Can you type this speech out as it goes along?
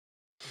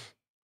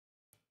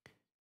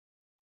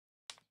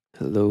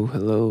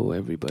Hello,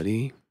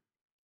 everybody.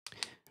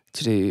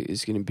 Today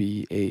is going to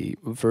be a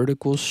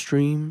vertical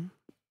stream.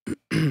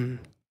 I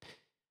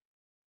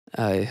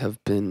have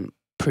been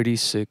pretty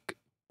sick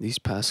these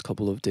past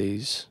couple of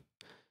days.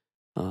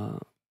 Uh,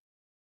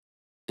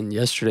 and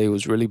yesterday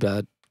was really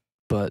bad,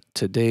 but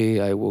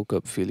today I woke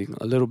up feeling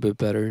a little bit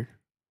better.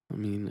 I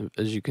mean,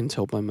 as you can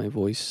tell by my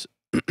voice,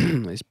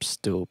 I'm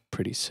still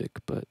pretty sick,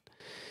 but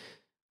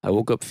I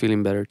woke up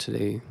feeling better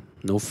today.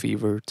 No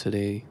fever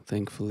today,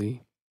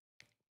 thankfully.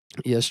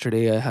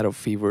 Yesterday I had a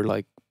fever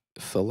like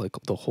felt like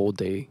the whole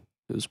day.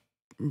 It was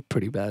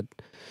pretty bad.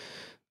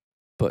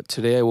 But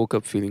today I woke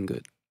up feeling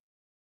good,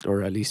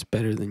 or at least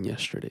better than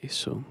yesterday.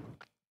 So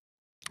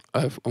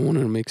I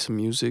wanted to make some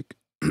music.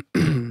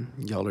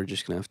 Y'all are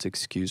just gonna have to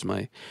excuse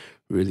my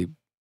really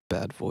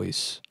bad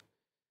voice.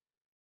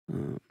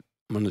 I'm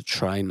gonna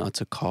try not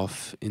to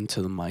cough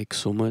into the mic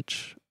so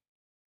much,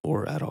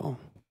 or at all.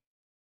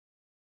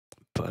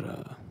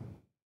 But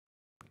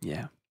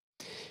yeah,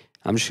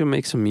 I'm just gonna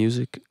make some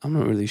music. I'm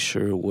not really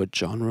sure what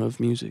genre of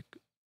music.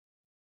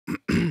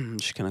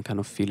 Just gonna kind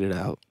of feel it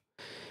out.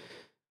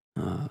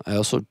 I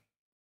also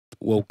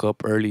woke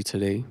up early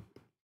today.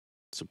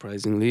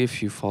 Surprisingly,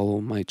 if you follow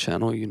my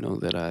channel, you know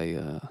that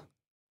I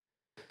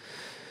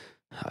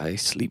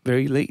sleep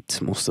very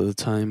late most of the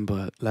time,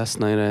 but last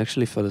night I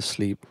actually fell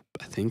asleep,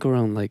 I think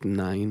around like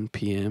 9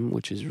 p.m.,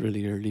 which is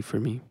really early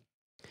for me.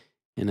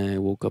 And I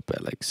woke up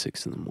at like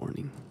 6 in the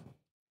morning.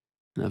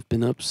 And I've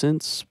been up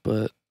since,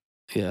 but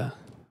yeah,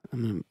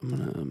 I'm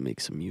gonna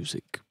make some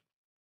music.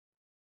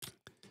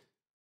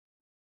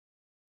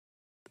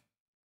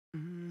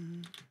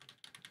 Mm.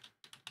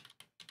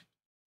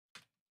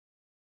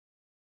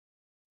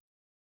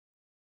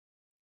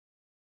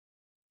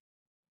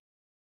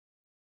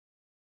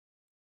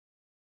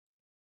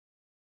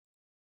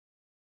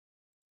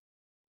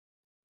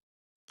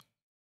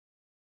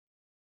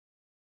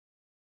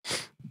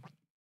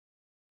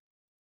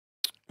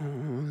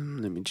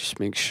 Let me just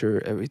make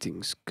sure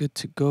everything's good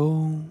to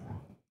go.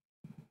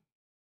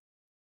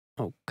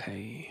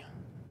 Okay.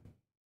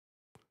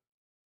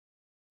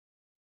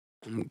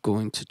 I'm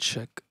going to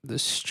check the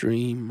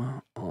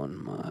stream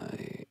on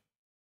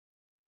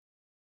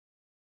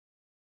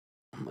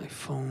my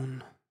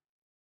phone.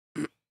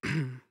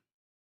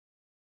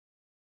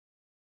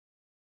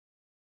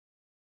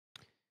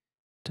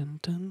 Dun, dun,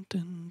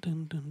 dun, dun,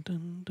 dun, dun,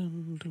 dun,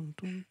 dun, dun,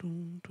 dun,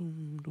 dun,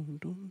 dun,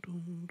 dun,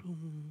 dun,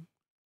 dun.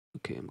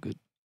 Okay, I'm good.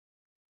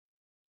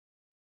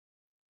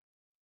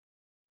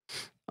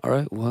 All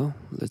right, well,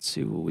 let's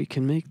see what we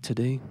can make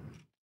today.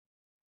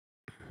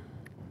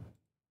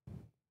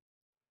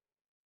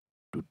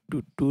 Do,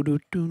 do, do, do,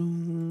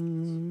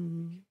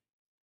 do.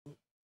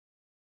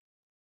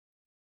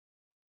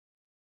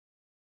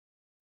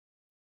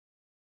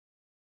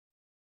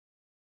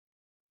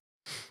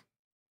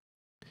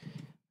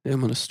 Yeah,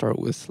 I'm gonna start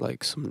with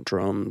like some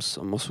drums.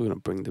 I'm also gonna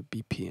bring the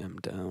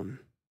BPM down.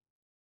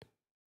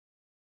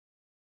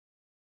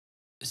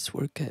 Let's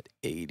work at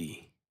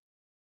 80.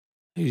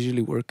 I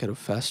usually work at a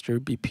faster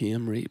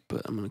BPM rate,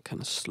 but I'm gonna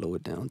kind of slow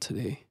it down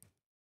today.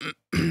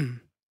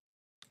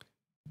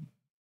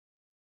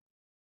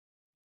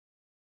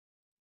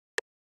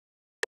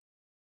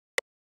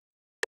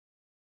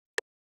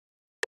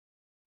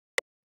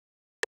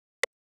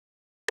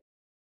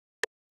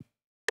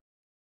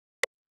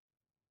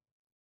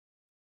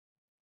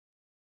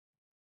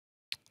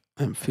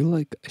 I feel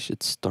like I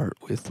should start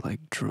with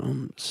like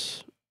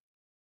drums,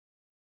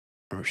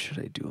 or should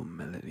I do a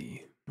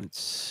melody?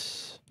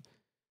 Let's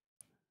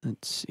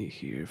see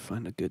here.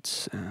 Find a good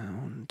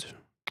sound.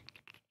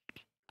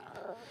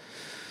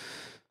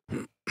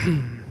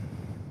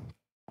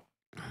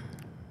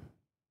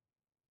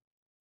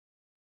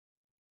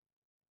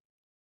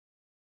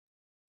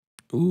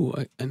 Ooh,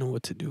 I know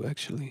what to do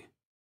actually.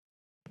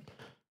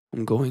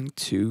 I'm going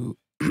to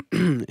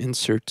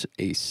insert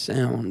a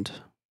sound,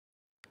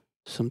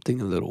 something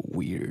a little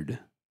weird.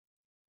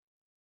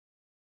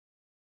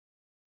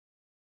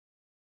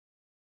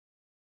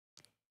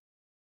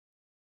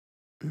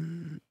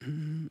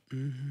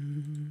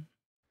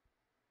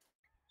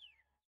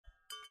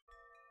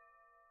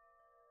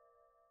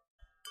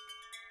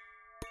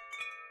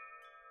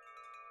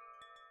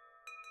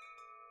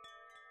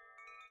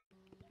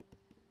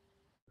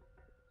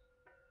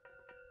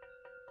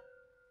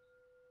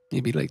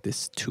 Maybe like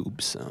this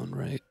tube sound,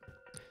 right?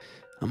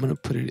 I'm gonna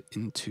put it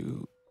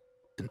into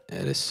an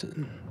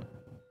Edison.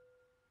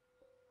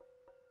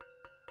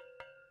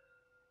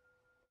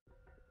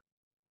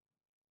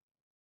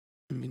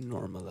 Let me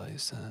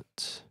normalize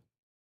that.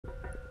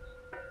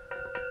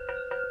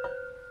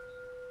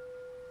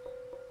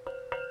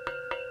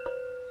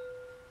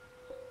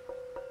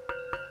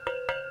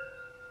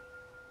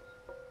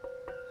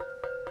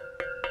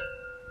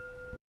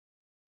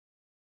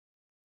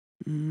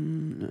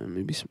 No,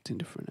 maybe something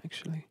different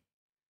actually.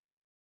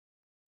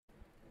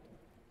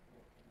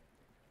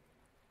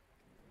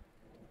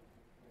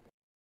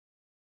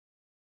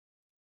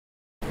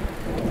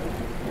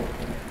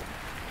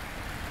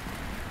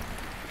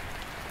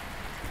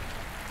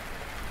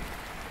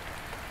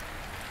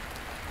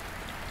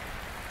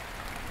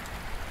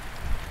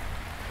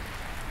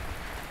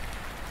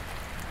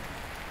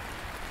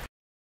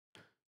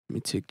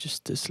 me take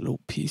just this little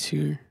piece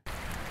here.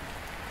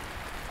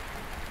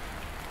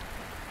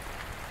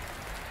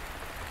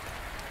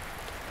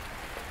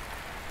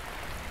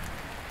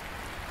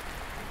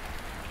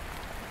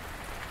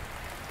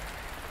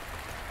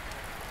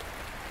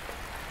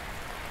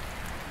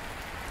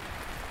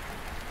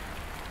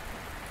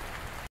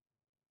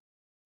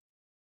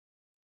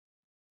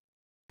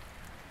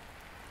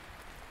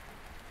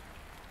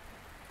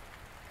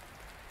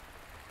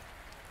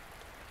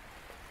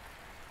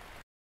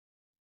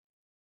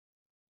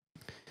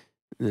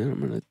 Then I'm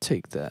going to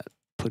take that,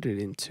 put it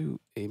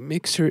into a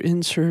mixer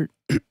insert,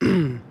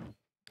 and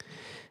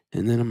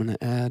then I'm going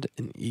to add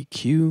an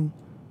EQ,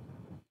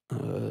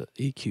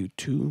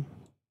 EQ2.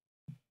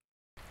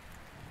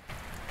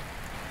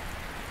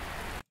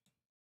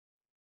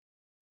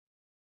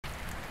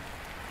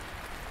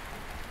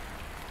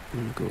 I'm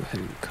going to go ahead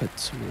and cut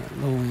some of that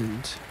low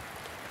end.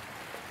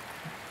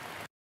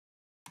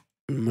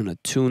 I'm going to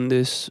tune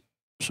this,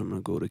 so I'm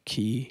going to go to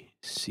key,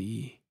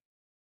 C,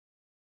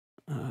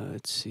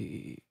 let's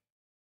see,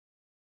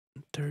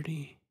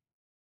 30.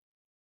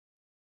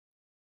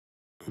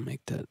 I'll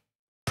make that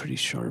pretty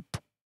sharp.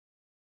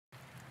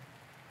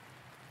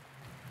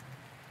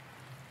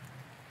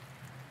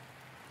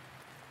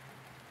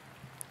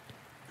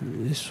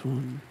 And this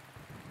one,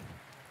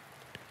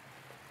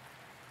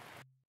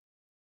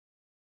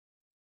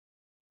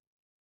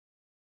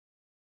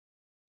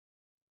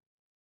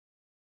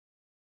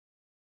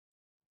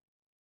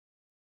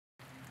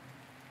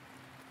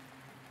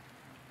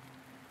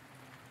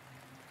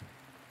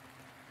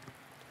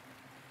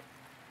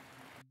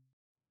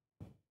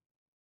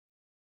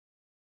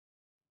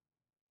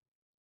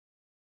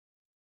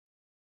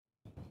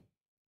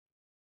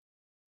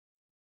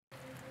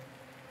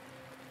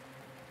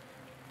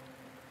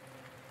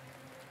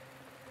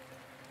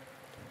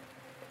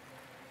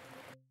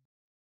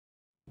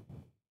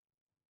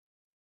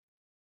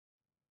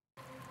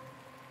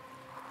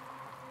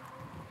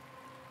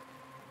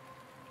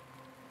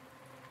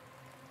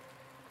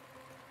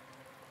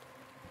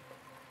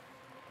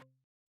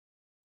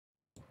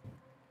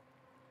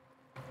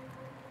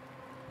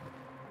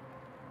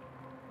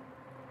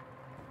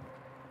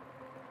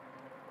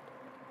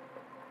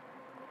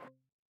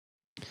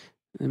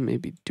 and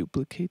maybe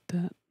duplicate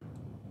that.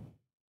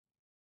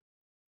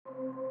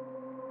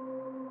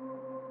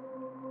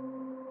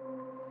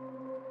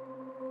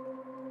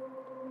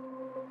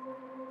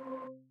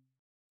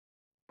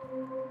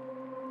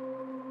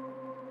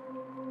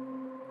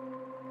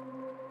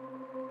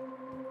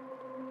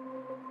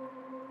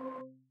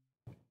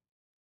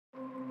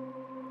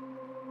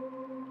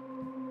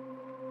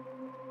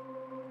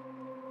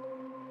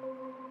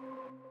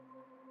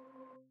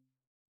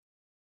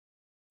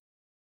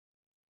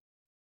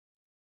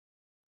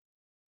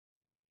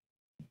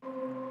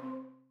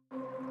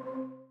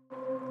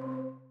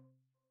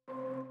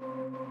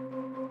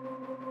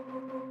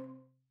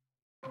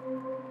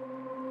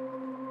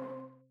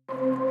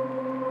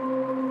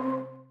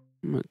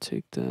 I'm going to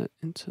take that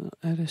into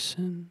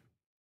Edison.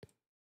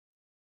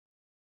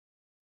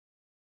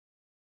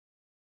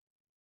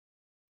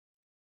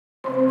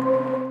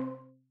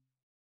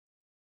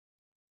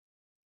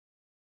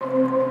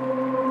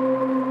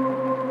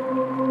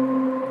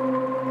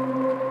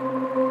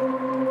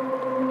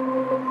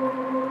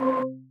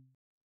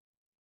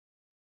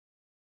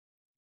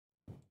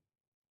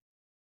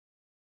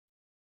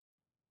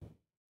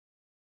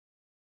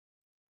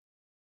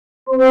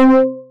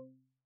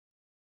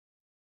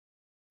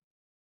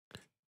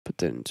 Put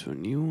that into a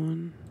new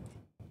one.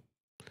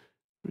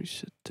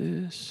 Reset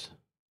this.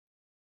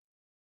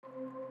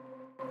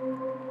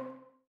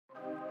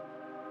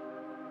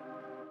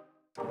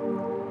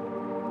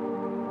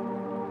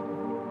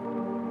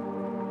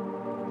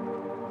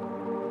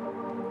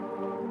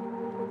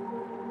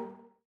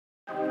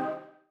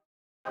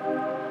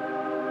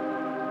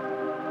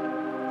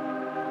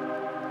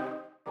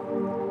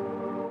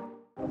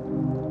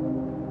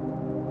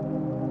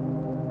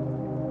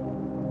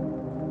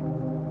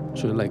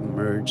 So it like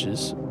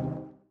merges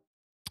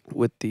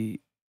with the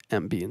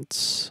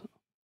ambience,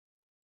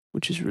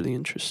 which is really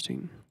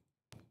interesting.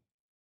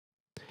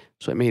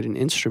 So I made an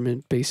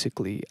instrument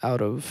basically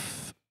out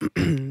of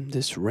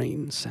this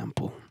rain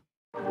sample.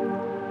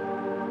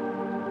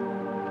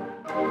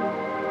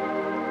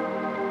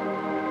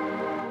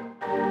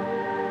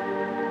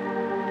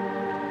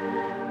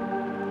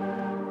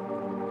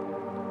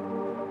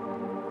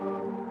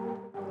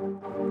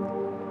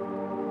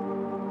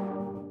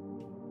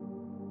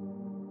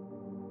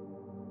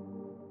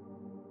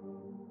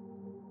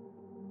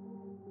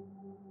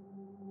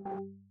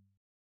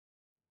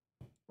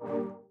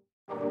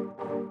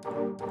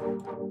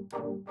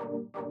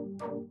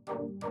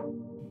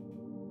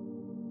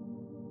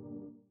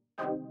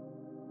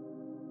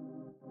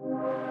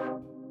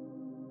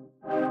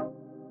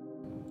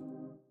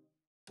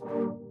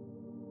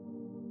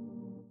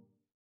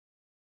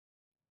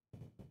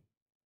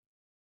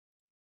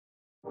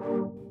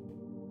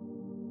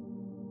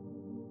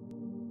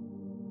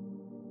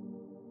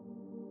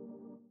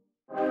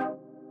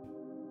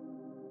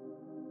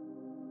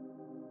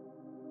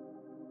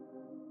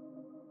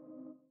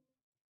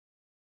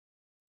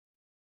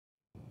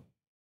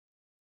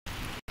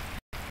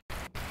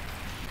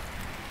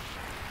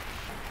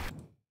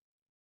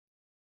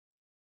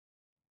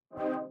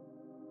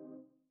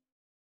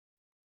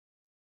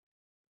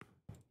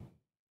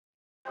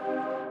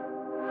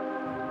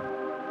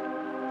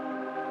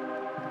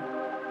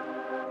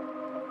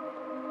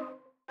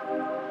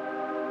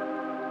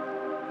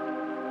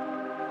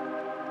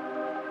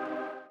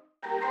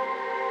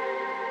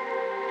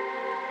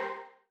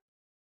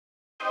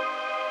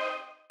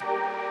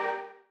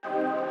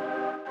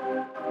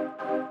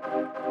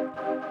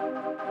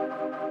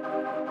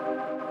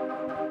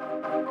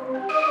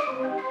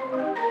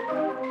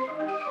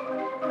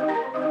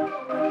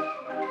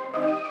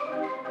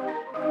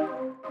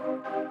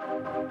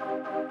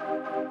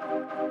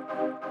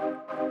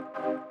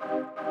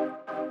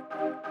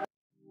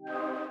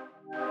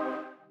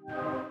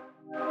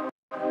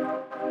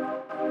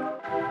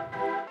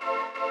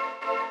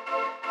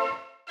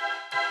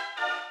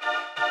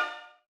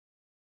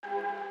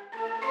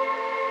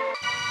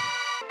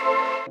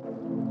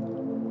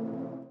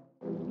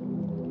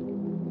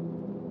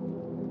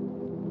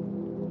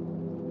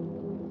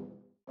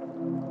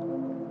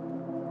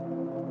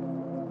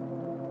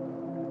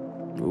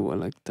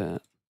 like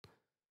that.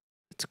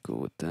 Let's go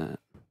with that.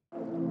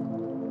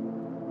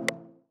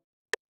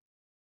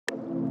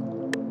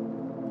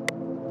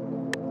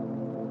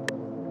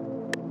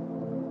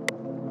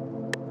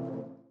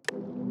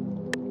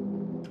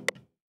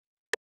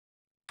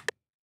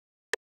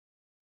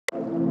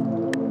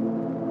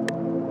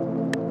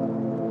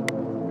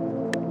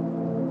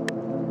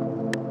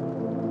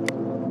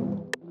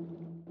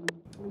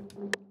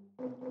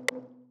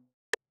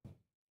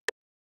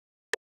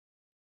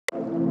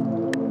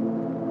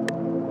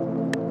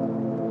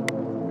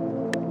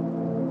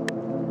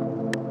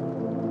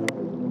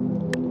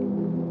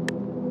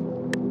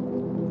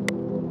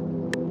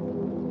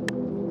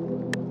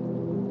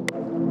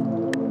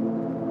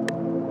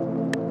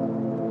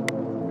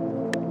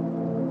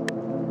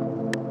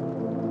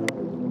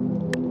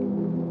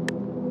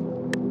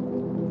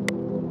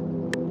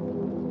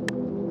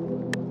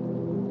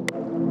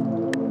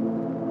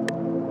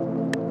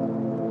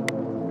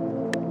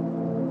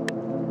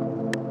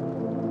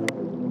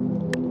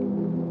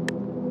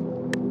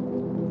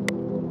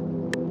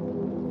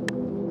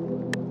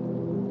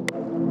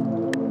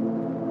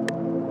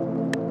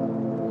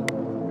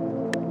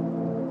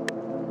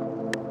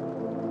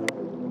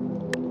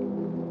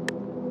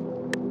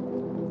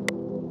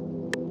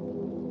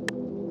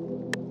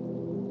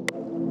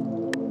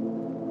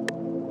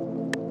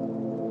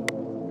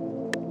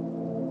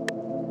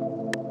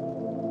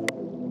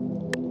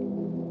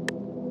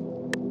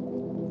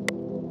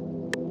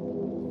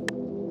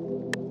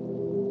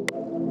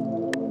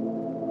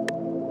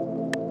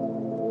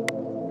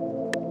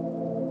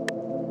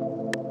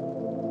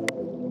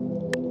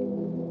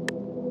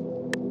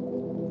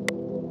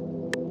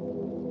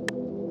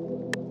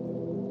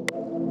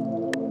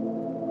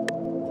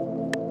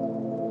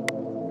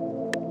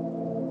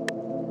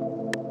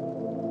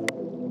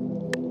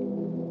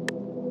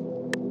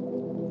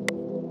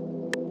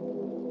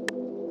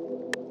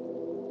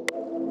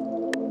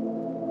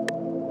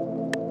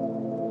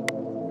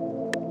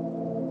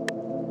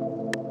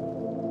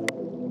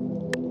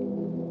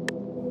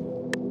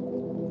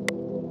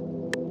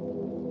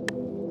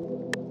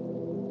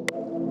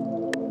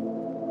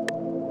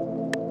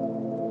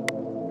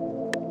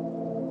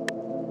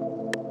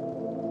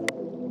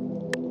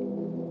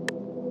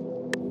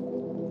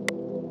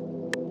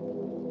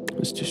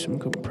 Let's do some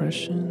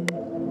compression.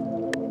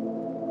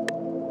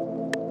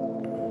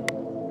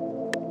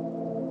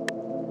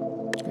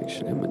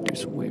 Actually, I'm gonna do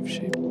some wave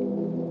shape.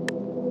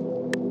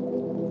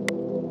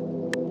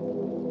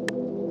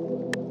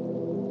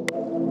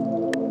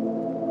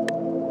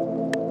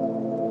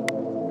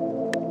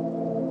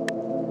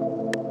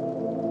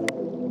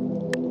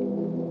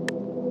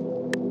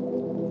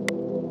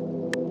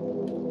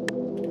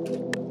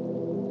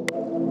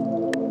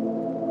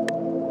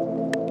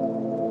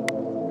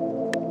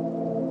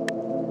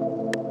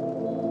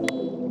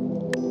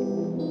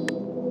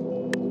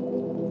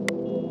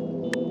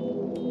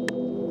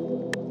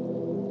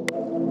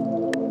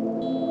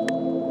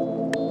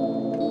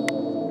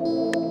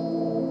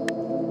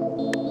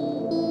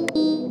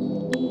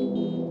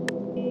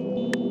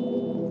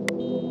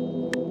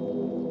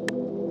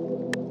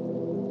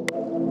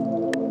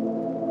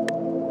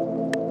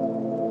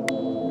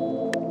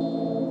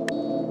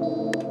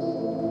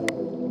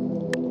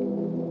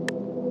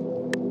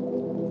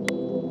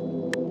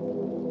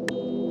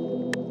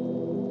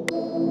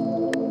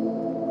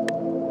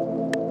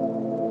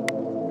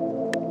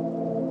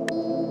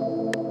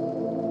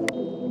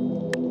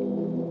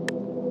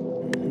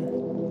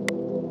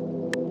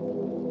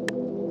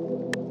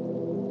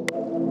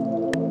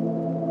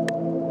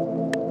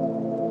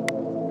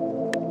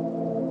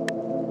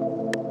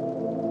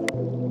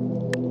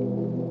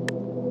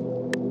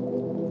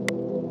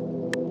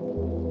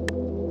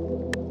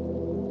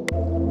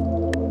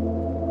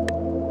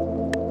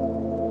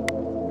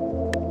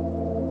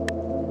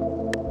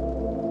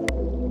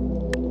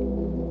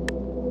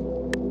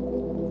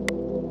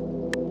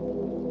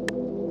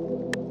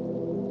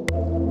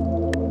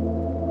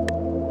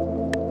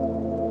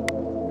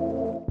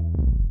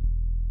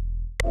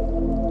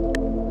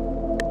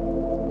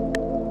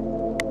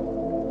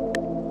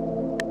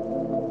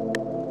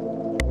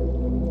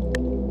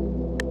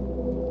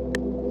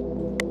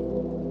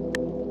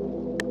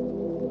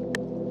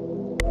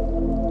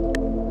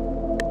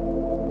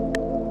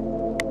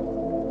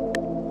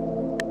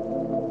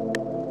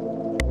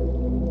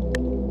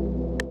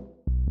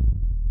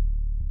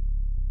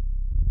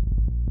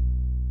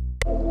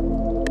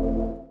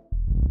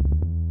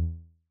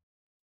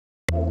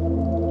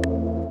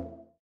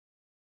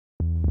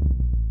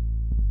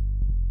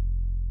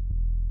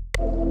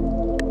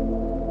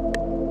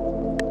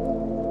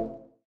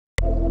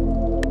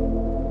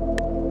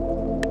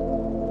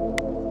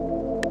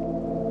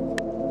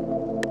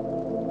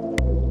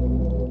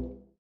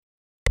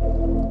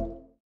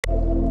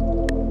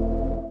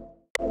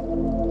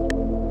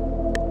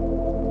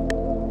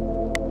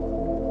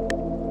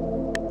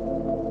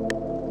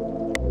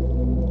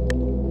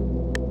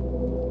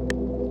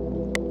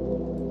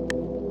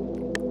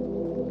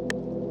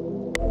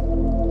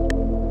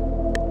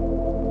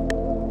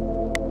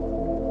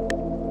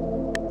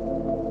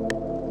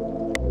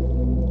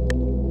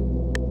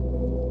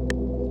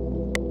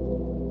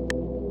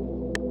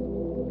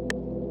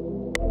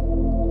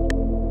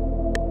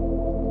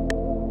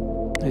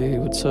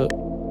 what's up?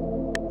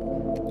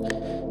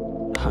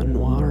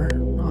 Anwar?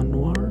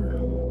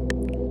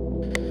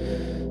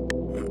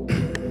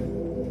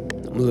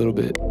 I'm a little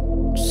bit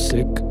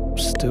sick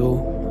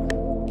still,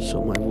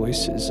 so my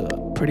voice is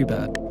pretty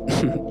bad.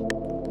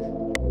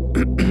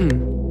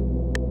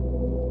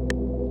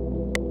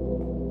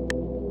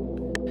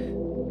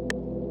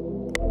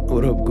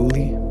 What up,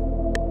 Ghoulie?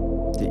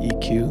 The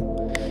EQ?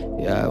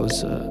 Yeah, I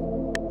was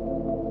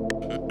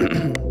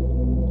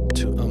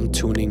I'm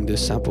tuning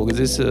this sample because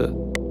it's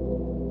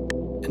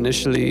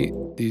initially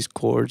these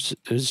chords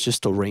is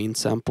just a rain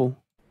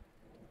sample,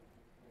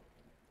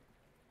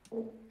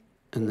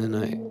 and then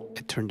I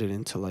turned it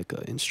into like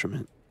an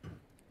instrument.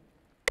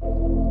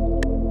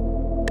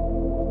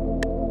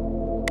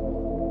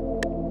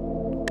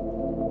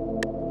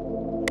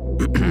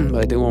 But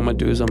I think what I'm gonna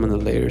do is I'm gonna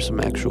layer some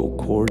actual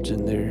chords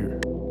in there.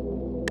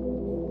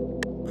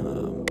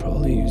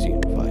 Probably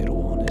using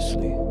Vital,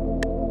 honestly.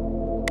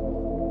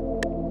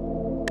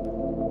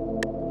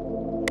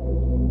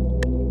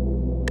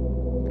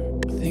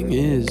 Thing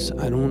is,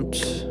 I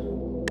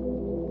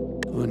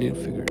need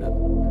to figure it out.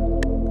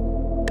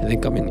 I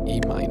think I'm in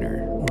E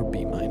minor or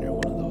B minor,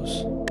 one of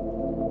those.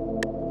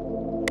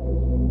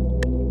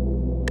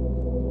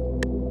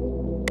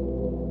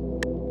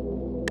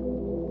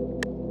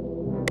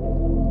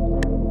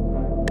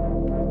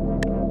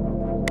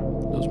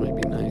 Those might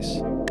be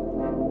nice.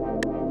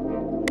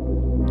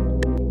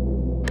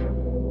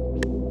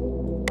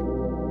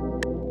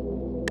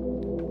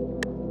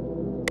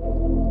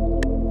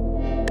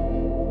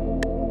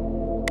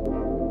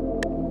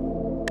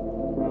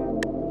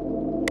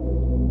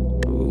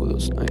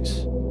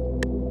 Nice.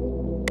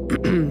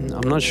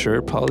 I'm not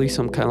sure, probably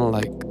some kind of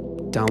like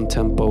down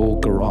tempo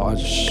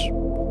garage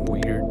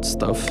weird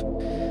stuff,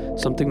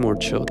 something more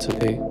chill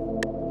today,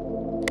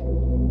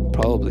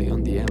 probably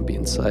on the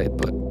ambient side,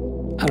 but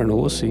I don't know,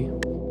 we'll see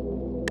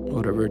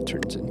whatever it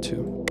turns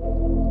into.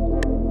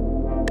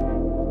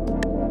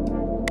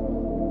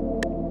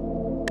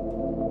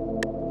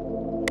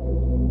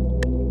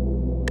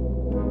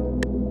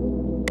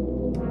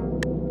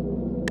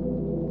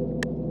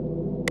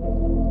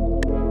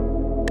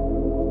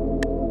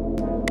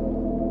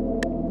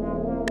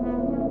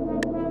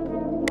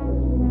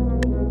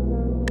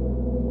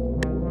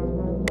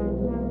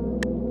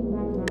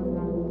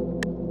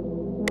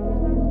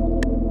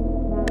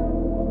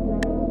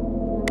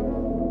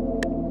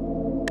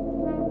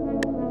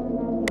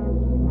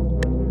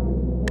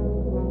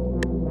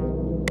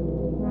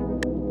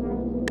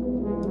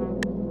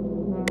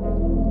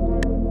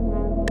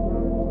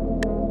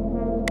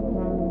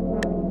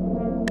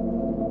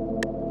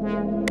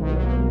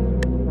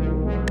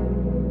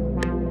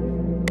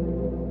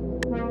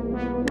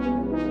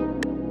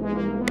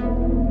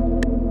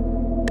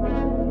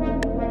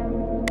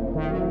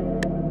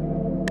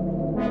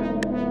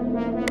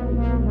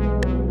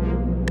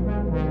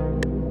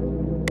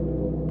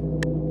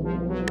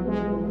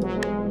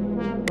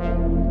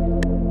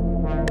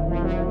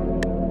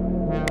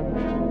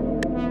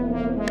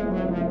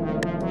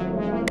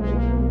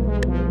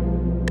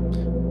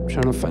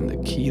 Trying to find the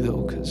key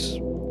though, because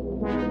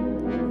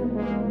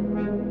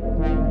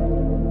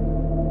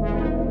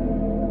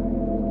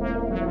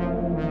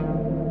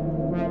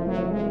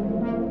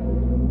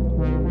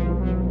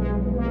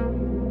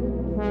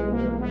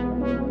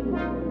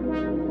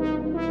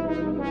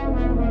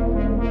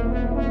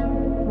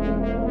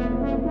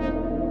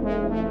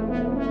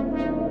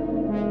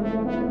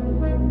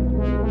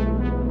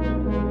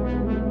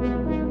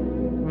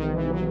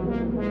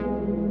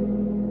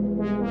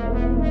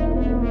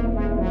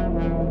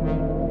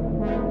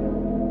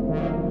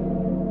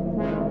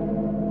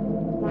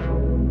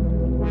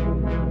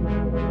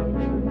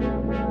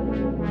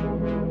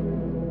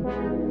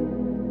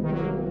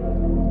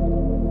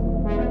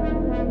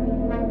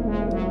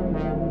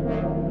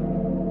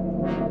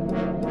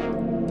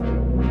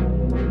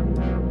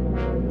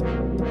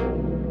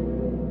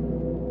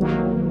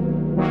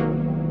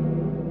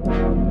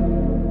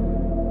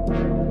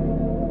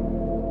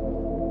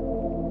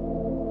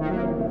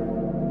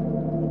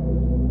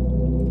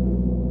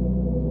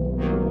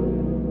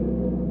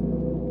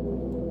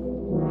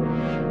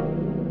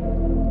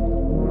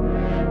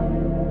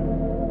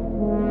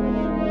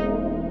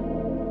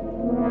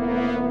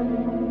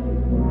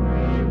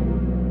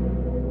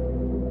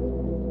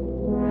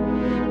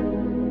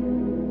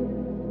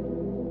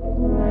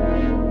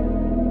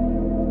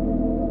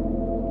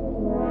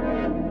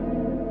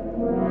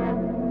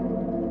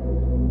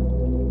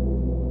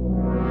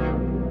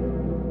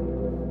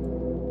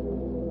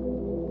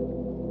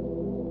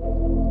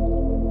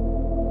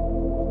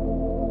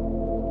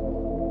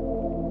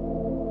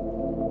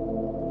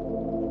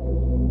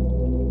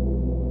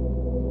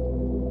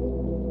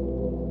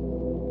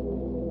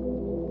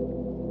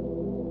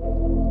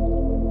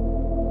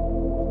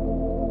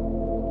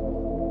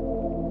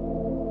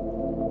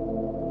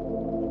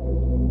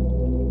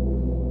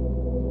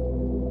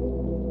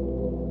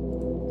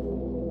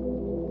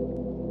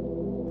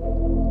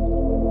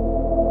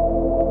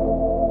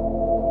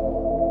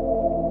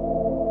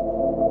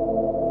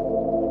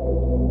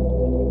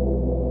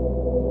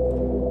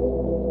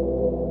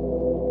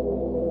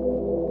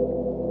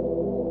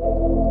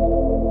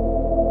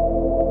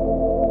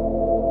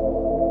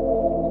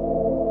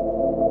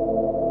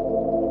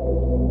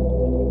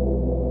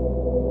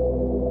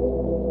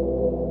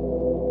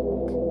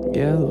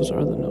those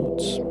are the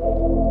notes.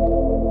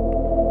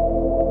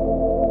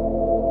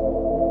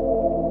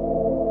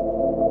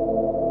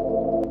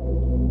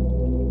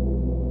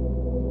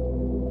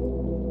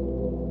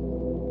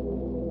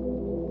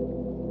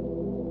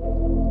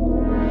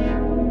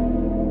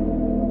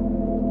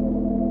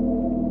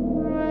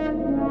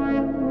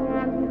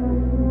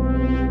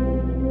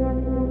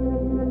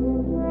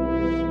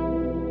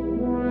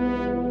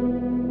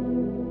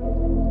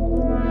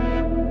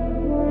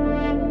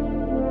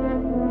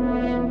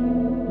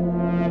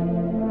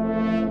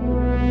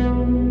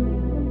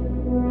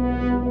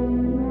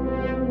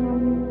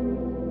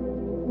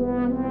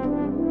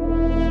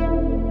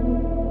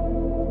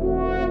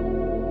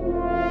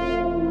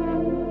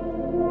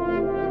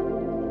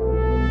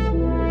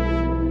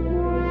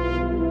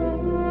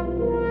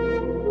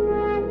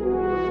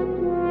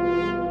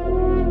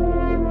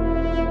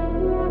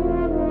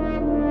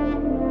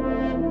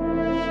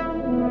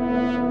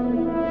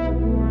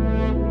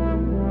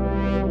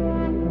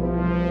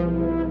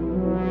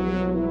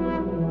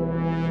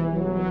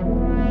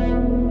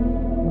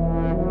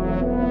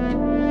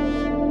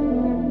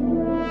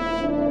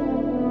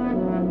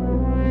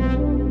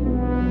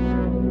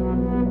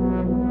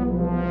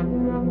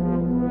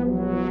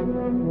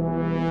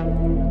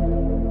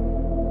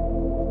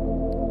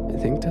 I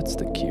think that's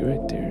the key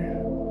right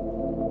there.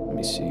 Let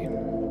me see.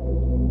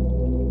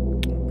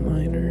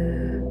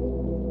 Minor.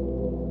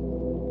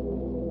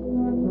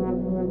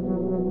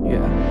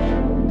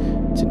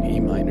 Yeah, it's an E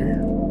minor.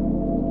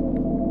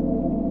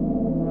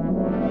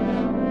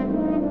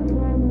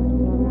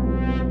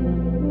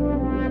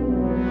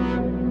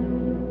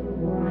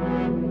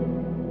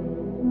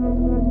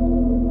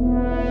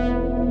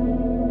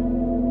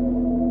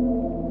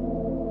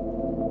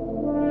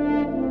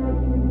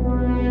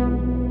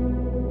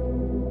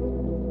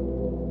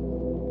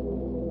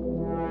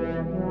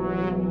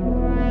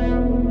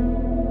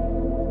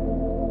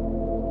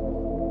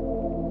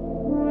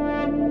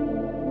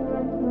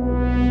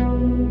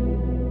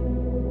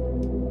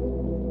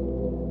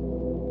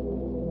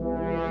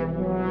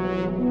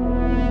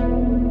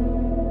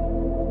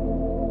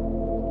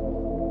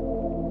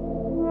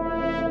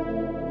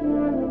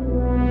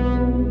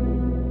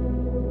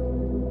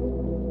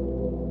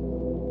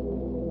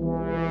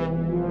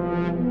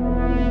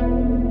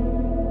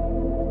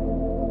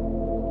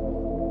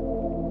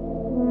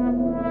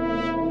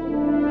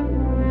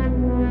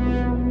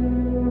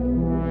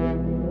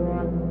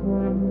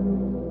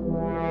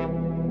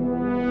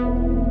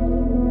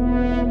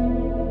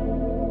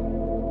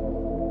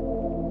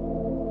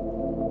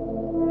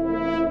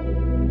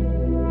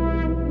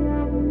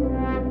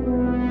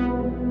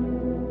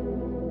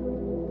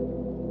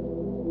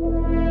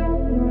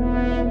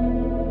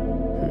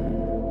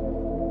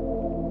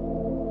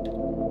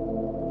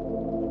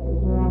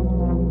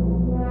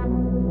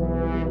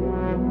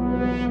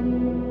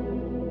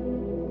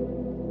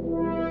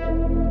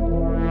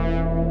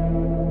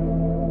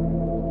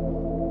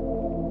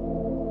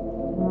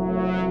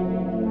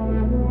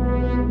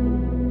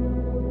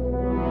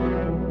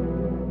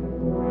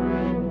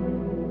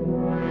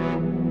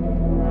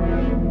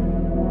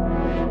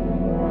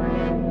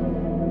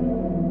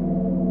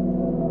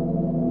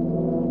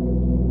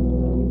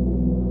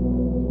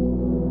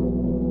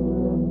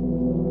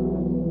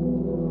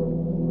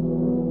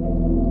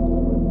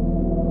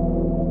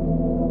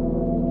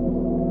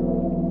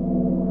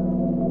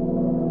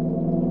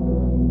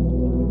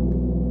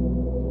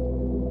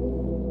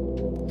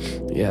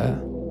 Yeah,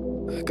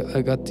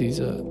 I got these.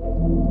 Oh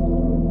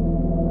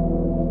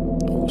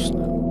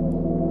snap!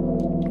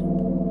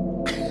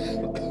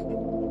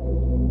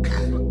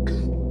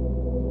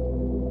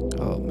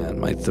 Oh man,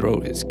 my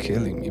throat is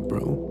killing me,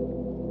 bro.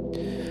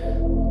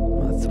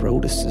 My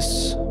throat is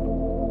this.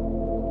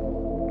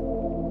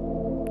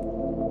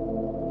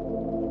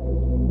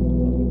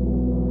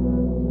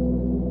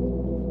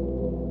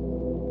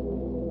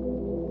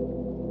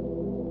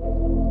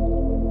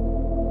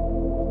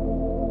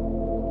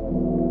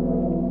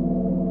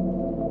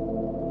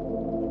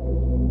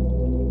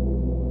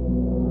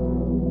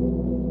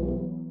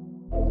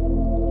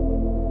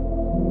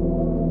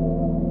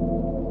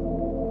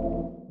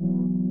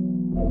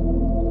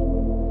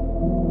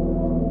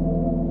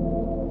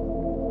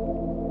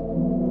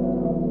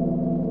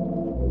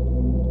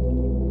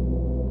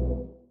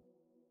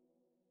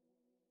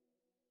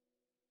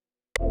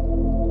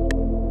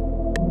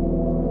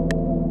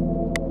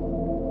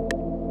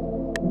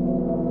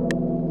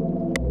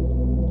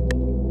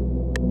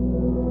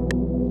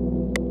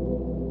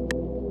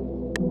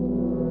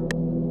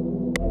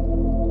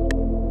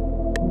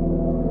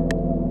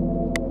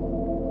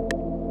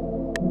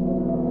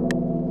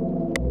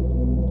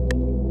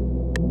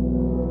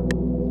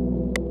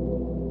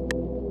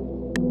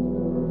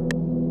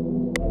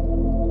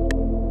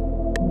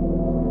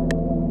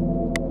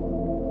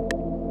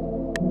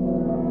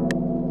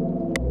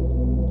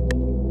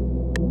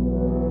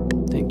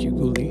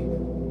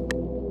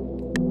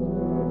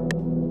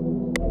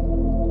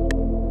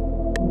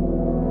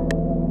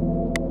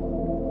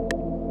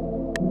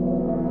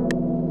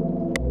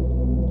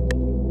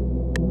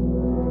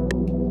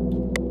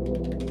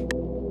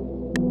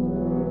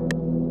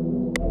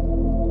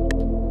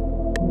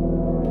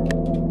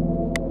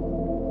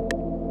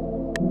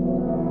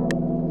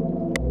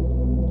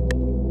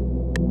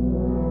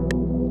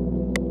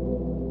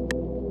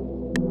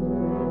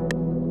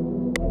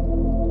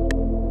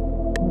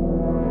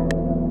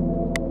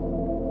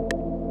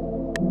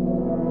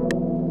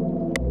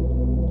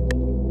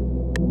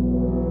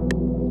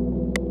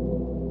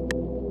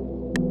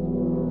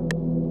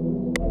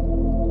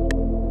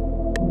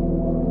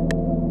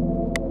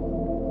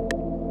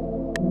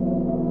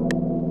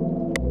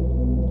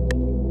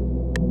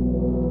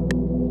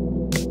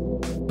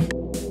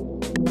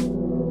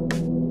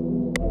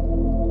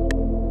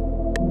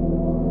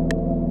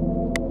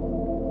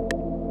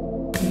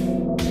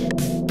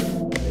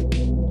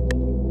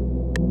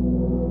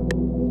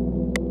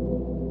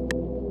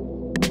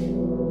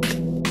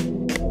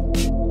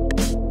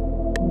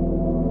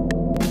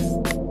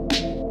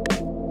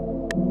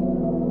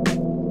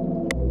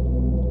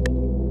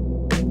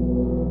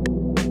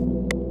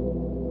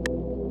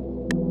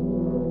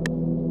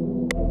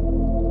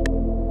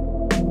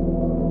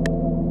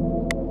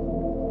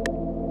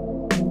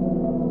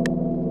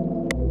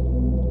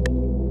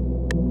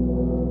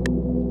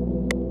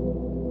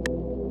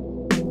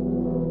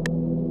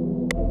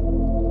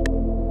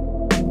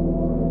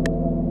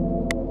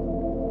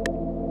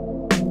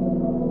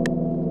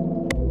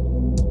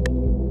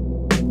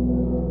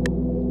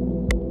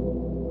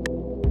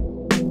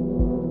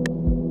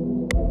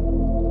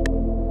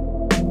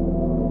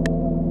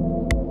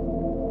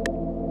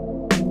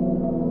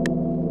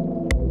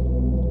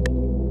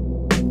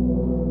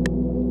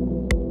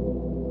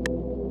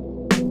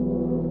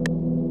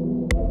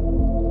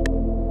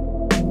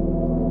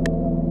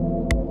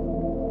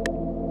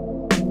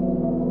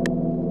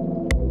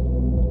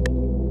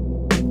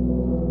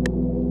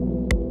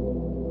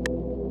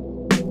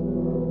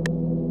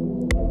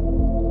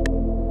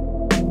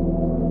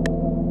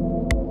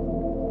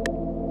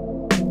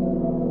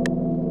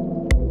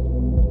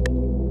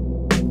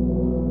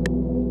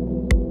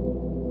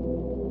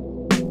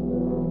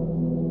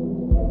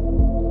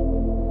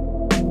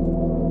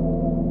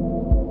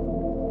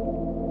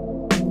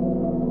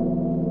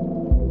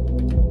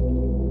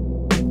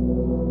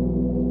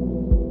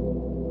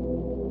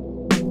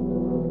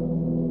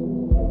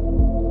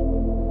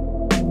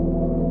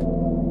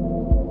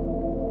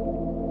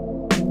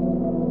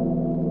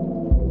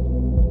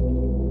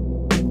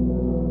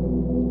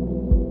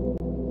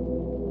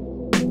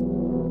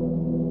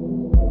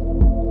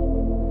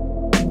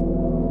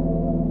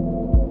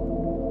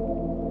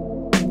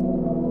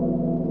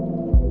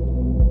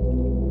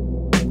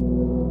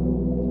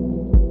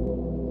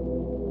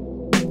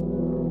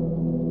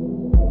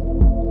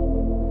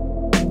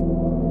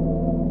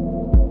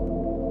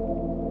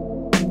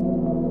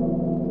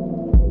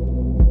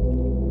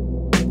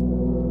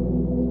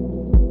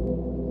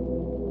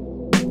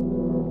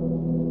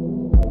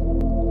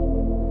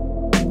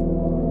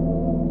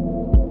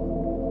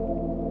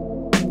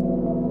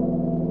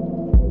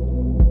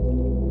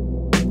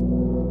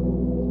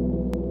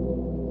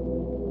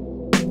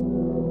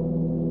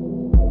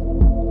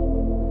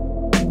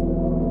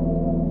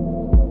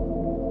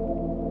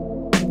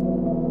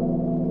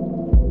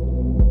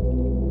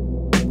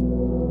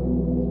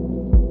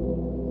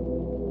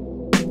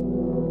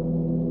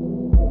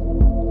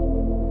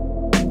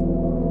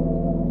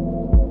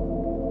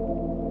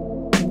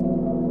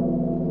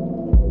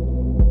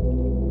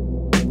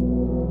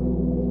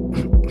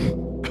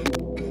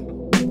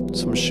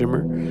 some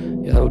shimmer.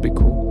 Yeah, that would be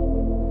cool.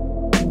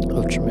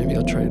 Maybe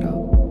I'll try it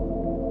out.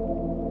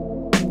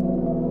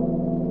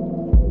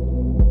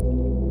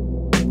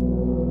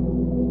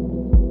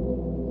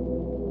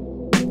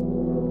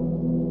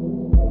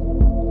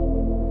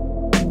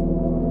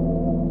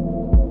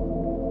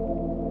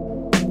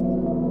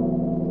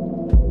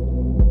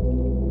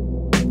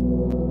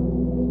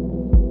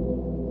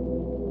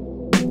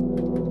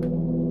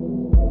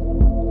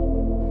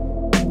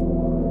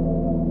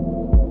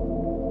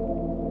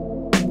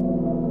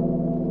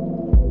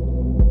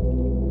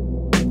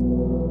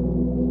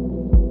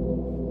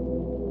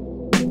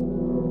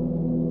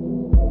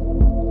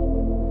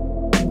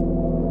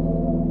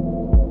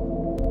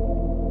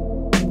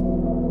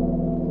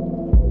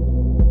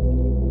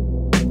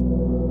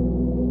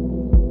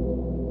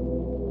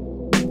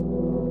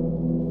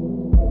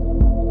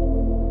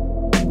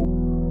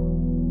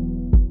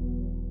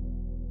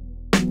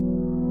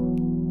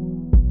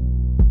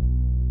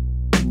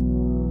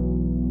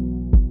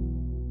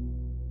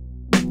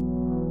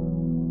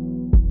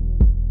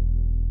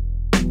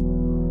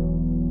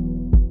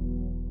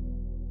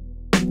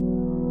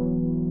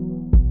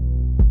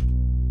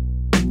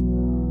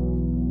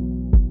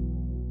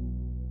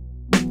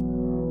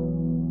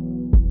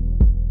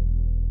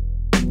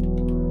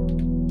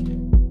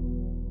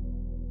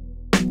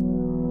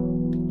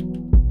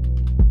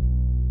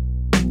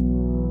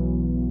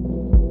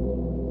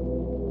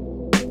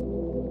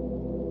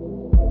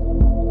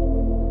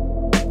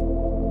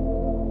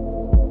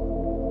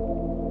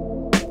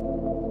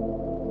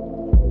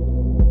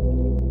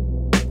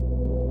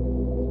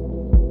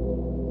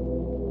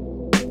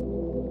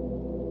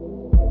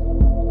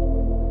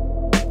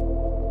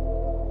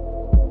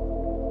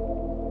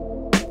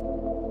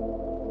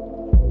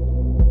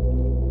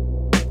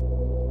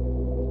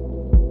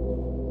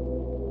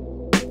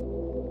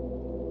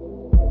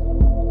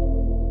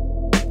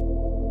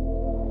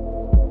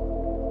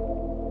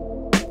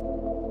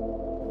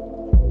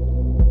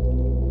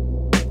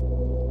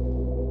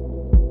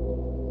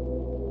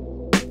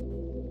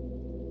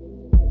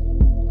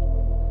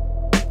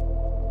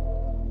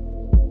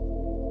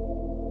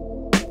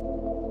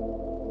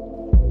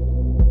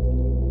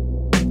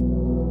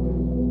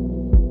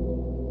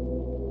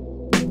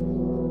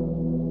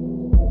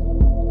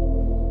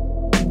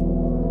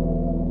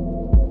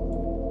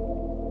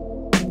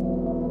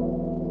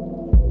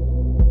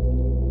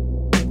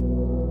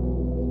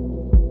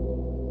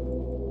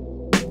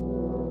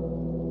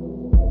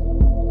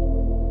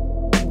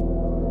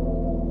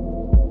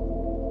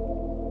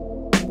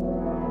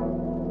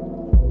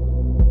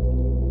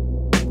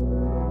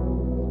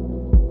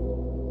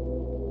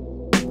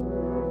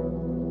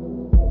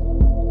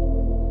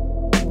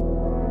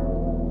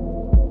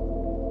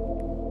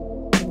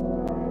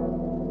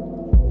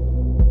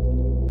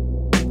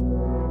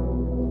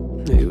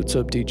 Hey, what's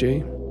up,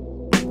 DJ?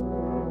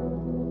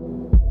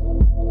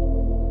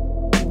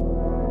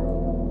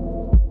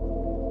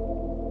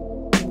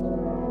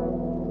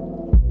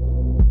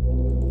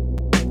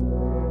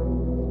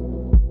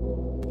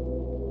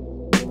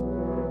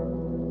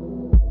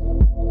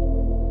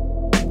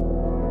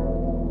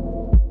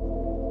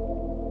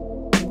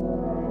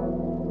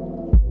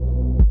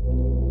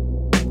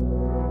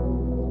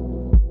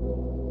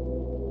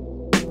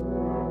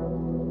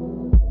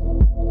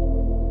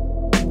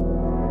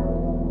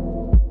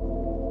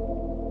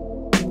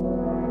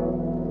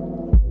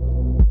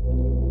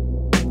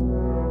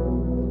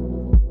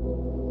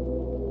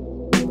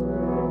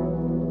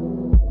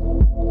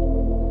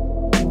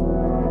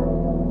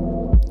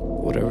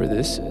 Whatever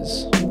this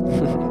is.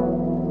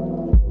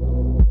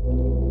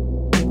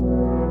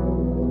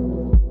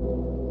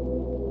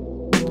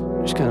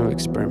 Just kind of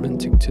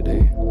experimenting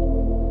today.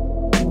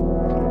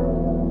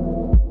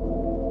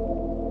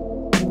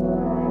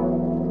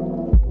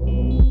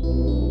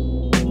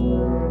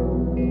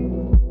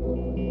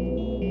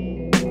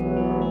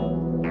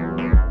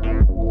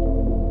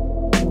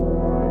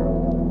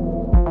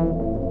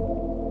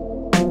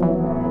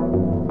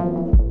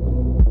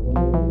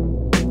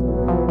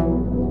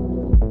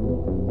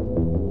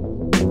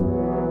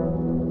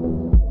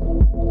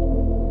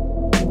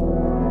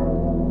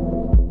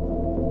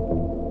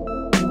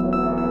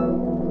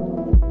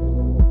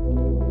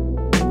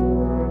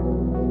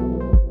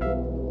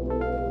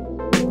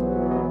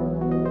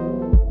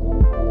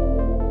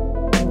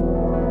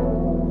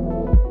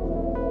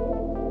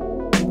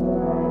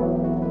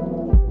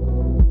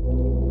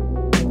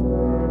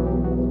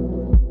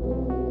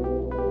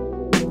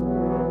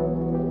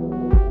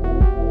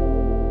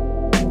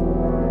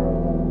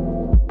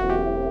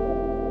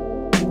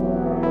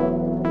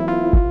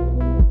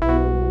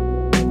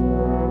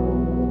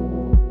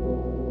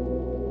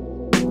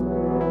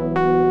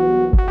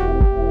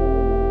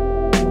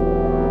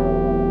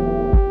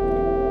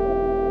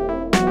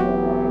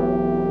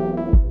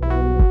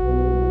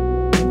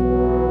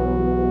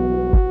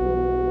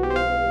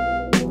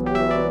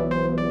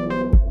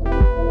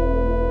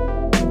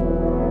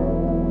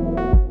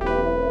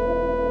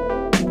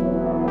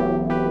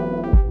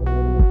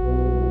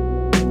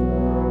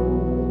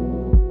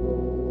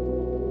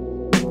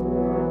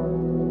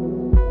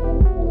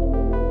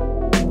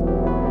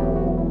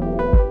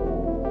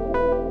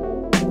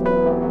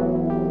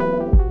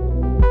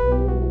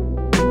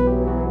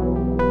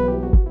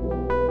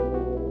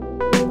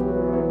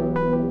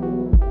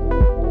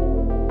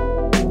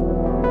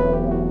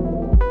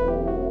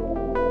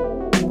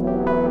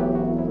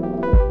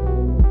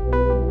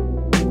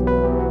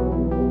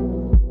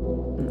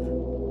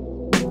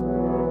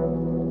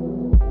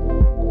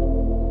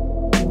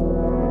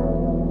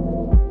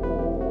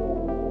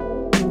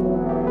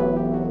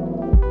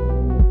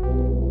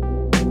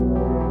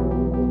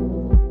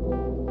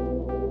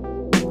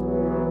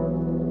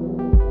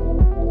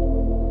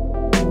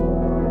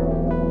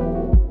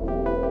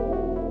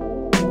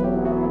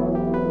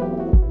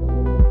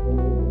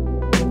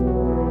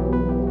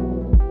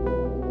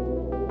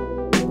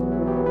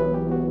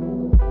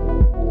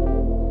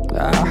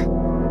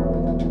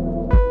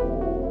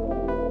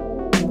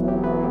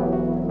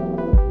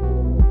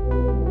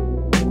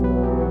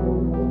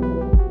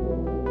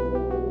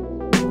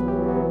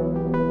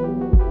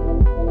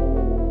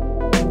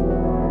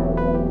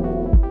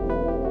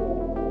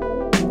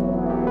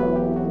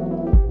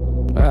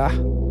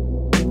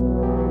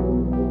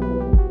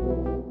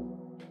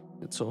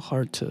 it's so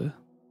hard to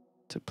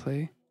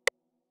play.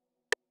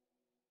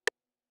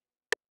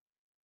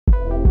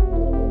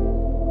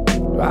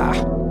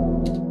 Ah.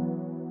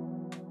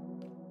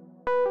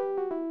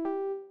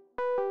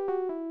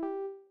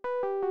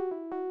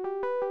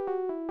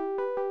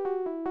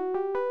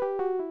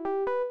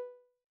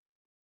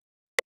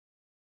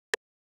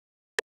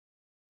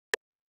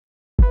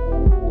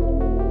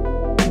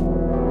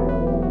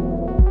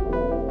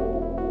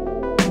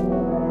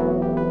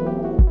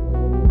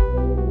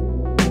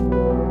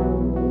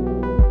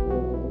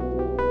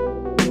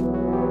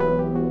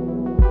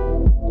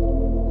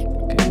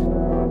 Okay,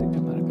 I think I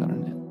might have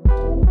gotten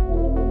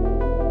it.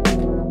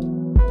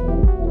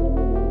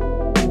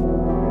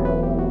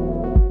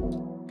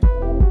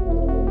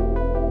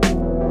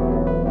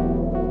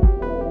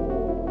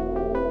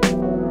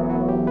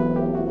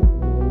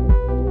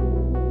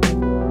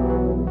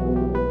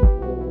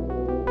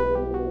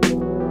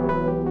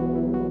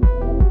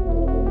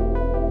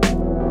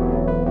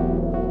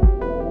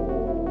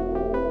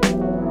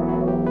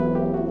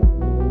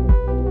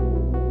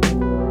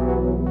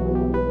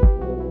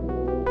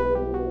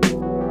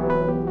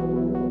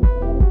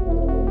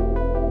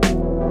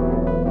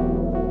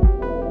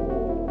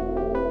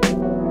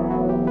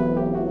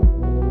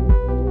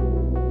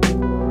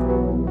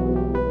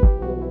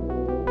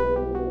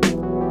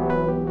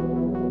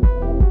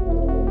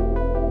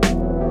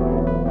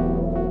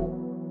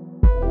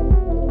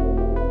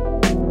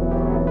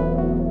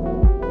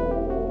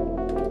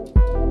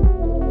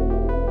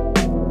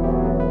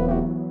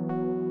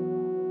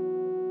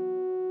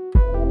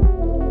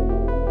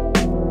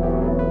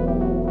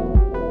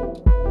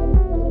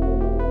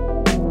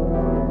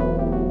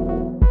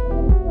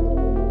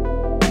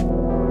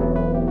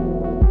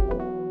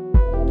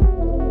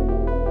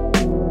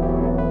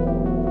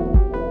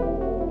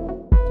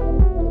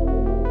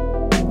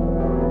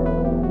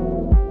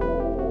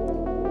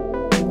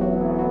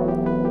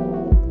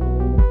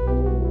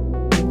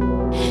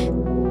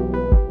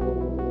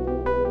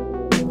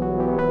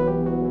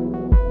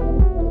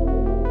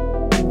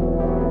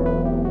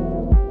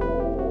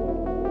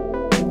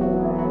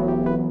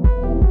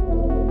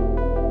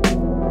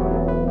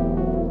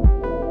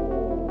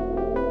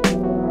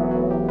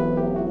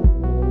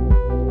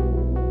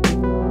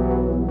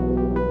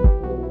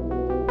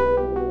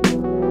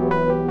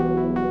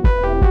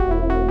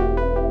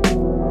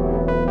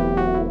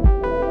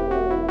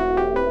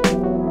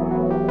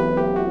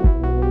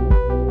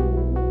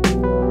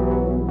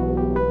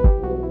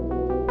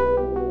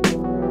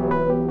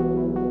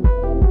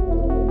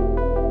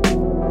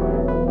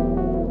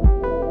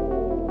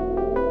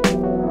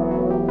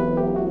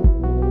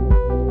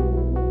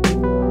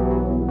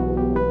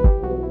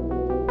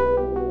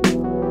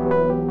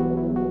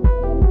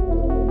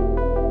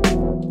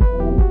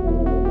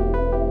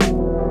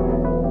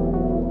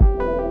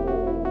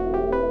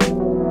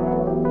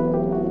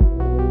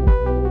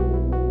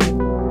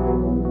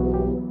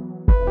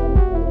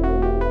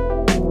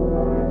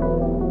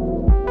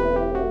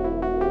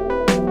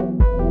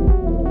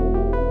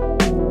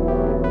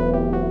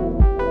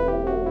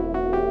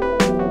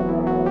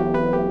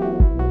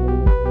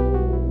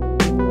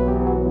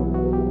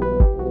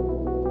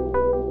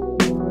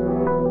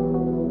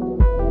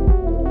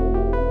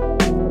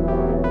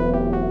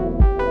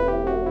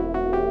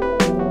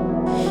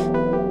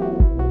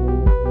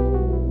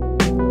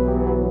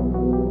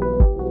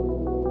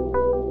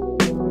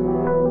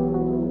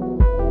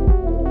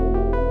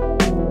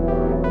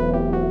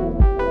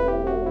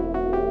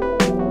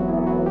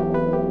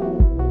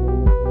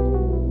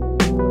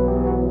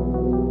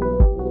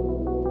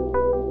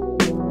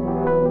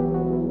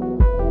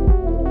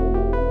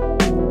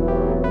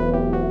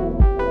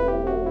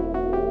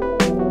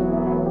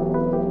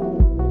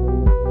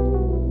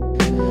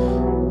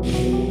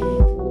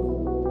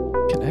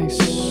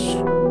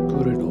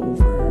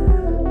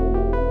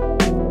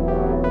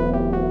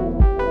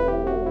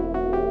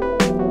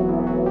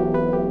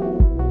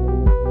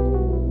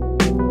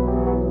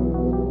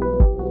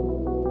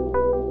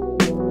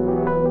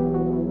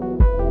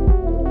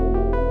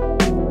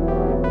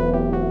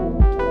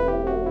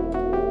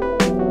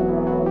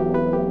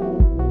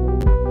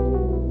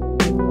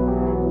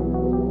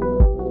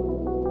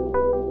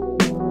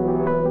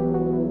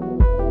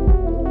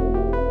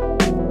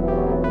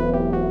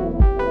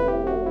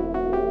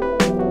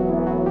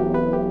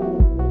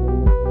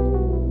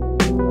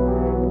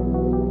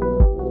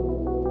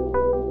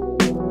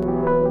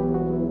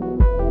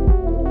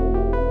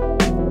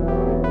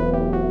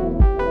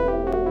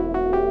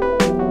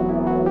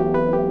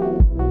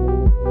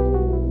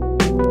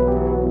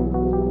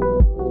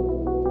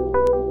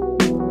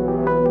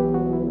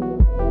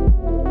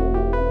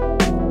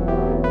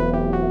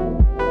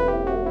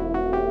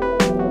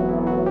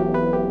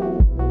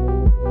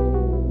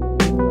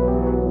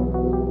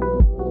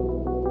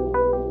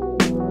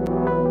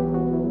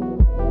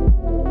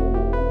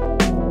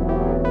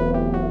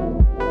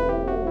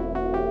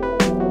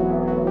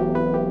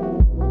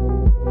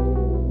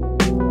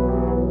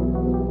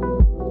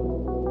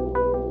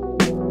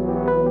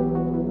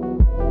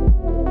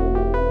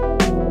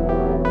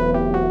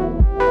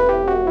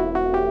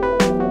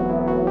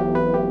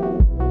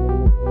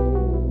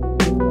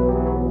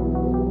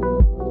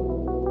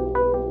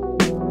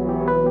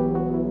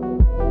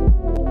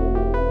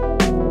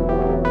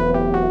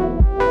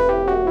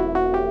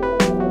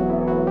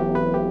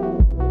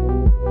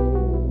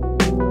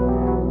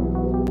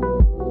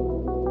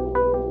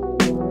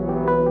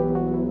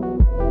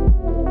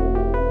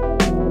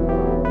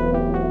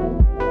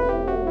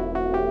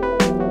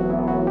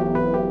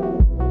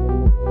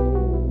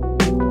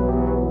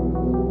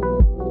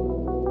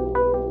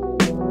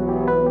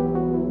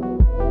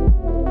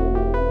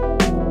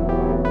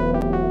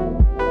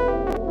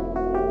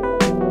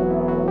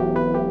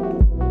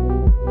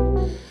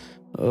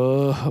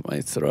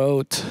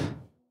 throat.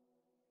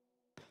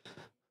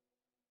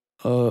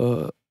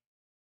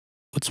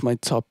 What's my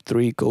top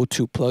 3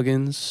 go-to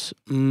plugins?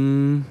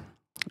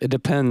 It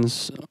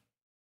depends.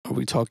 Are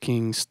we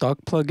talking stock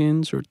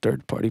plugins or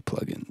third-party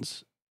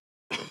plugins?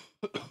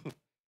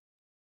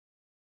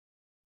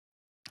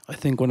 I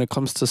think when it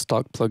comes to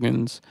stock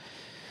plugins,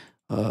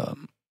 I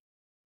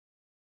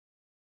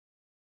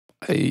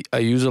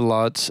use a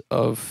lot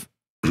of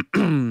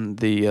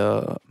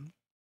the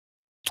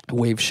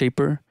Wave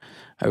Shaper.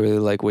 I really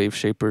like Wave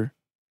Shaper.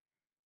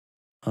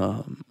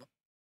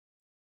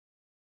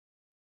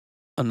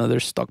 Another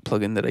stock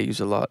plugin that I use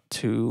a lot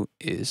too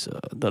is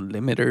the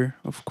limiter,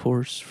 of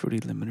course, Fruity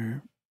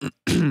Limiter.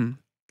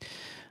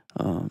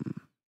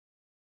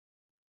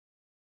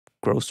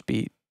 Gross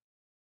Beat.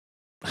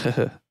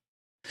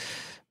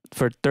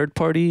 For third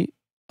party,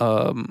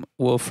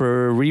 well,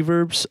 for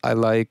reverbs, I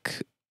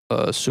like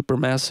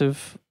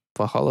Supermassive,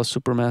 Valhalla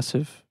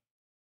Supermassive.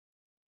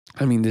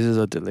 I mean, this is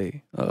a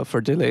delay. For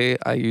delay,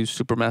 I use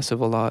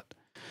Supermassive a lot.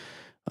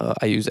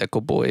 I use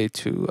Echo Boy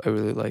too. I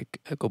really like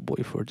Echo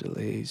Boy for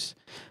delays.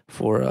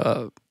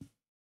 For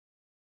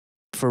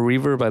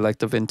reverb, I like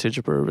the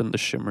Vintage Verb and the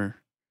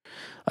Shimmer.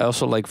 I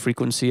also like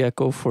Frequency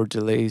Echo for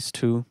delays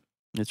too.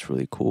 It's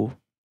really cool.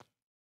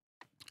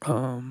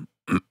 And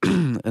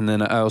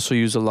then I also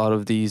use a lot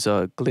of these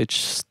glitch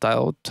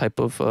style type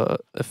of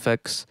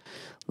effects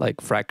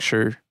like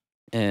Fracture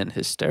and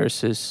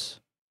Hysteresis.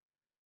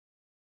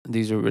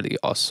 These are really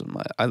awesome.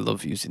 I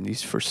love using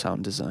these for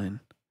sound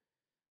design.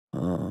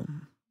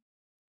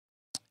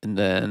 And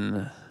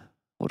then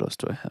what else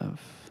do I have?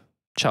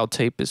 Chow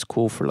Tape is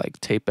cool for like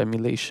tape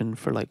emulation,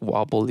 for like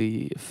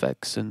wobbly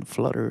effects and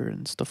flutter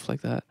and stuff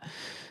like that.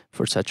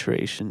 For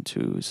saturation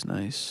too is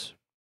nice.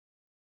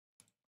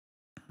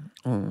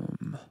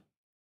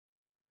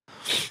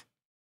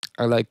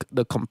 I like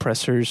the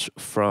compressors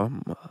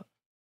from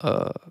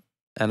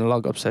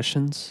Analog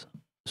Obsessions.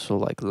 So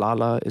like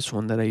Lala is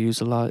one that I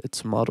use a lot.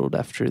 It's modeled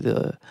after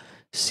the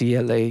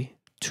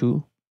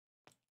CLA2,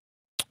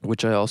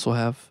 which I also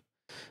have.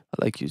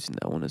 I like using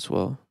that one as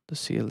well, the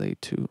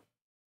CLA2,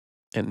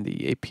 and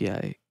the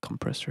API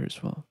compressor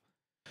as well.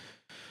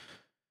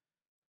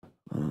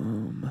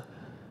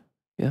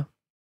 Yeah.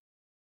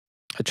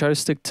 I try to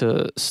stick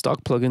to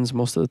stock plugins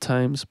most of the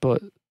times,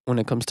 but when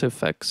it comes to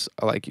effects,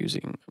 I like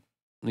using,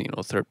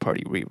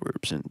 third-party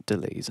reverbs and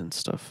delays and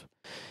stuff.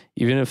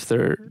 Even if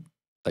they're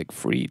like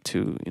free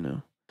too,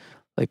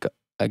 Like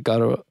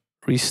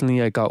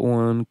recently I got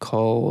one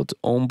called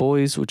Ohm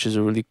Boys, which is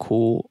a really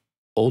cool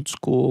old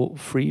school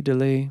free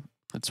delay.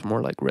 It's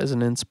more like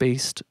resonance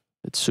based.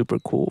 It's super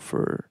cool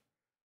for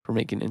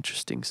making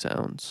interesting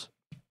sounds.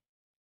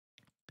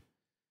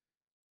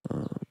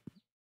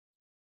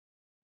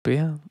 But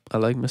yeah, I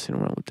like messing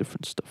around with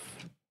different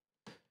stuff.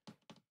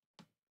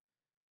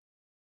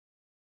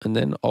 And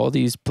then all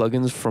these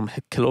plugins from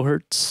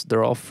Kilohertz,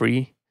 they're all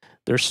free.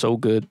 They're so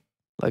good.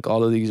 Like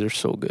all of these are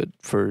so good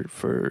for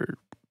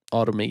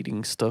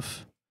automating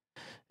stuff.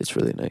 It's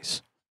really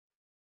nice.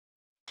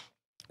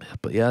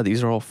 But yeah,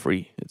 these are all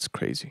free. It's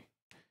crazy.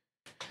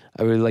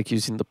 I really like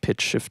using the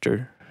pitch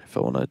shifter if I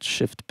want to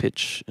shift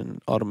pitch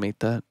and automate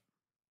that.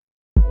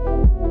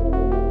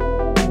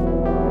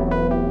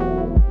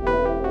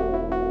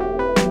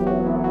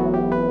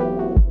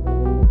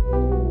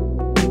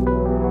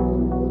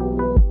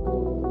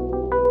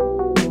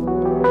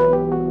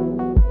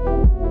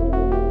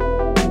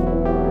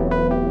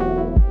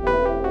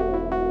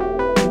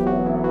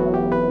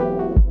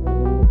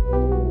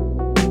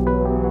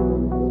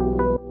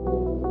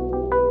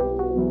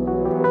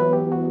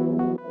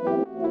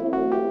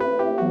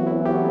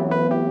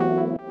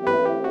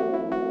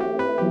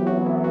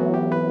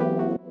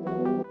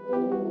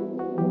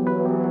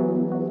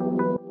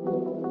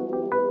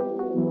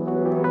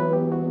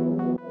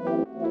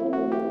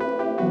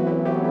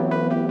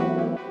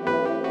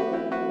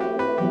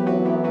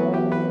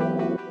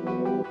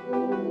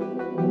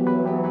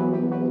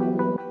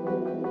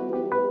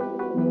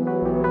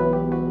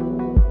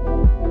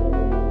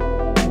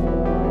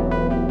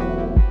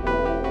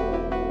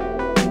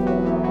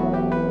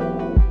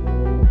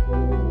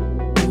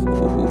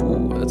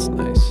 That's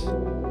nice.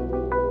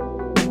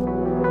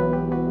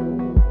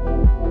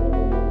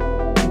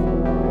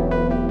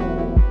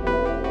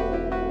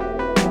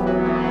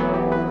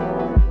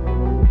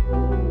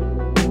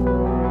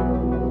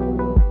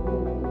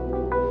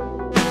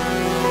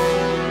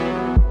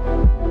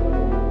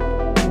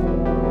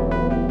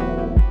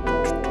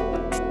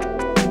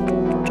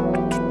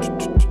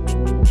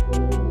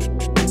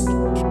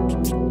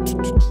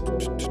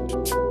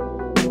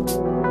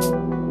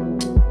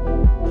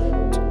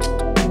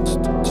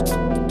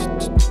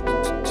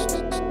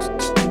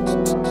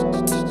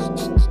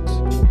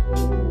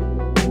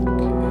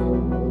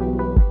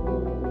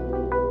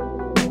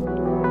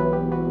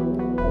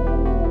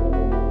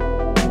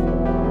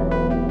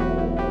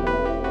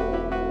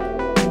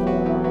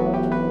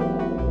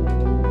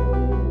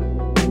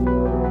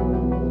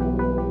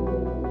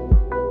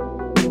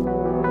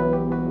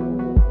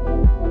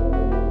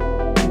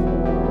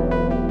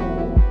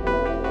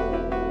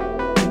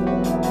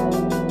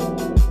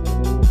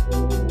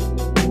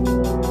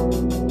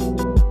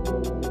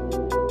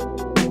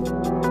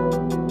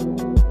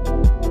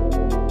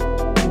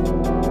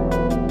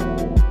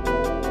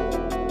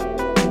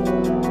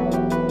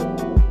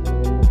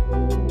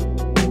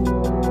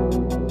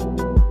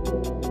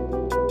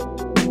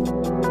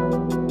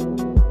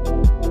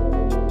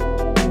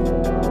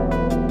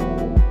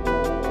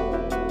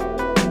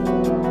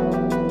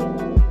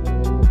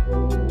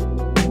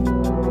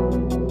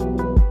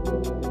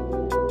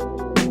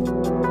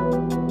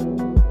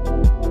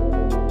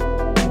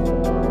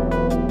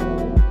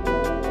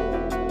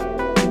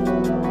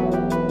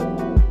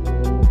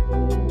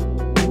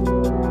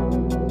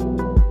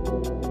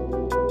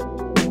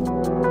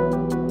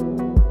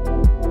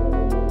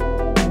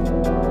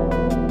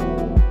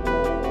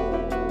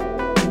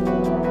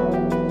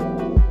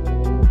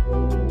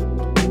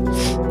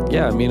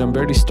 yeah, I mean, I'm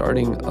barely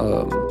starting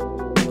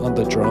on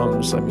the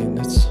drums. I mean,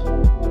 it's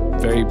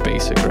very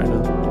basic right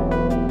now.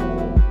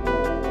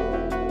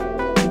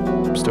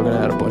 I'm still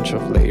gonna add a bunch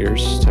of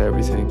layers to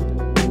everything.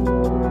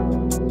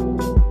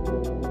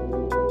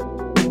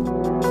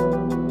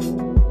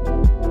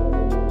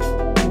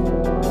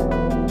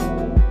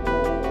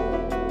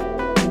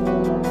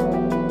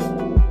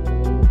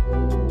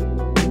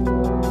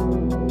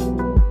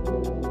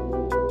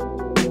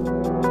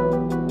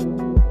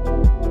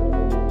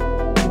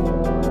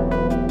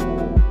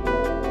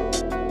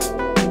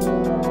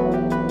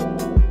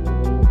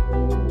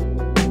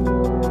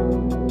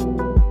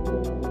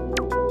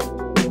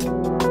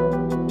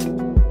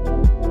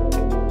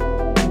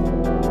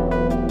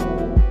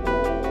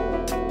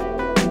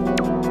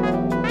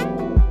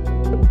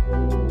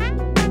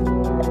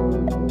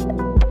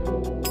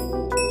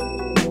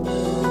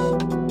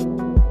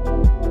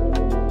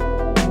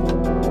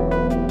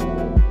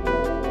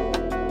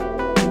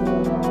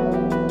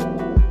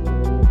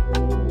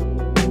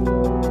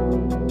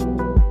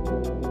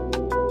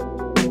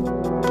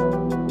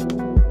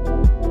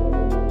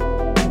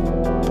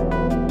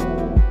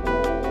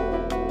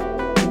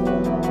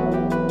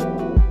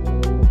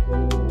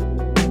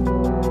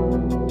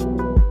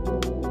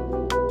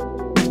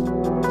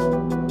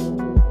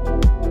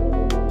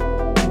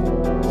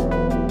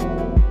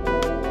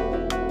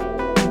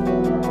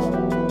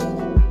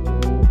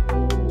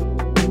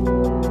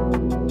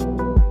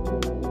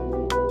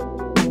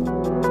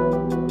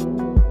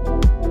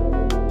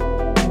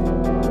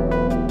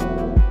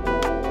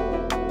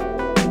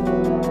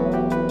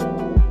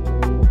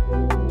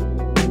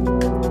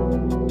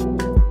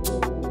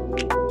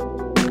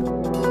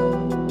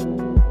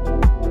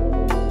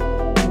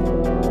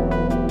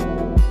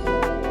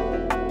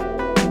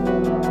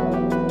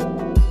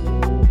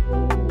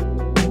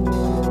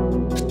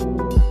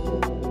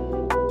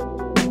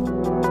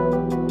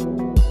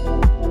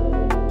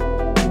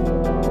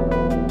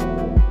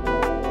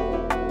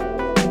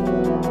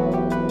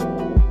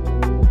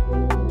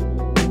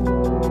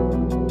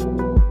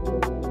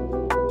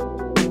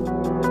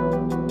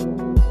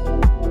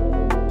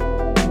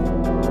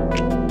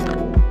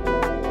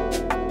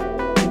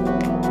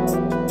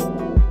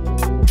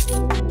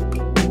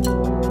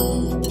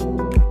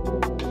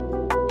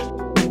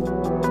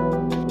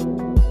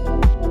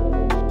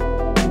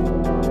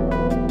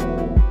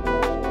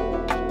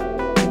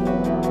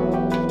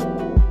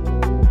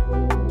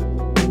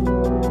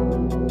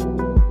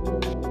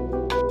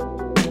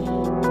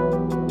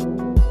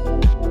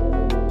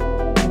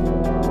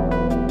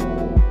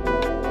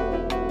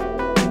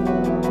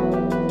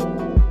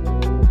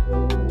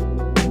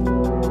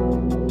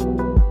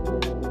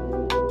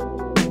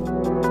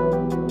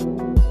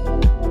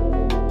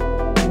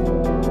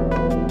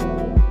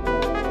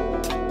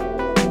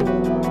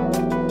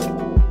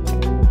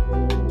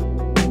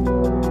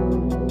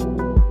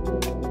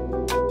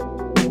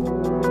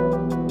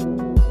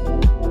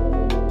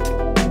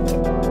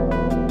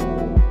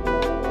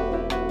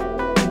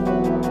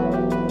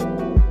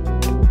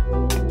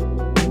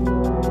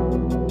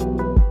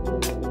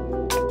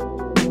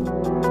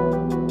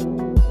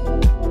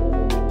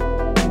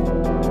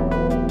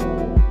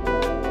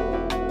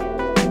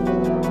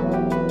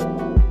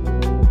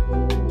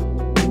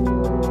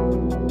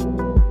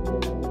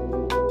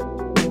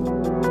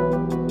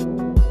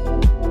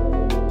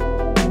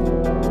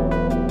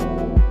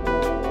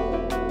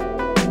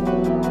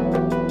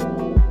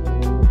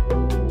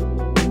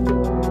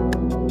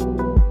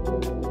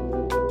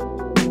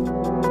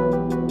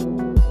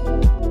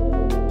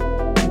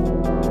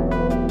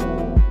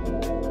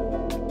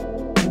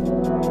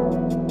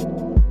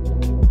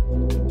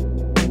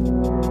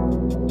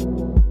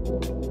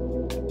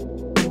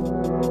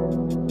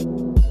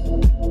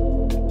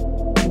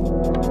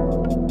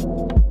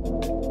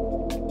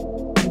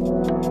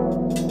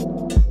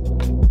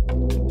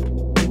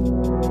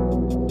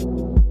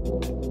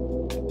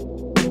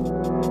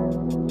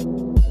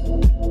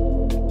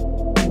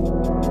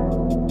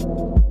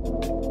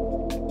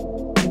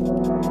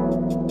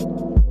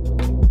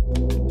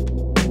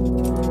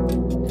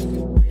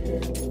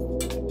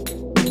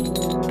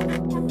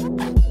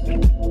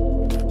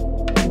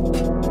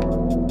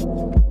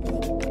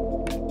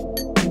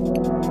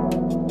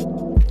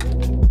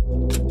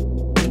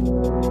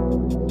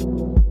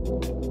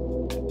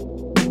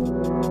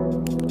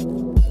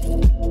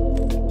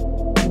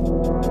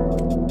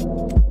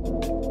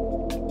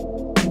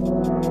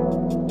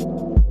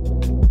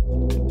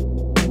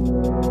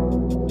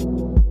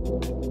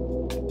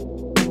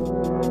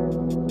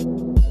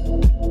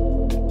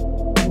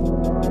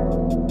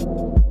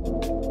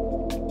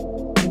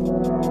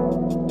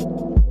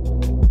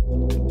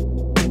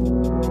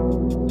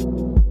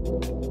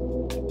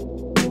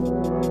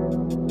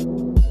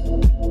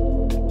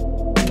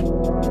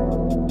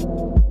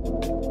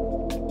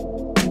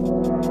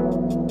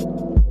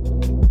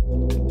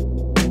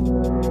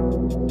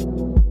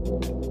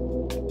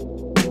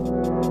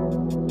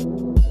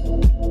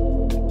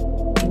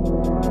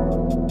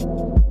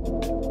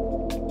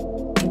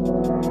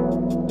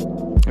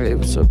 Hey,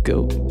 what's up,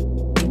 Gil?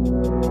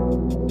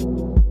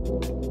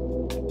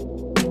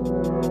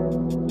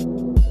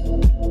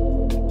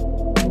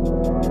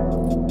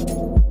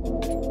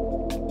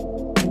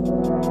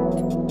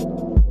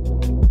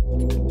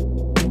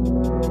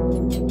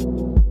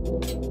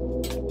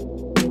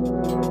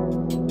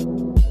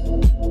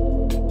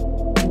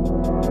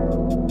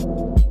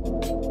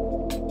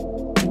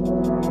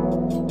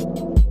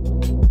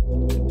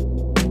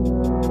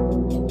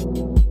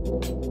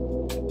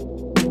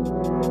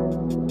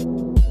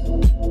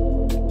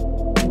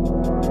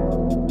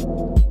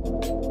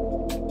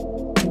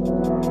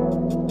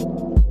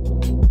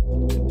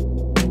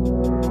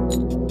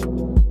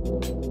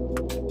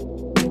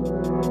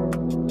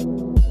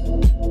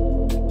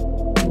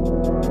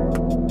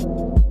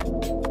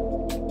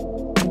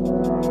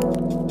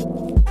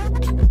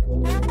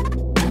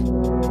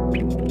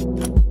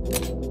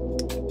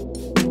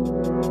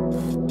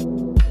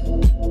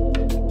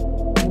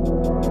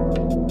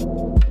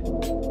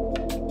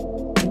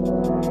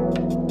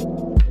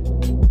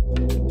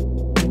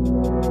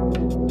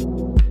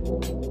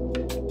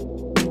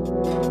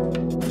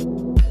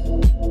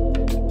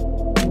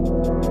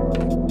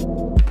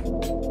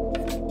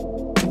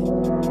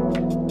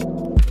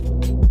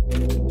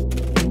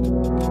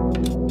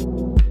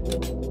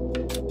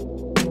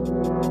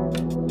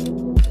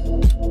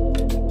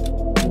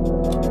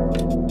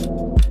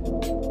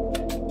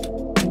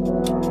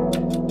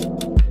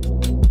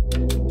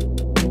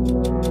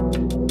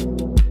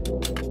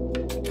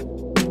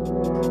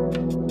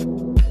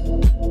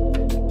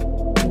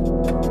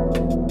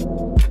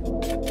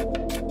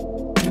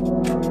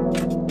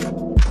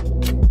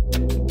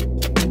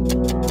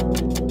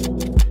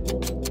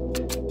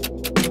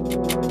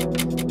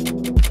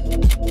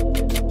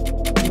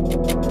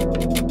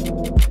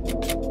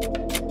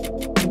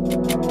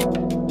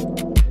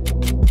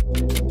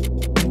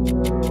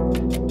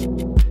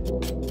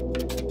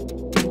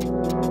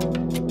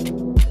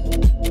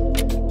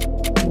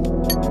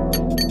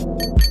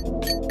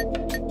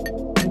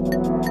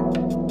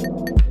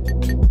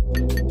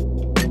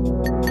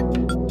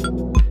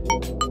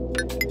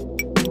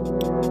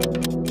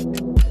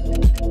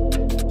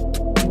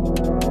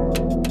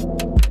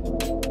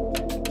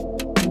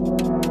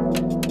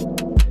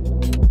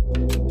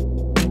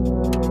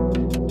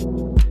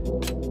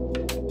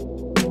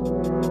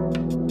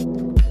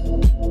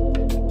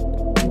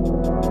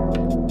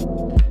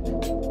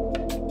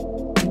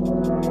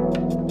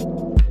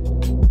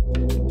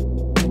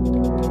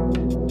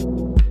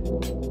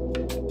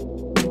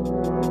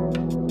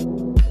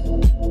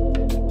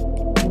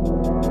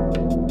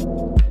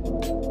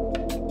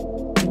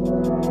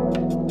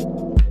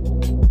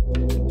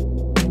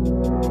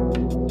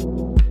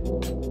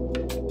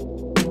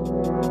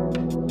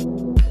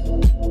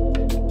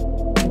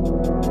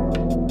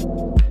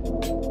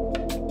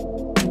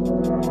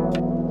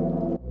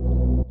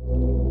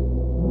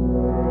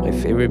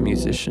 favorite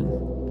musician?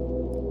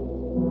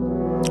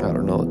 I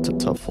don't know. It's a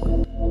tough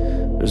one.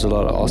 There's a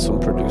lot of awesome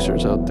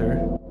producers out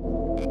there.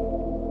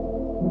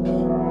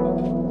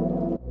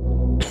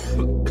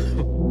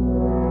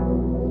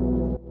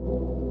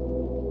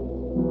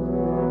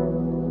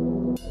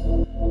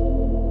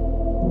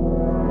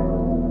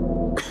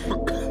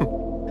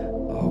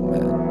 Oh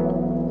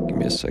man, give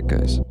me a sec,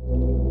 guys.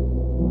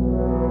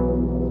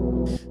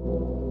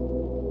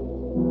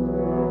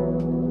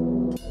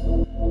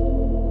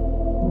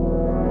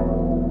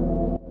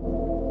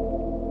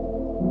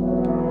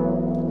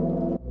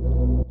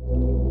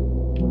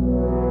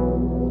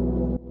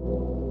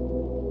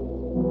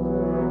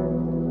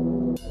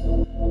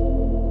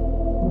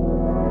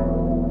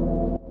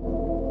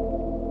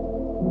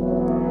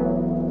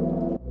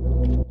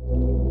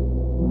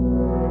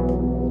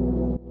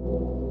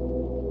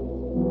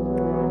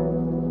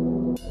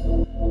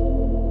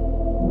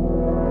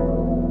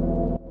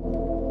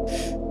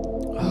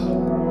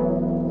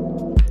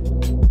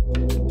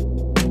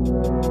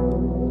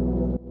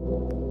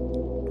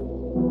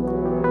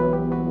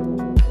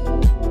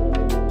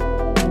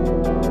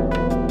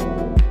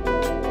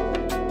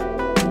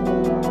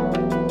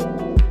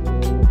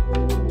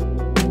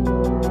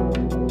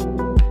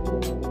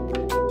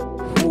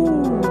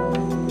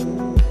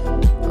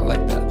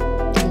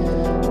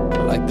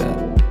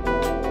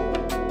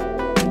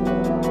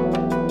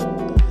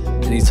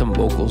 Some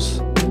vocals.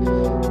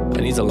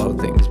 It needs a lot of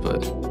things,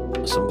 but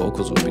some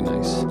vocals would be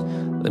nice.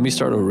 Let me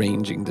start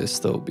arranging this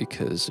though,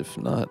 because if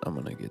not, I'm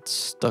gonna get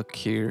stuck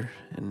here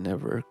and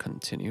never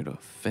continue to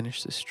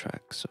finish this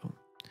track. So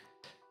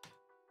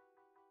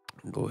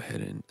go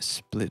ahead and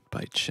split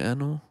by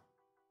channel.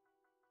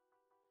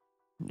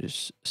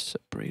 Just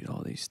separate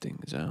all these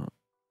things out.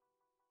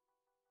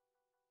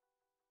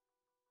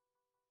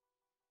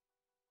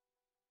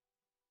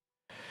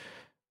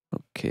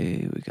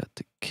 Okay, we got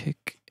the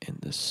kick and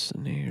the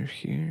snare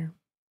here.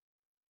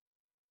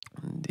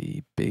 And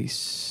the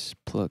bass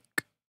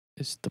pluck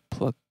is the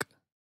pluck.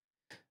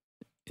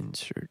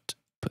 Insert,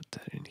 put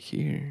that in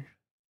here.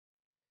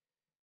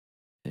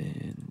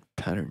 And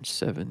pattern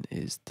 7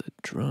 is the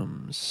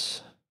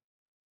drums.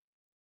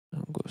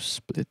 I'll go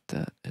split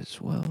that as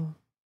well.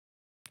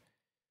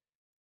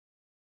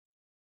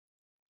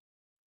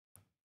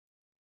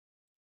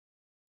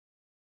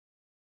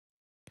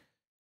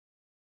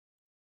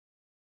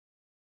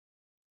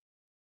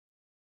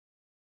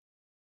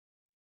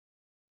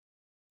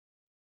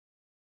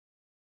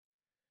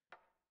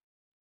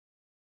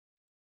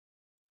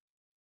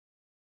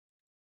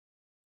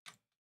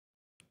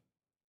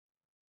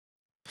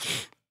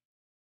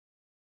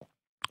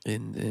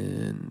 And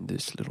then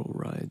this little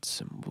ride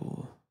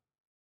cymbal.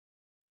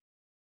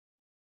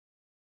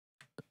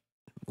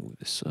 Move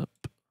this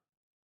up.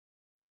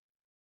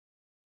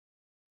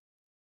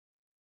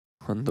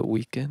 On the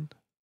weekend,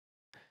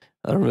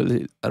 I don't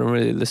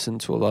really listen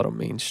to a lot of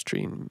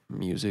mainstream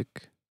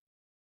music.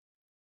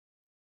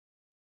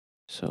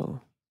 So,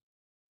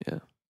 yeah.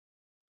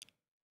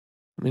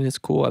 I mean, it's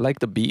cool. I like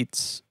the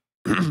beats.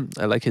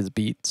 I like his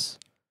beats.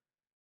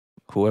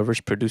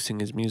 Whoever's producing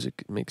his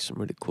music makes some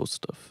really cool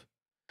stuff.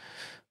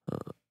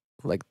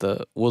 Like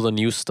the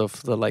new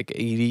stuff, the like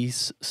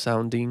 80s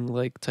sounding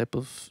like type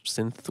of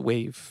synth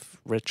wave,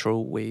 retro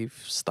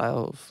wave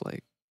style of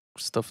like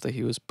stuff that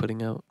he was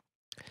putting out.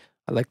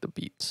 I like the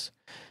beats.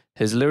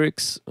 His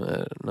lyrics,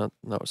 not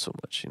so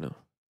much, you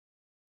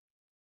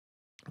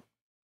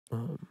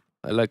know.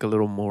 I like a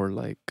little more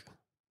like,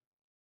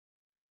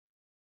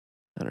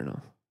 I don't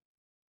know,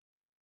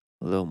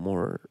 a little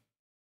more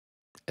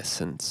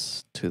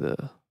essence to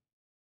the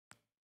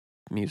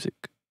music.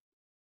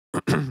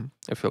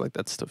 I feel like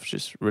that stuff's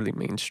just really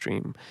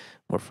mainstream,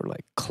 more for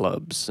like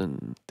clubs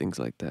and things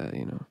like that,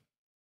 you know.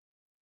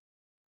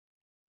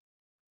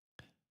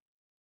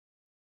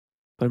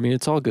 But I mean,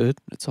 it's all good.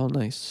 It's all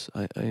nice.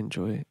 I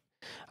enjoy it.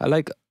 I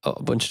like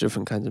a bunch of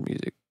different kinds of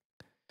music.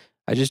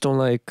 I just don't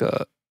like,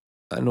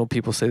 I know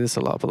people say this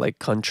a lot, but like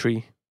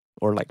country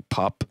or like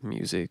pop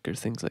music or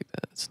things like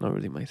that. It's not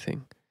really my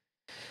thing.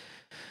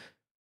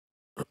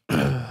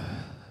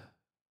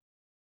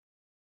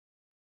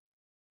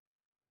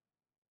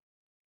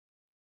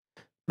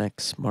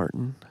 Max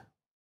Martin.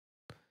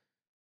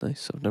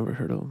 Nice. I've never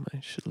heard of him. I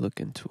should look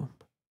into him.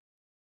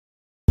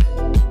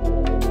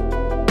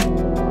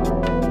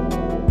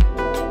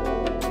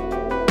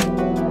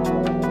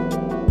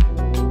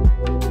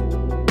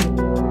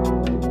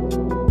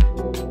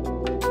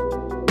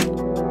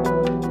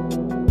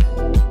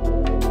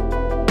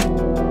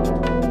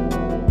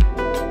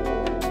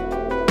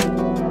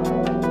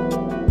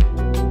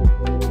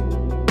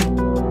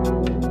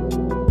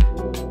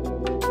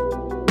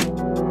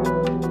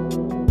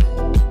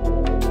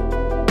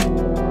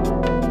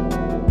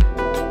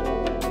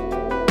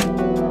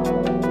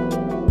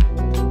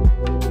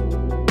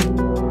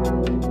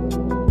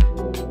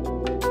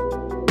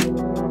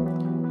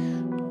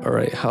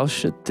 How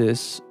should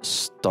this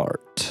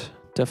start?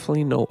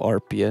 Definitely no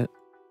ARP yet.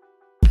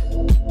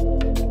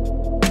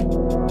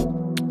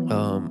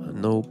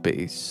 No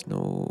bass,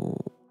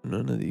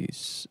 none of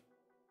these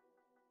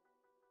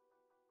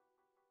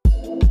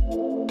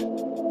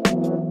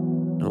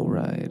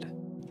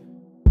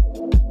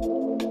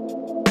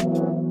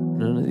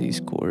None of these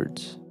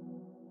chords.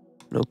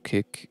 No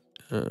kick.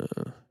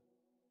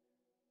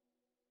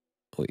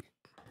 Wait.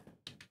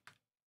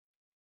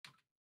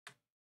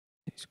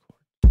 These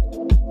chords.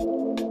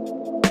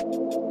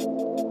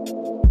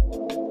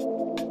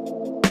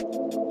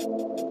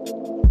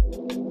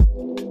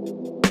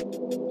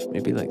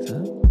 Maybe like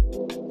that.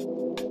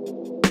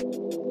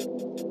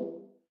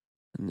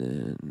 And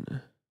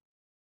then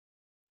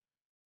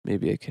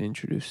maybe I can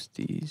introduce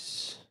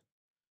these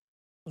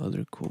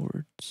other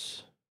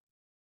chords.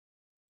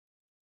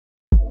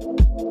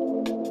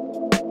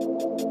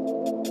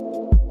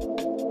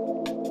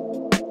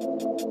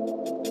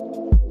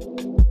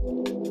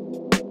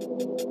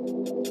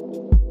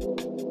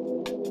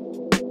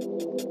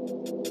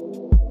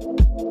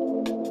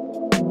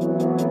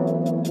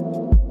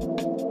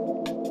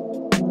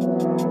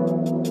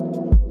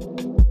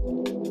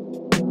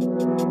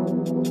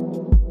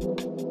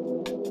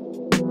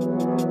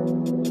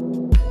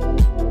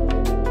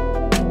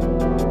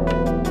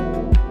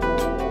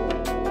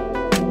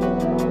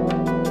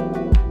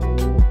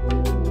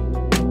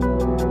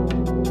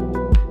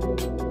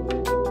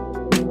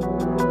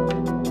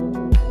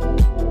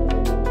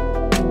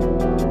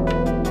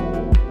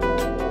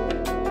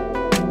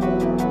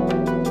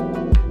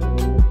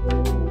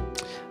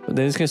 But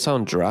then it's gonna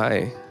sound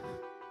dry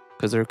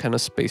because they're kind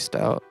of spaced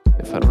out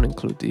if I don't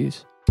include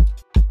these.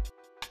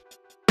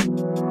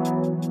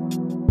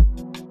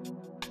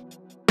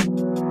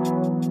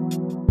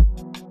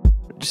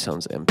 It just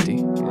sounds empty,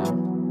 you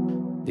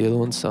know. The other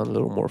ones sound a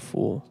little more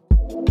full.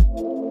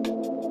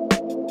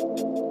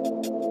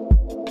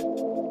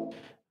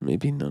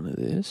 Maybe none of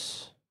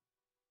this.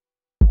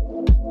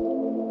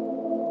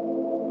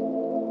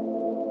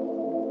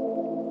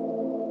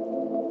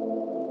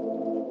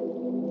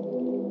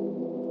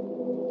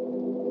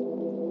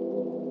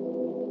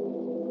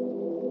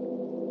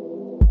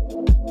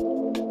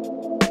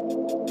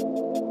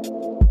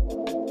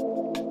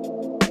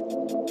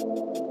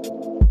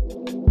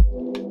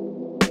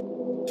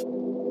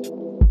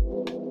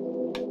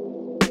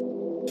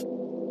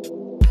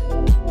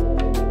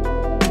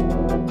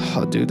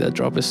 Oh, dude, that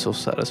drop is so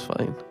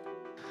satisfying.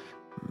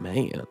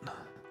 Man.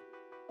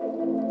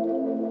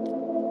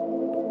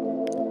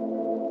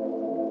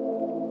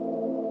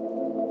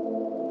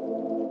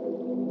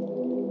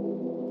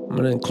 I'm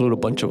gonna include a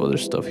bunch of other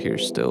stuff here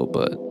still,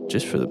 but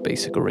just for the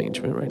basic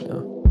arrangement right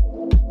now.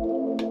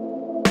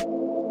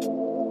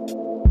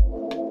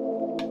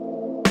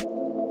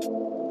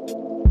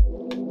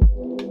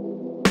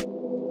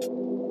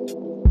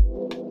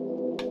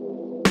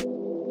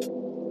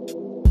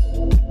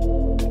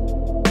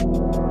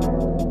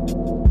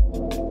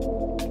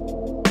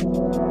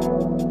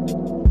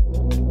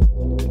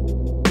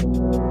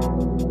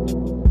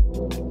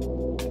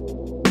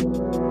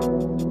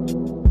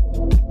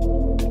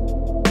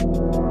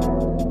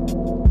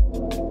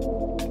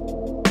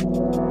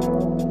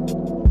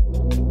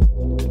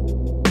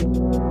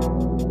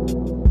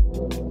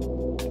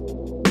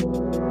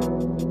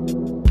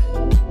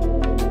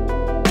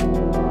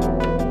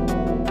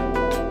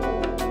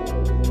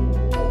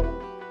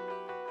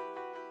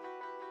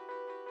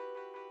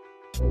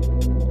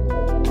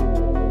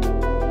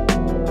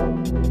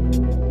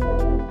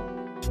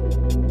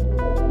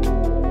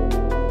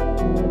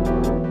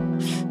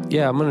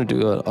 Yeah, I'm gonna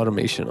do an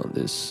automation on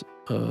this,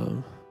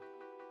 on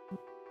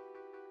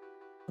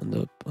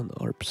the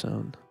ARP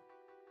sound.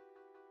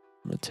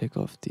 I'm gonna take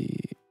off the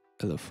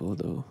LFO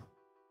though,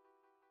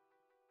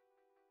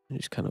 and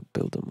just kind of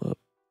build them up.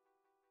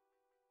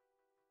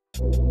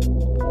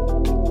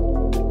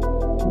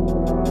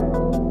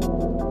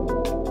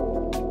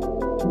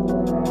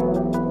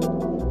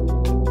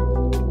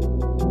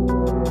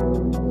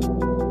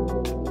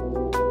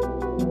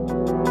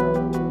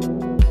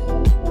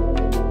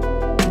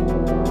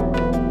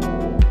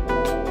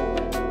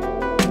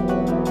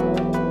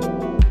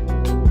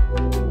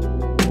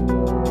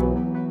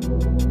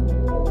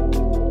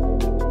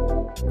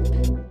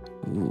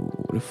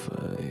 What if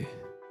I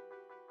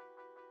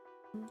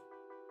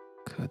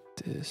cut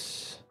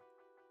this?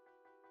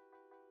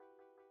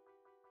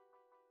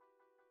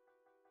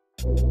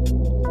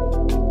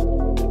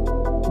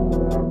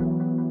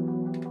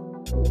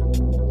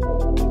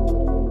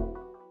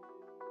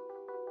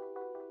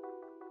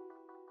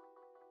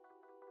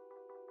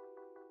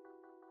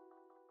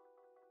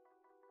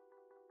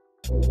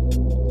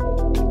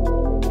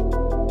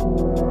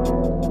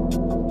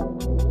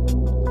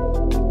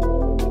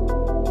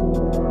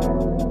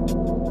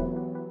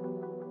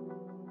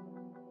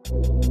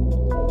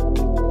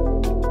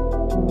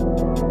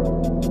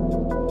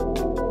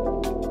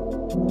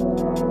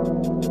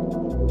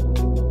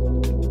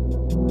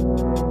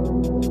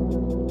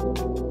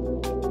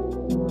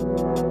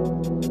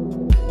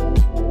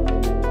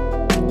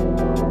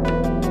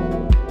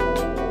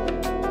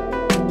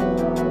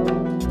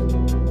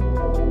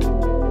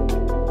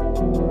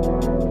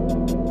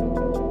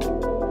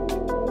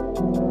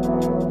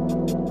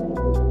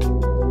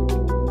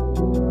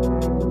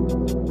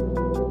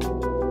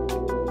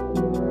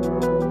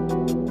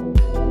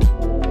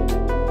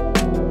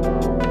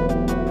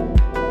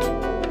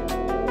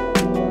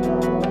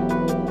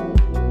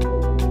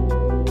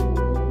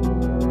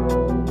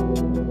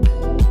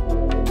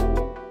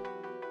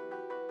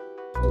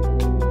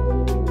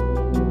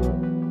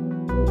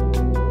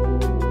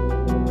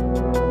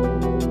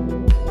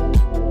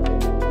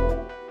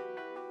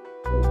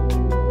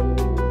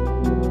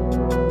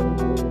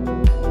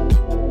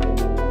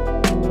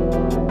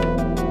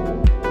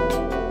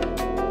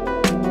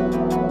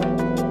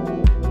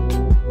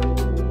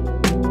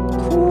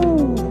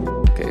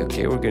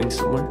 getting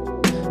somewhere.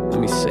 Let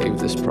me save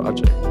this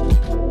project.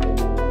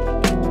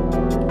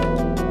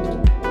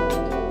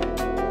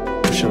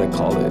 What should I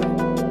call it?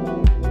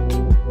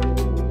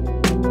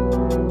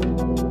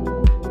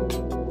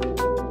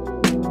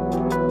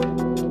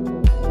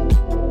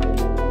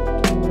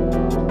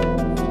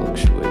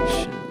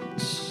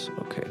 Fluctuations.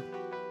 Okay.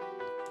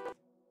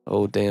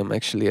 Oh, damn.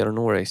 Actually, I don't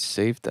know where I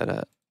saved that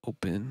at.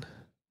 Open.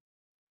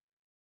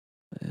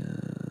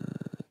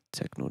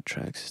 Techno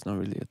tracks. It's not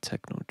really a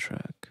techno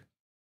track.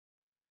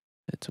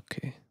 It's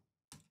okay.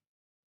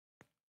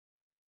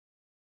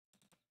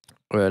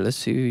 All right, let's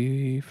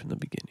see from the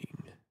beginning.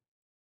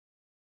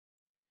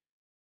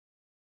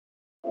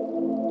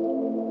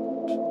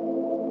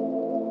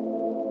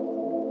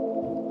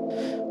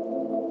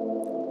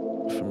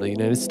 From the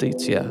United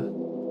States, yeah.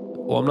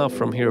 Well, I'm not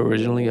from here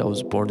originally. I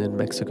was born in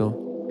Mexico,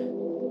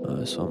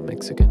 so I'm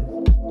Mexican.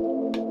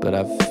 But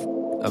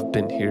I've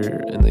been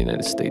here in the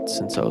United States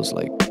since I was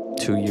like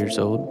 2 years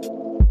old.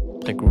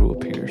 I grew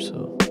up here,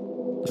 so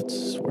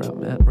that's where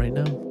I'm at right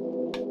now.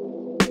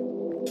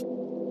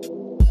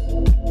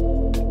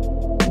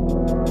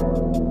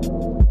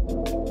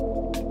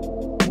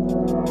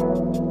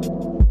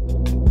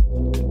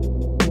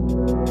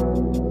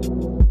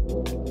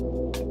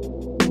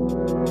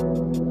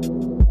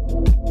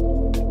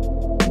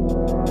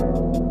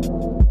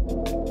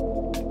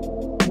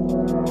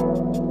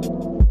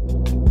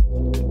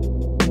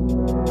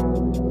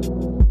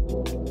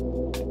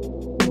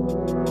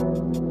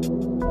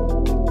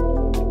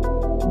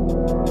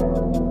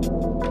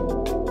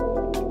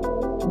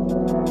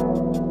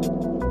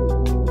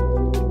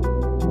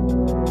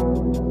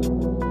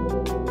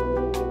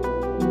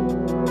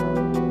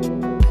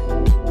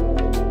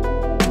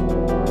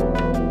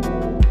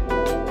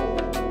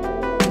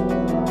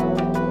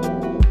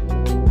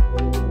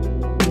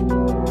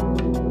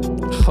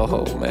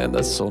 Oh man,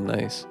 that's so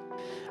nice.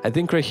 I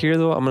think right here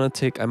though, I might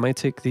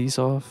take these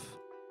off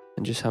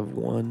and just have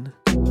one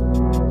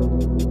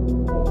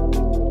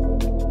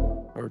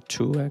or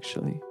two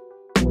actually.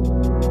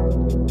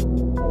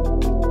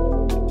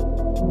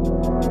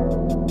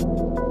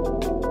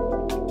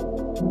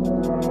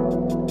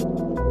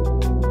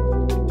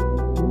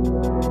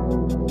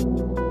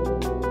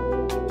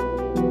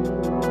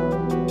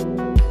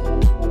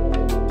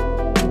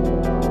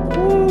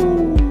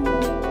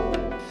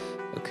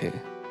 Okay,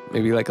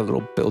 maybe like a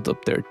little build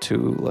up there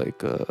too,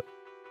 like a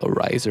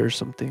riser or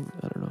something.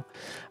 I don't know.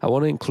 I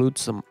want to include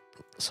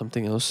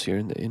something else here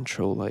in the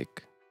intro,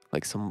 like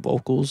some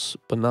vocals,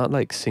 but not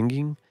like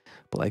singing,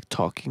 but like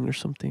talking or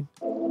something.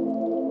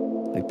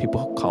 Like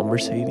people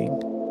conversating,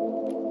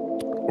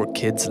 or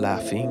kids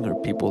laughing, or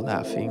people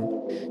laughing,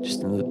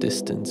 just in the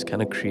distance,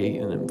 kind of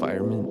create an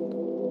environment.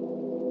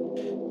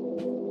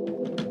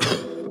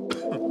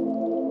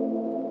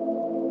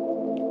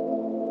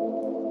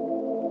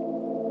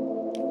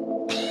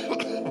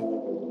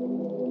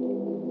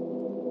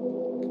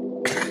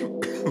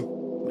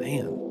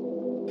 Man.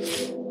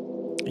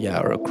 Yeah,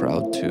 or a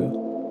crowd too.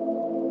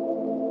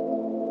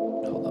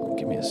 Hold on,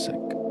 give me a sec.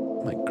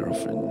 My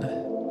girlfriend.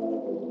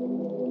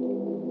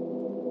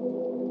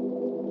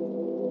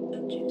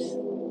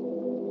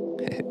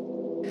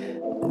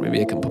 Or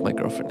maybe I can put my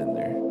girlfriend in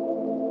there.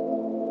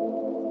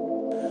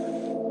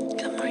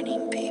 Good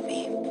morning,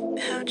 baby.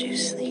 How'd you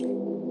sleep?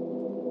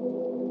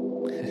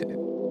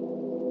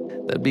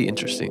 That'd be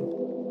interesting.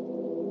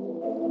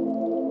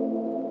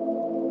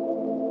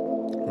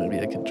 Maybe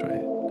I can try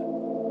it.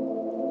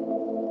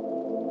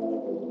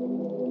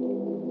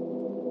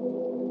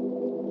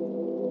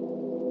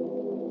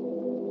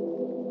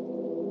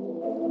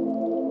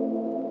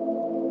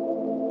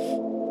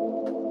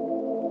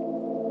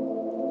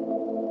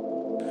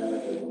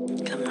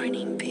 Good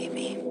morning,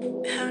 baby.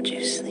 How'd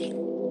you sleep?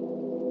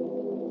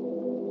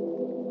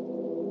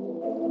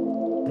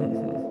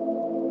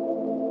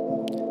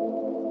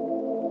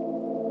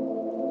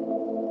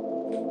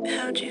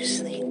 How'd you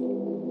sleep?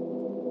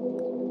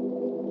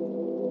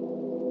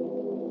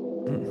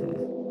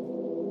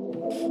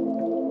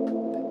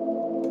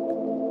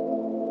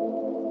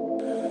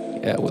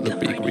 Yeah, with a Good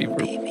big morning, reverb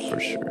baby. for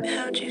sure.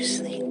 How'd you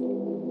sleep?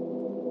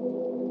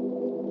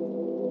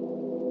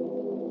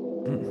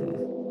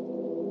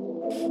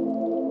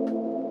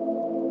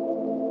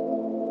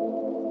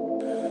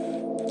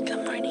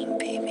 Good morning,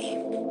 baby.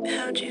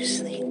 How'd you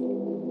sleep?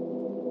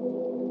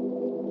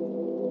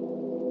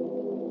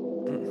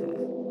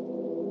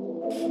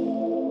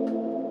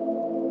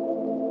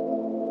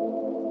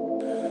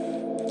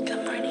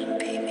 Good morning,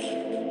 baby.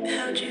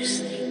 How'd you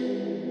sleep?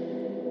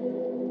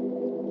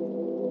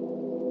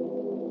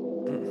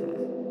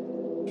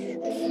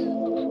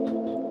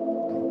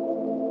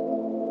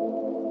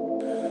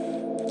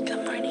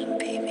 Good morning,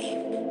 baby.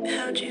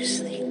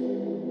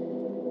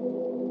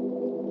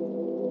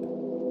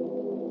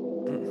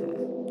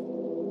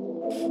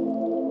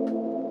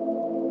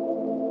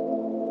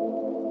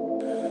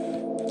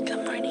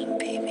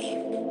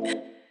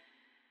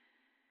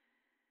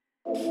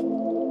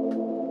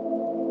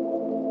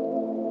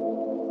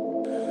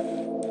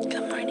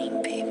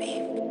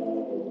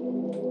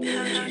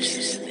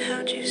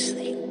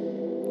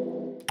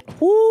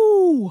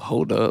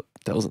 Hold up.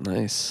 That was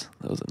nice.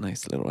 That was a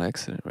nice little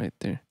accident right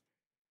there.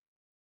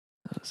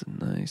 That was a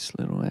nice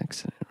little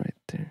accident right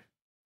there.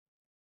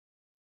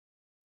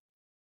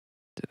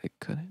 Did I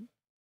cut it?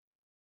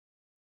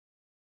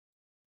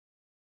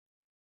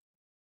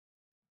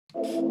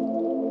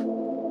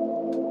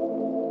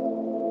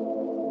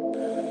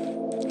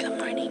 Good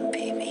morning,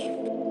 baby.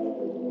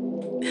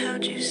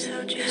 How'd you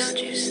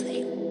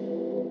sleep?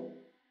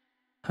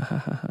 Ha ha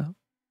ha ha.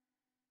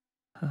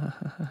 Ha ha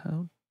ha ha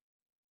ha.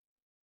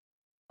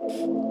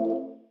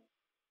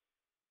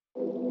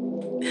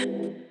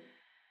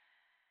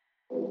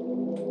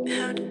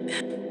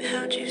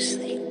 How'd you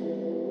sleep?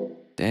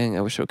 Dang,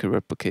 I wish I could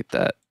replicate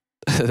that.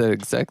 That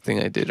exact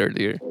thing I did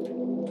earlier.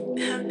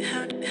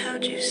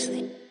 How'd you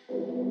sleep?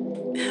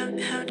 How'd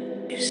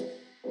you sleep?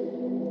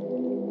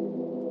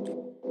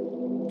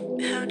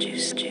 How'd you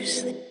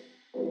sleep?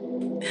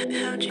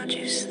 How'd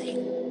you sleep?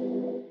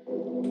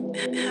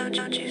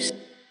 How'd you sleep?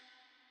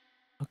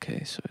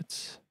 Okay, so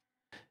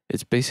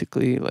it's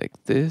basically like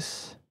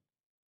this.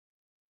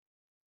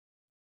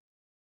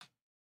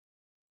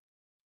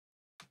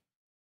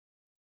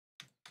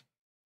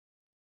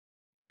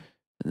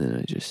 And then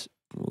I just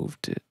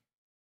moved it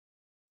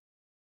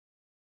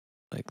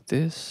like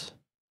this.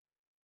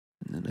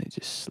 And then I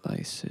just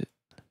slice it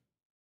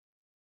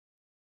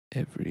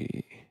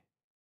every.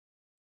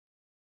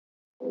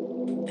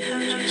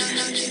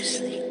 How'd you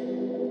sleep?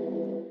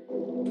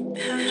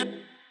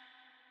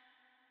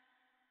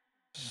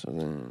 So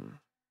then.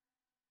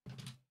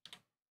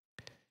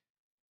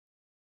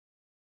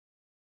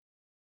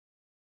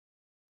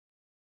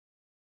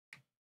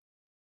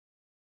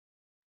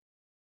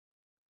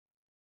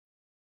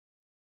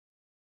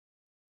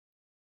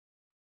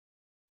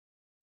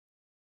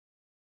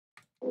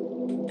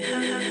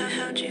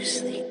 How'd you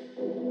sleep?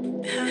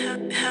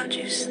 How'd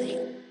you sleep?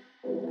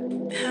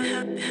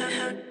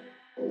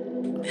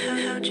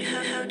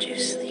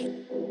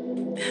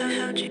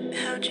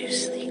 How'd you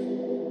sleep?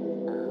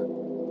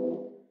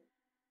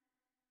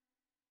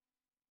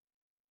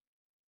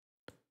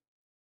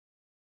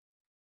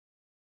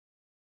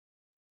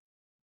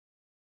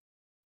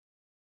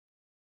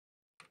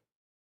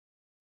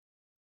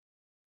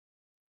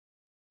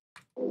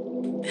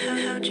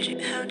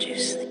 How'd you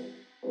sleep?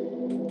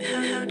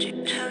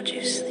 How'd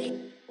you sleep?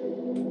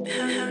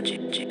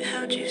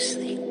 How'd you sleep? How'd you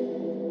sleep?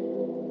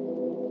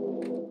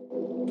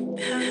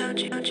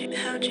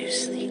 How'd you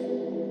sleep?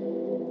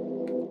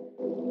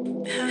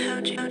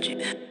 How'd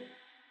you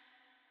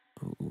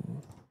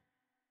Ooh.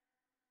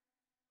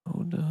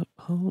 Hold up,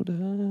 hold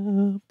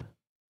up.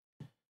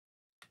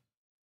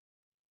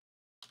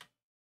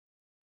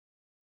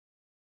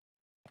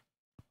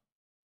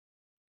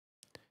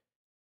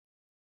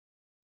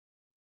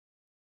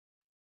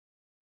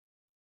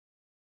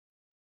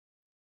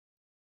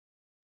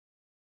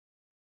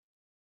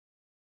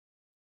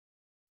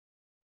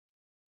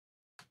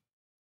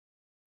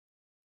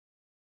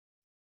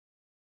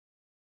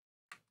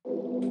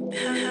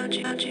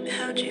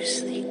 how'd you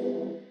sleep?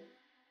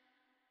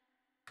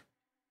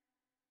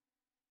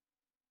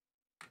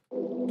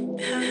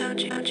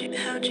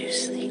 How'd you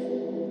sleep?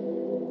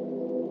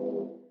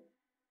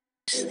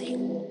 Sleep.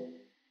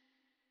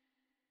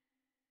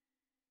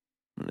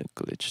 I'm gonna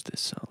glitch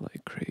this out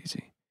like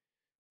crazy.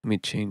 Let me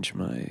change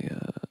my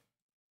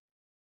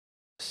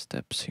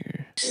steps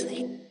here.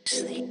 Sleep.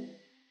 Sleep.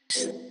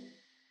 Sleep.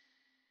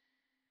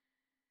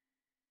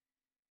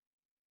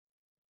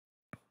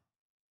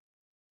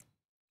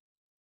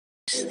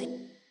 Sleep.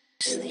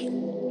 Sleep.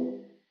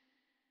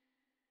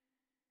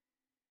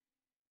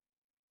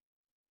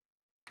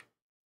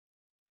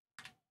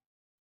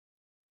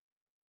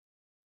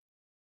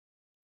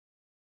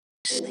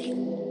 Sleep.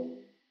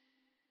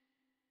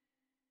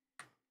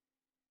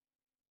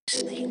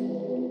 Sleep.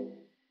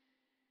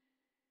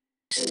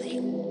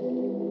 Sleep.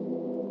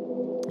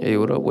 Hey,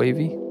 what up,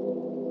 Wavy?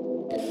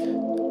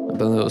 I've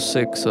been a little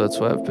sick, so that's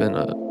why I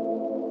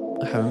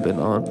haven't been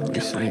on Good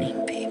recently.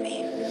 morning,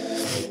 baby.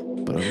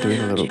 But I'm doing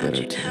a little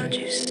better How'd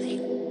today. you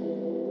sleep?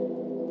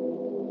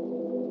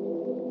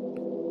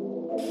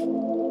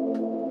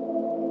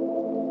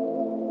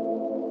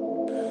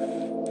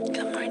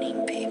 Good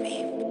morning,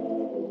 baby.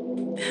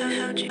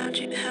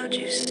 How'd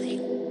you sleep?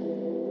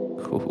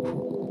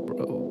 Ooh,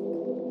 bro.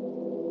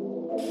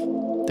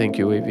 Thank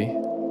you, Wavy.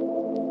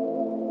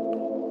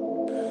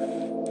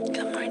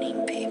 Good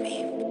morning,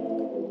 baby.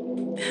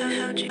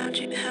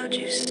 How'd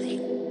you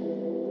sleep?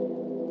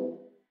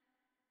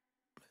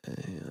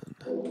 And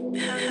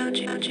How'd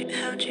you sleep?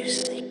 How'd you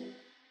sleep?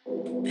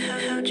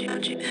 How'd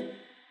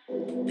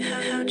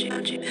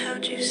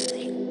you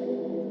sleep?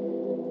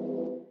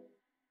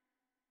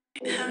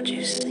 How'd you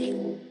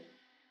sleep?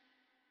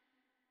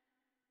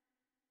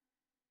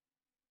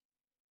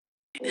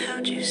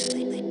 How'd you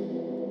sleep?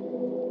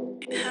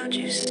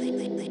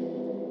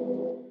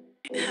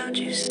 How'd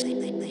you sleep?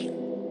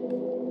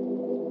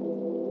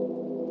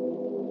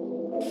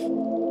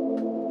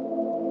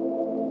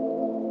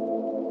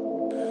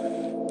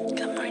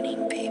 Good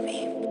morning,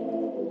 baby.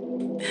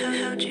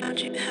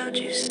 How'd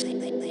you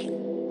sleep?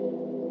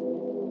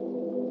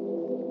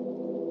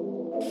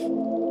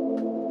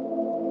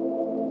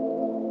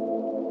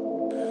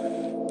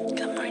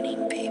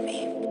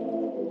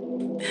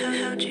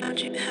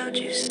 how'd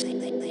you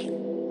sleep?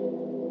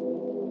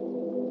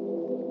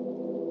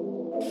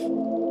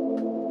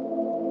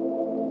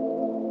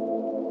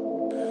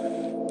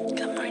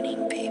 Good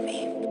morning,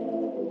 baby.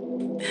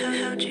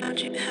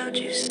 How'd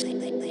you sleep?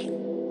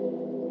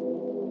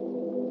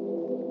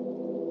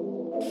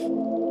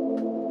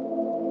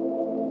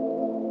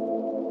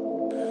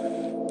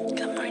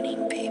 Good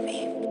morning,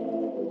 baby.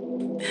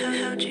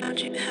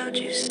 How'd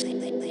you sleep?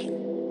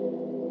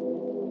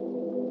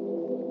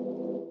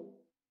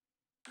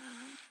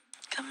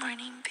 Good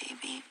morning,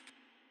 baby.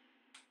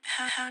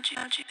 How'd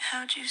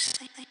you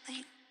sleep?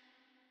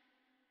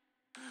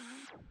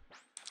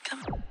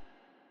 Come,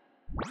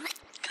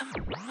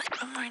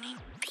 good morning.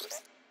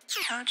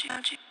 How'd you,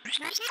 baby?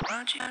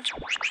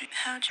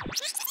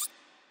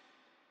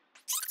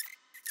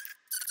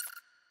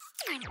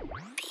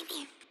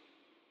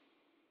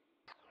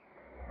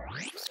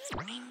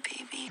 Morning,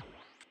 baby.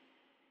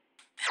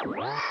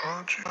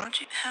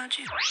 How'd you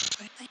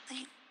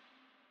sleep?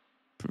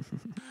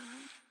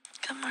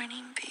 Good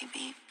morning,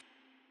 baby.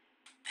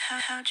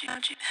 How'd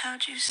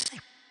you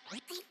sleep?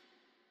 Good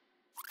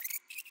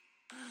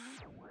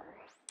morning,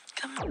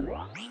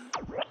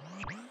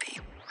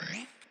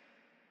 baby.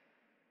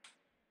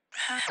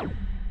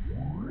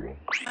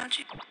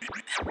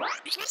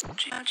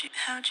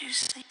 How'd you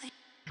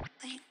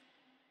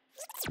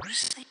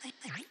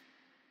sleep?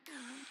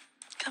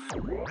 Good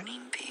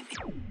morning, baby.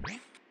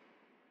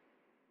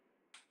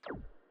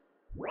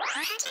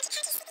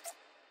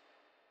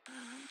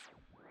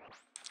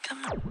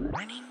 Good morning, baby.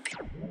 Morning,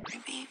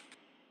 baby.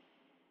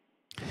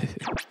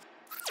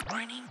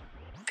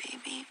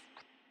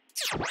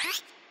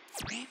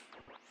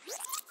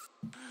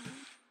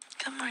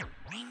 Good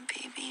morning,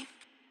 baby.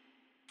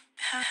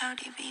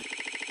 How'd you be,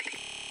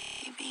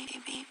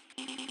 baby?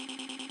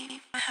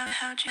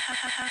 How'd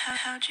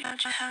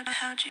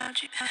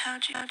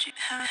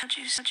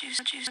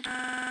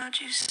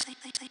you sleep?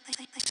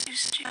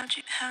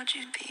 How'd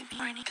you, baby?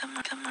 Morning, come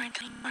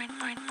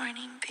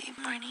morning, baby,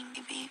 morning,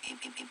 baby.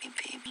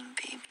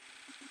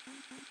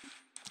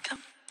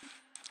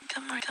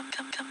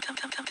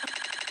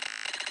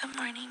 Come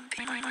morning,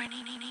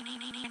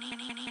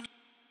 morning.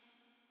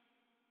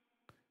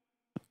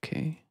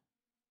 Okay.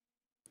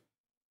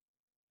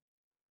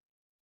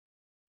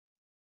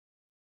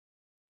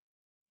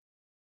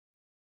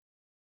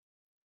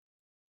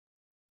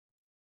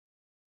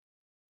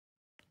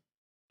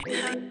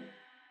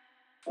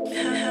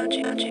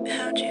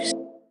 How'd you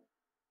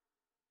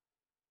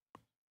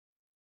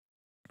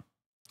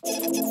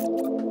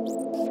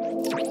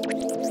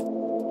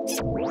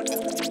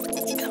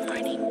Good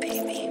morning,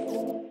 baby.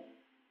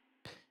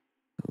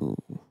 Ooh.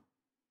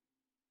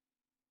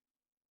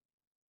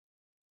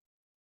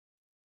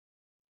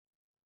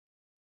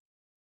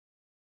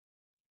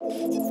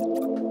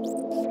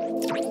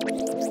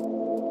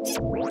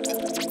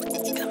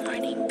 Good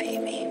morning,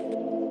 baby.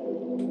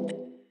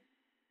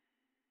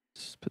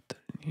 Just put that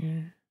in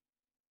here.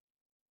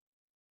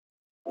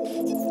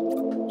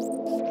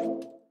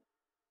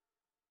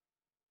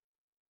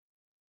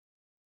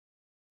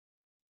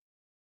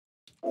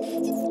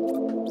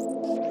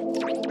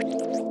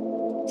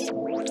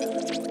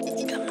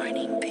 Good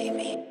morning,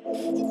 baby.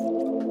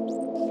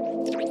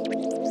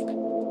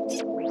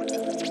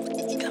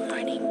 Good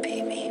morning,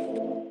 baby.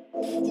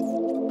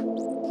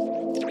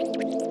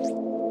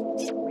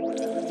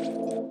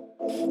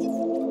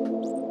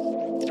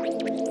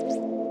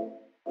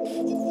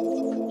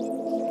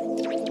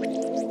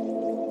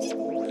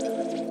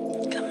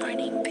 Good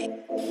morning, baby.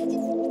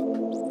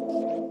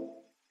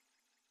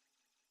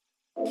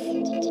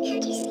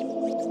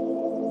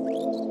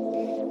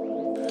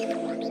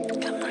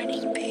 Good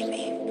morning,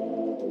 baby.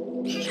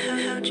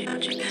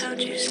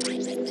 How'd you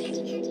sleep?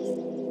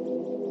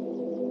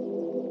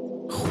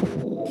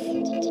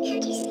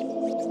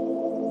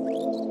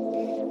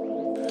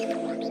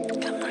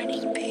 Good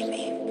morning,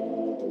 baby.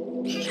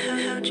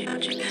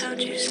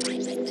 How'd you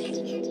sleep?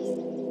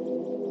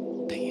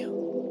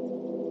 Damn.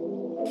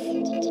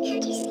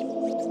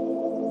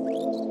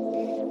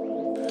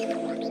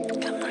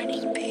 Good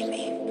morning,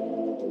 baby.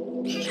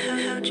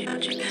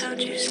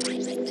 How'd you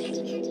sleep?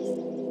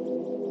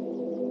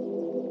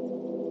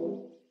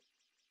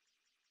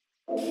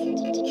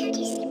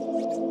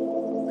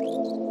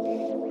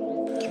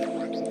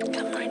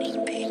 Good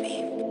morning,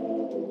 baby.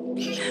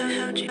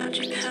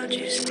 How'd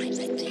you sleep?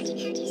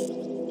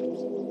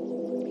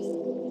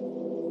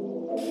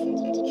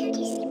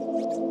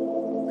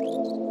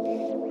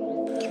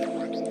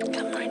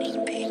 Good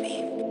morning,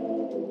 baby.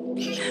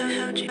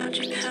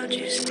 How'd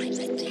you sleep?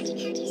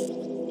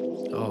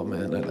 Oh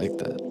man, I like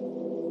that.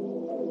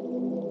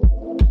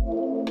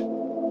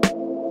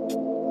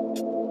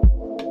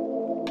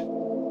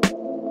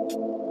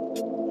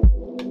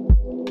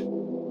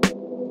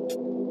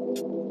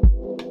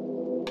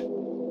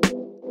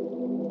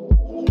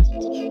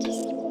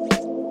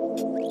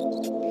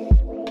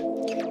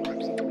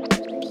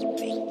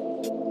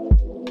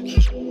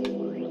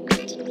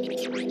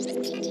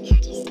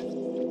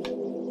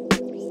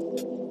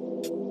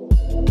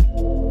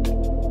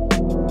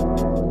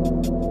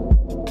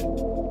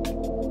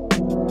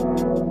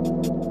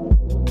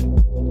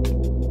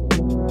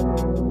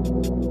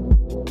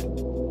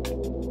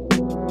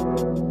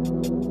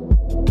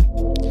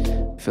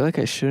 feel like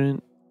I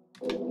shouldn't.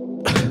 Yeah,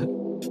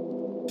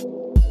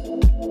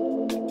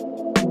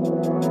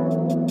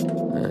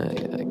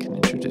 I can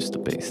introduce the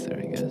bass there,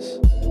 I guess.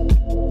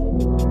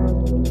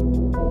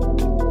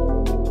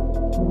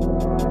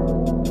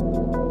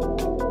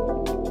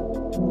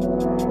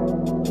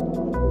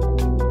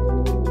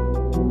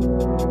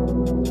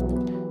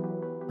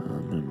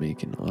 I'm gonna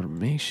make an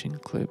automation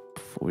clip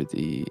for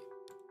the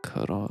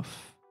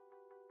cutoff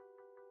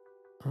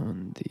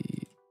on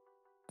the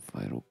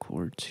vital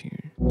chords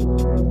here.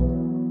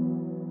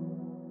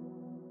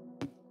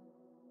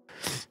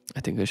 I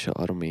think I should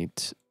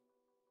automate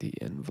the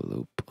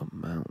envelope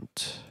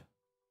amount.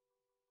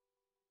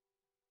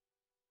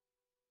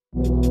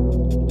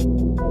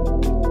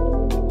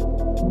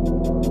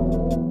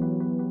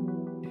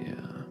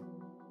 Yeah.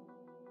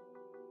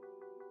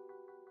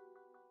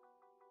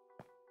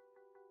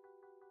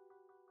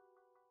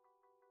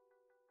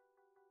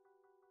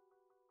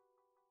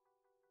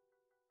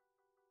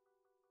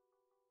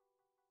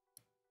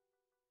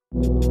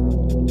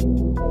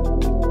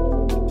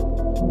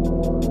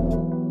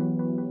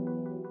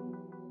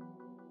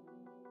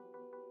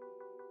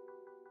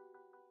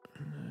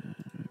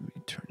 Let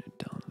me turn it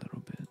down a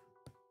little bit.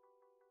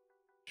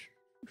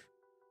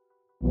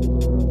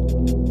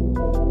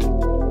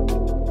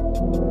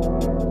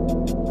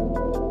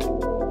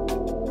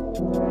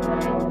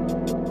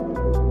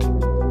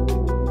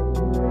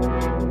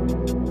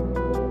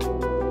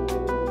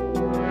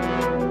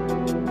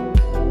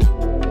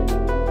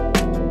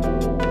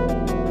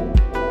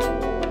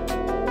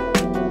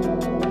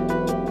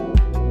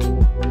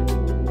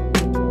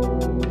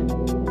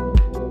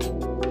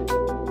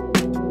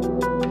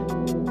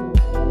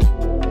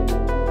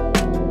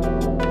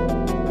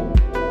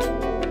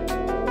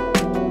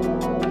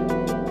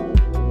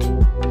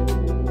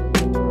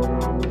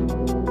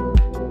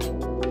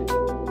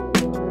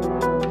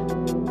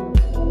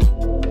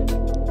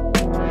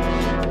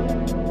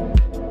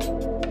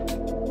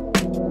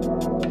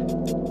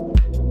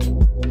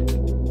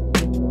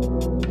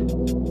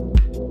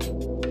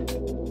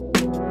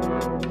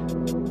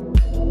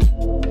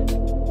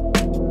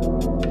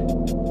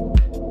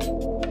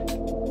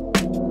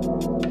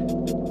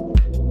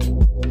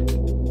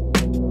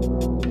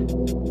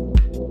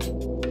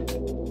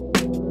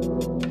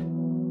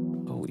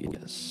 Oh,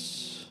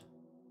 yes.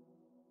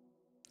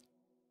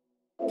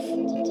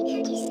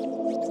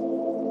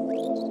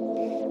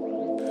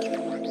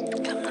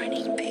 Good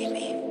morning,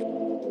 baby.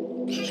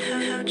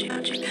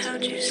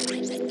 How'd you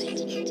sleep?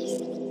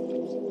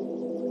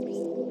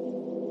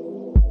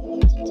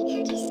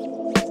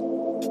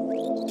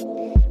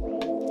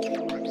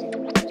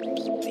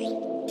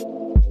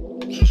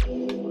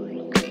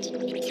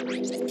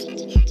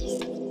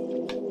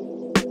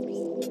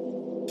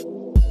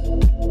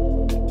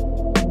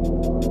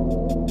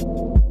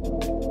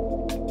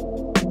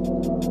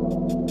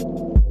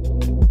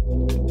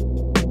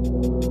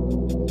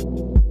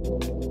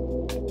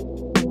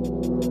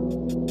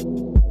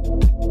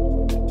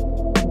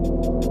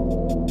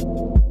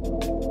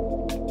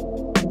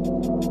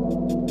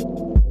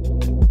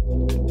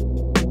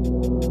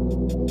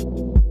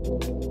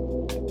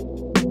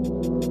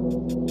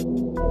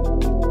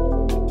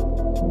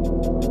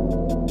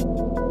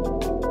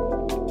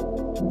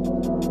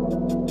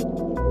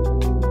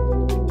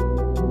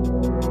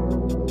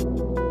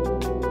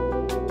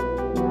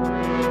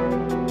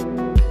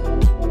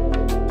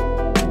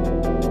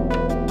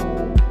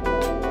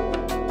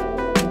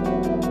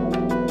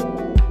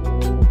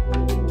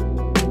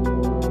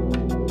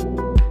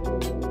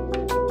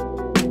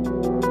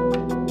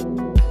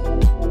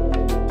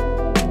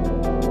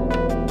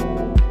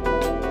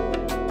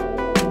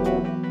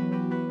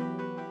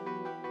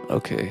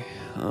 Okay,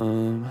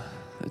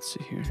 let's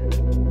see here.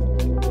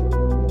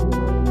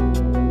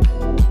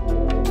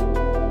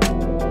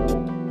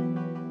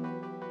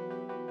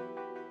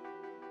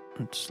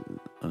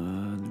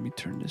 Let me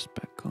turn this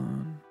back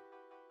on.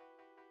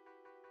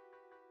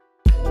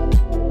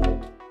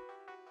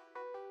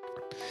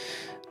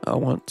 I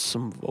want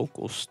some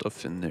vocal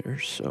stuff in there,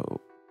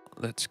 so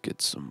let's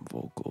get some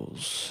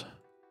vocals.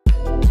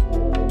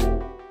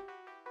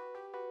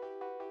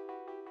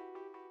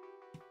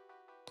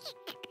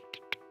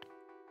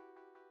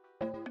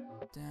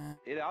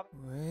 It up.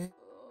 Wait,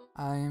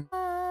 I'm.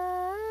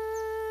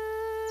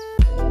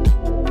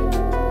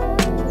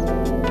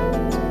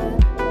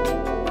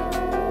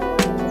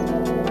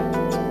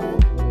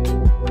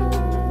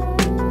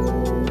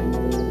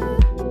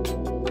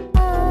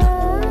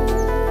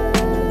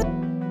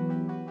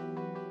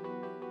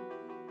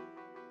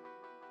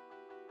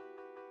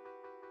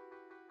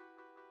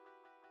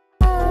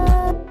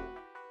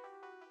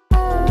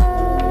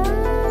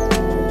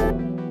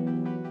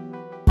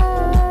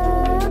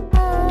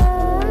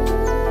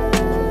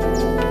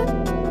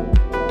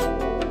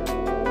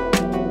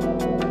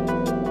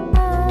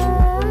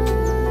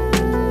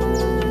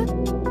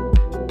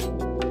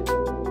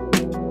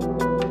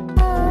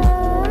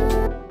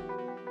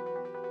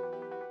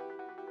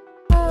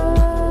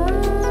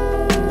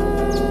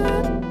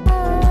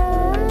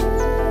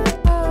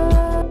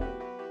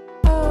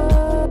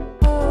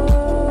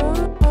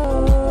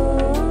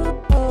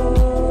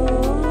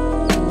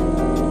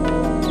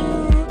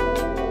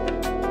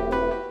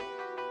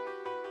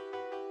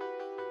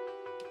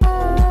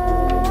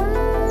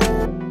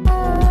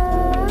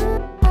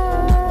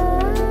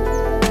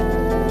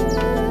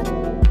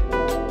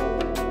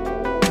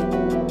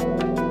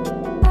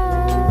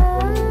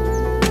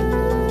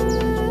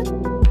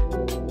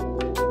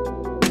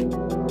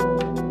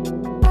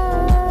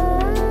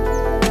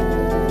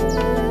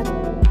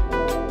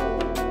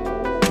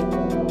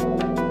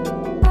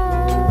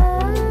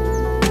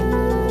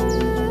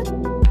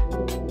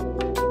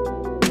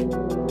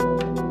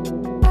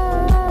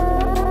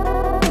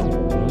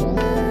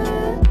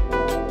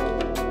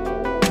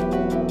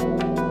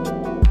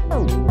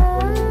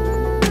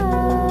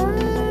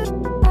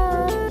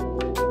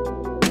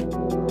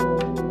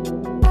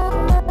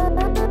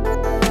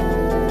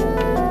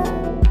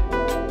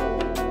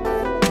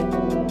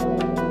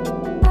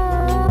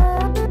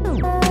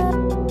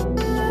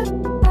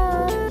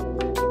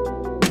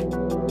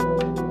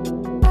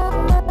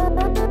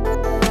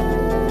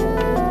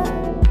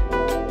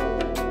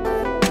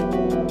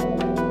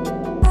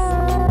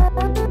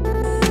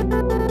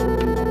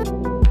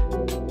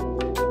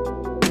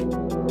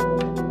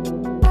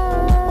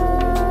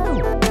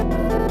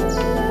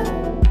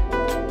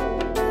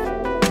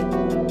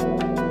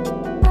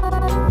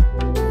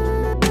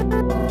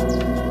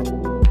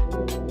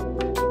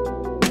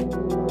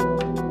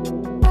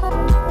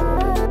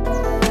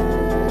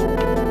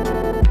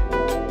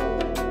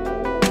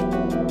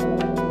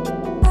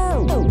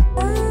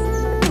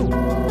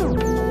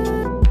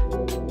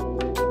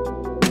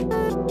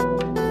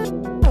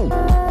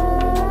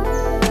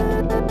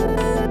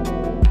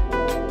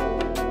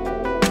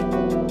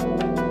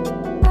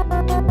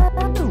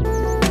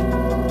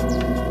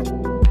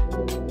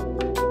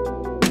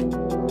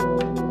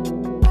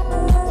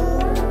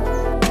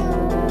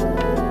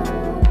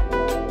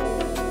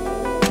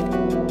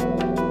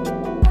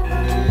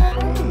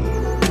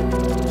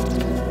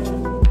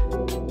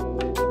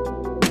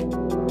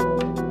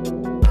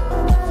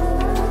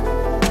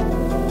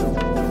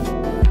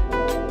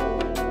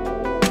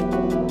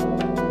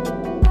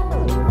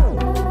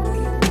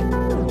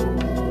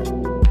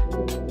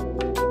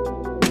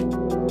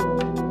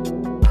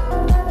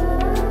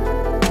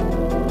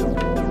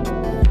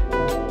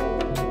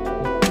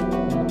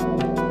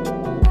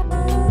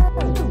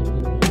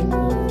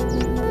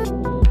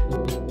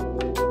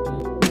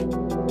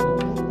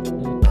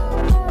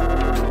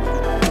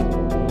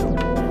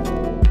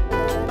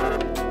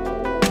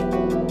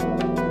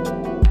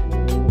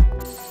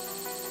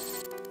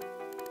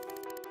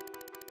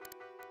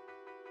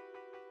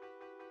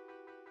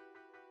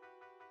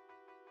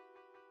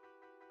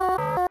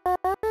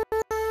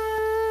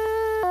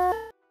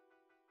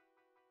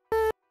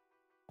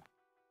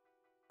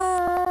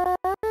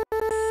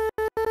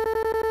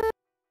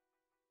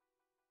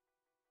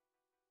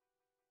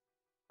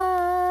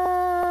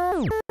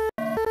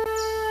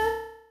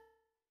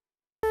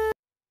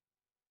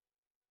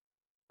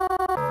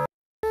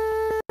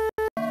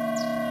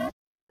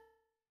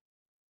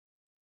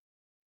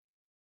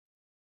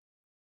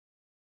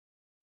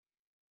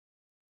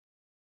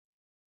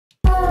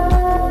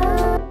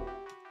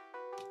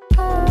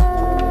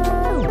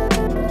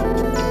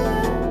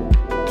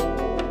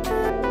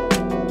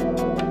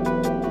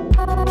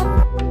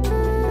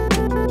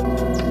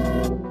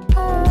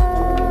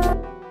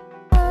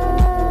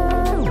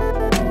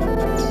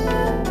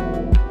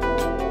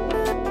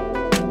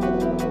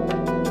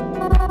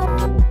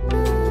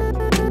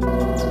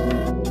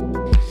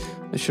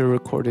 should have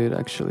recorded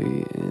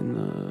actually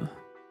in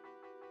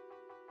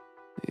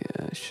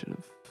yeah, I should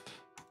have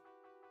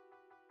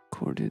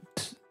recorded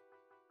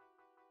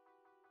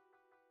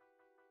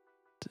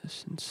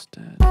this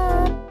instead.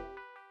 Oh,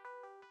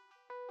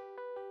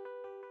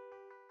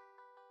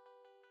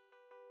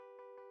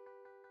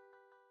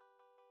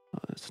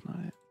 that's not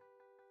it.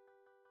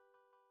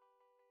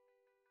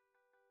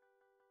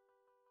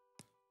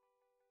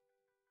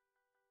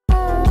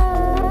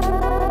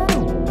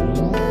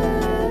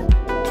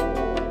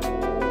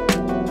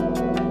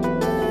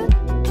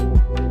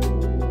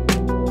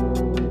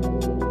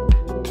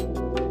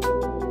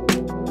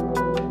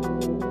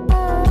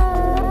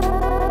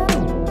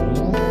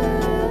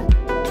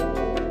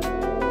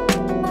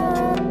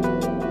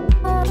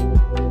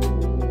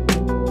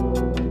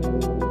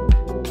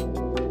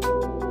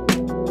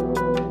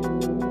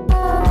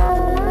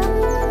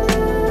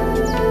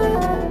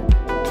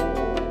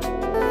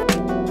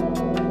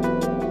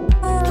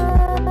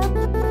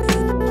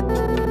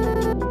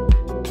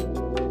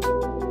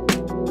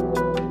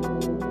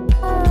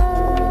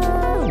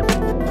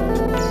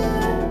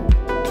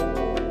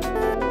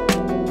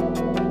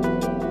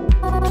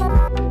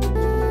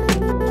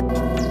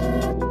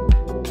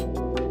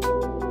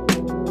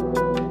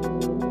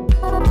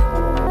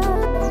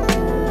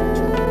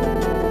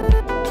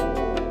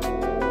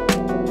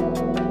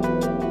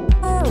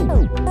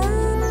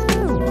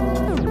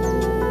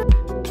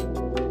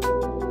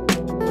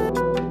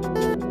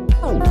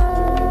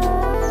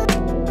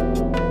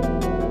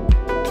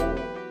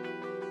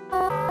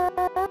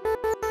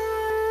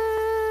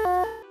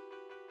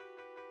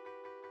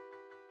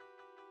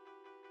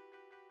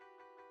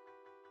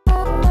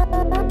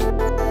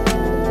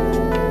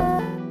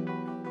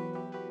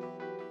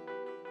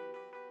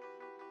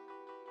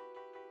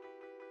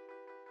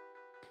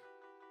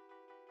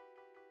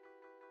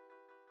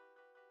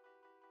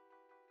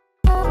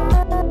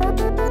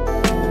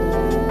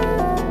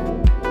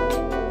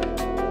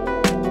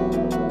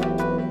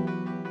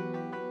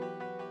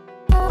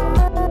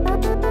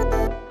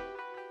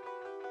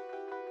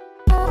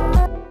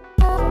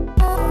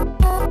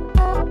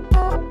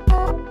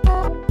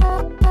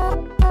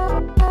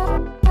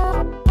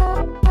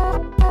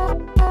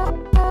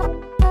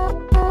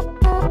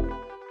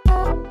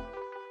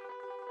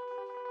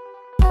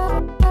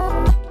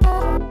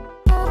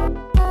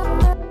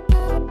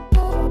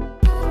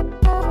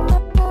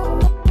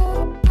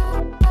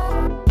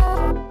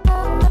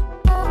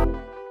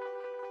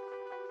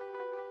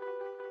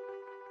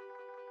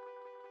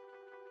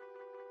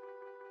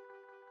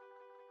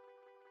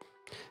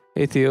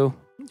 Hey Theo.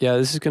 Yeah,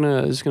 this is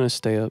gonna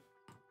stay up.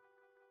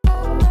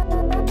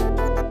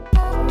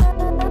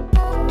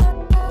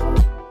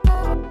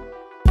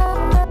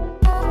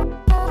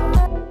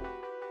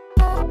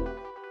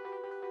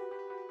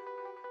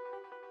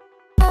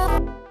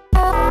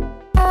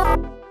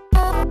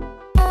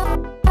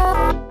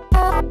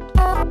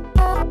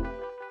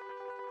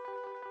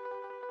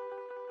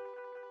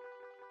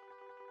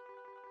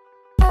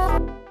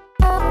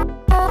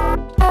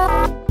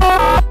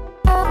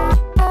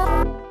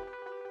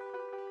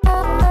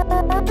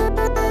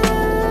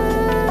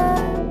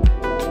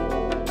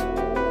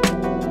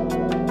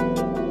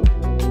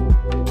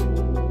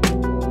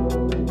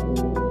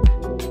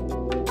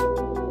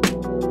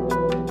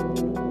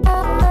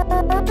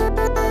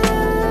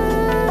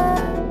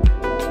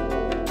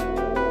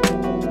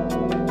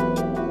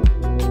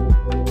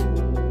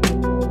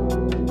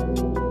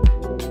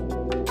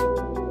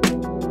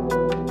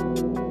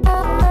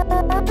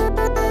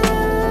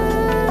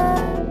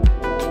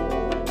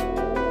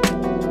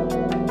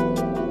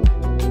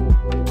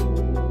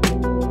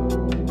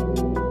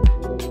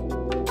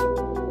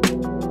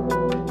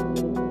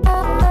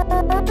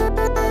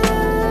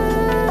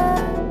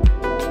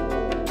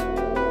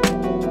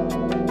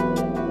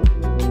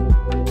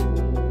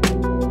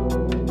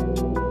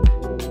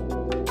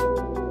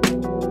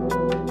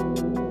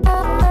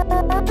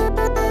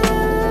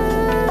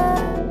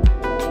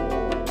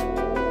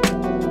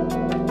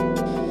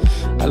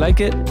 I like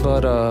it,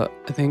 but I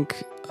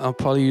think I'll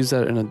probably use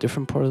that in a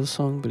different part of the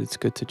song, but it's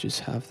good to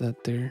just have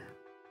that there.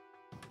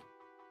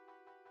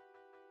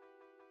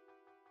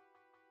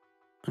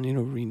 I need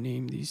to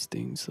rename these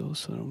things though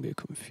so I don't get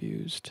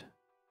confused.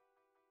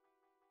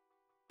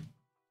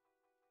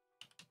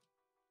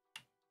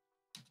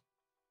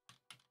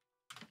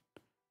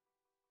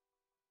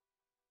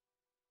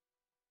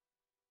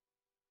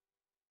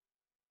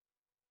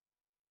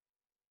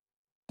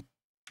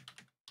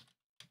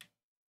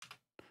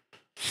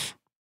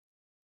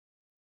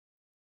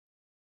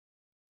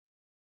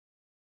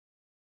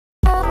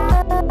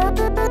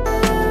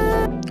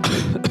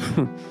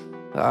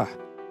 Ah.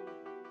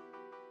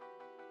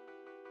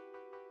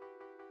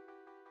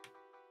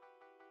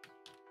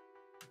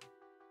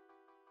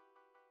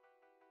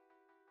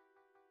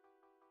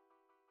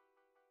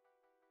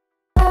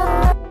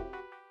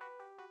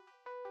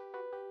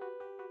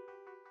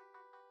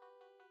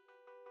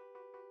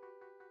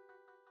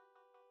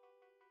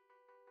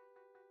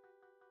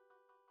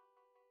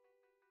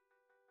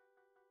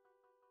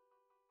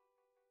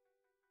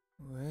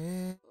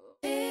 Wait.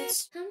 I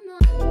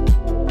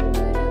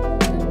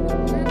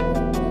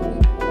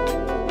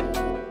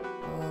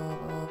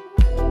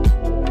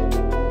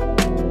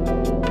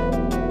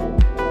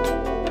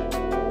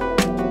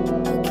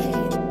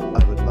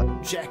would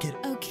like jacket.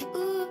 Okay.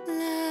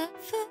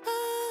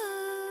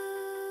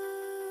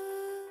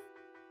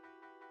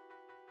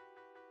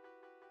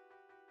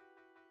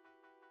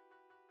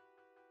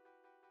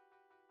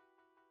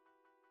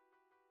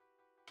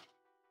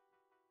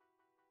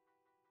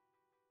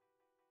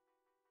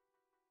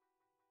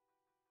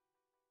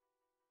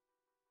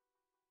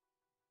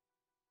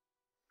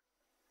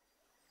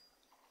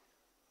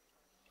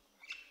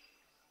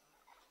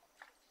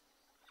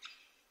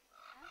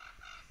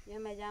 Yo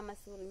me llamo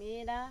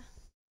Zulmira.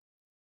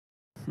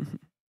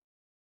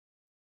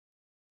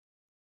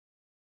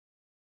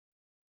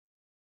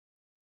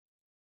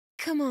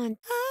 Come on.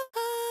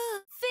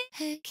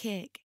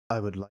 Kick. I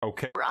would like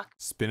Okay.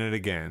 Spin it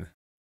again.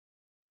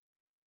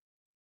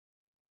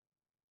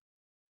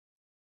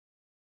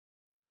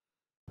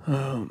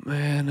 Oh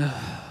man,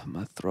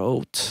 my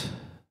throat.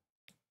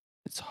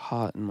 It's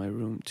hot in my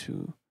room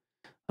too.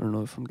 I don't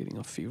know if I'm getting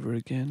a fever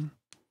again.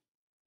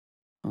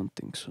 I don't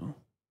think so.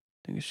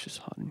 I think it's just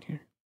hot in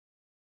here.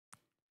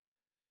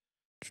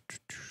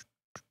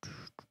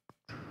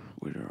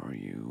 Where are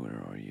you?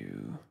 Where are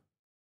you?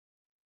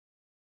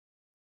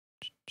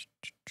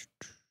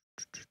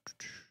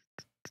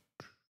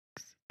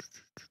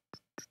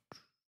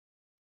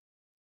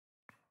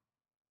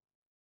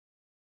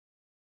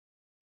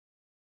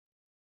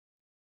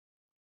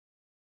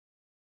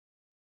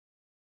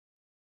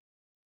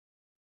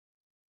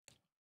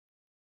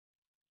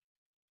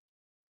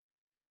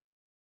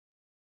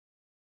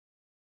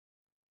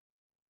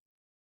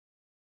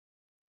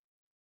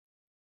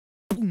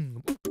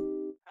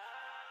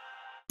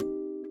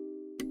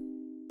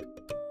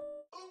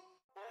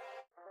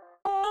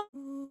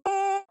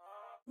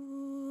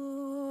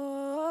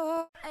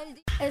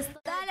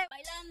 Dale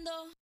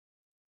bailando.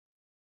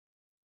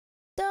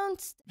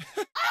 Don't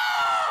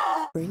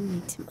bring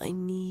me to my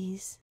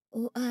knees.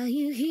 Or are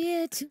you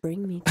here to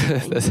bring me to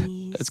my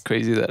knees? That's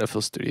crazy that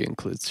FL3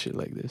 includes shit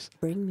like this.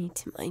 Bring me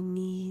to my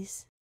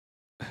knees.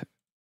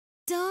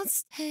 Don't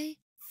stay,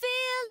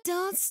 feel,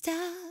 don't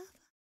stop.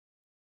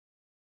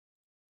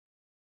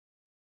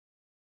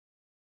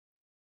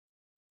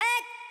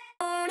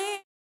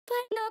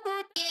 But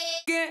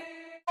nobody.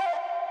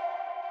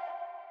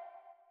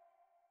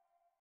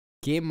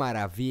 ¡Qué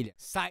maravilla!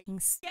 Sai.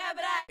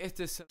 Quebra.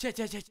 Este es...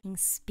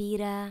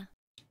 Inspira.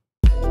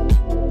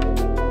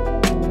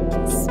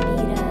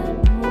 Inspira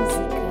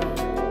música.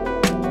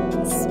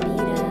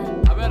 Inspira.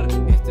 A ver,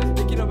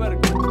 te quiero ver.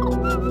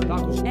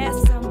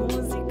 Essa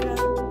música.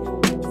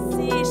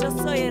 Sim, eu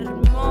sou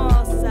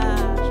hermosa.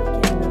 Eu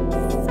quero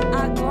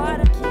dançar.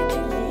 Agora que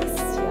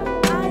delícia.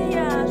 Ai,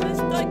 eu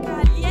estou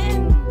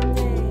caliente.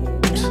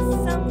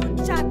 Essa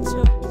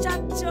muchacho,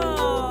 chacho,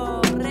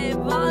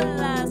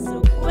 rebola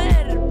su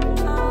cuerpo.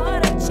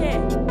 Ahora, che.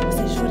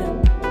 Você jura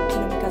que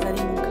não me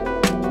casarei nunca?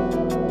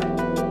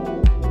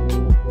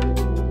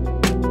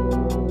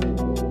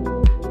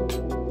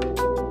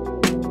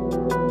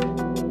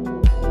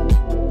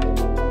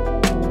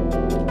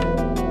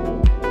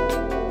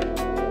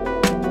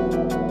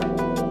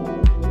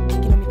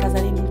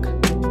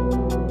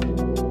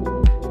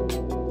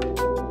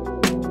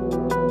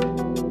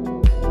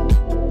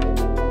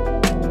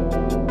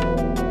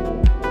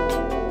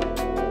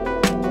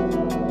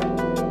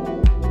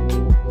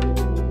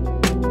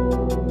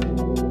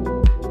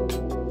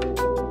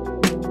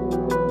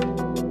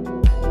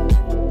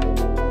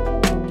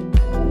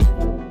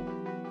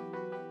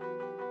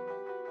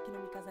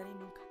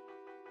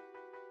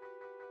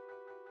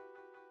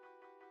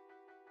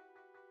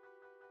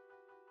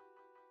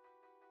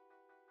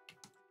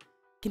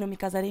 Que não me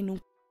casarei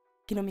nunca.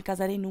 Que não me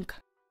casarei nunca.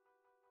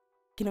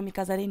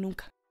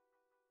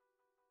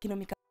 Que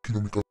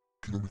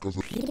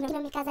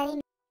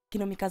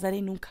não me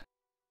casarei nunca.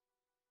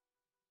 Que não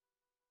me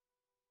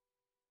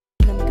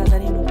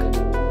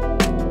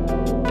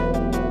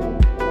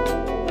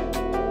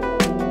casarei nunca.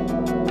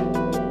 Que não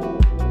me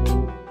casarei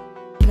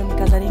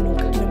nunca.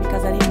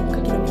 Que não me casarei.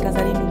 Que não me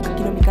casarei nunca. Que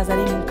não me casarei nunca. Que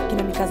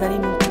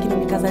não me casarei nunca. Que não me casarei nunca. Que não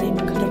me casarei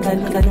nunca. Que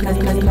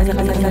não me casarei nunca. Que não me casarei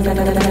nunca.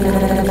 Que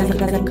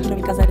não me casarei nunca. Que não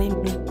me casarei nunca. Que não me casarei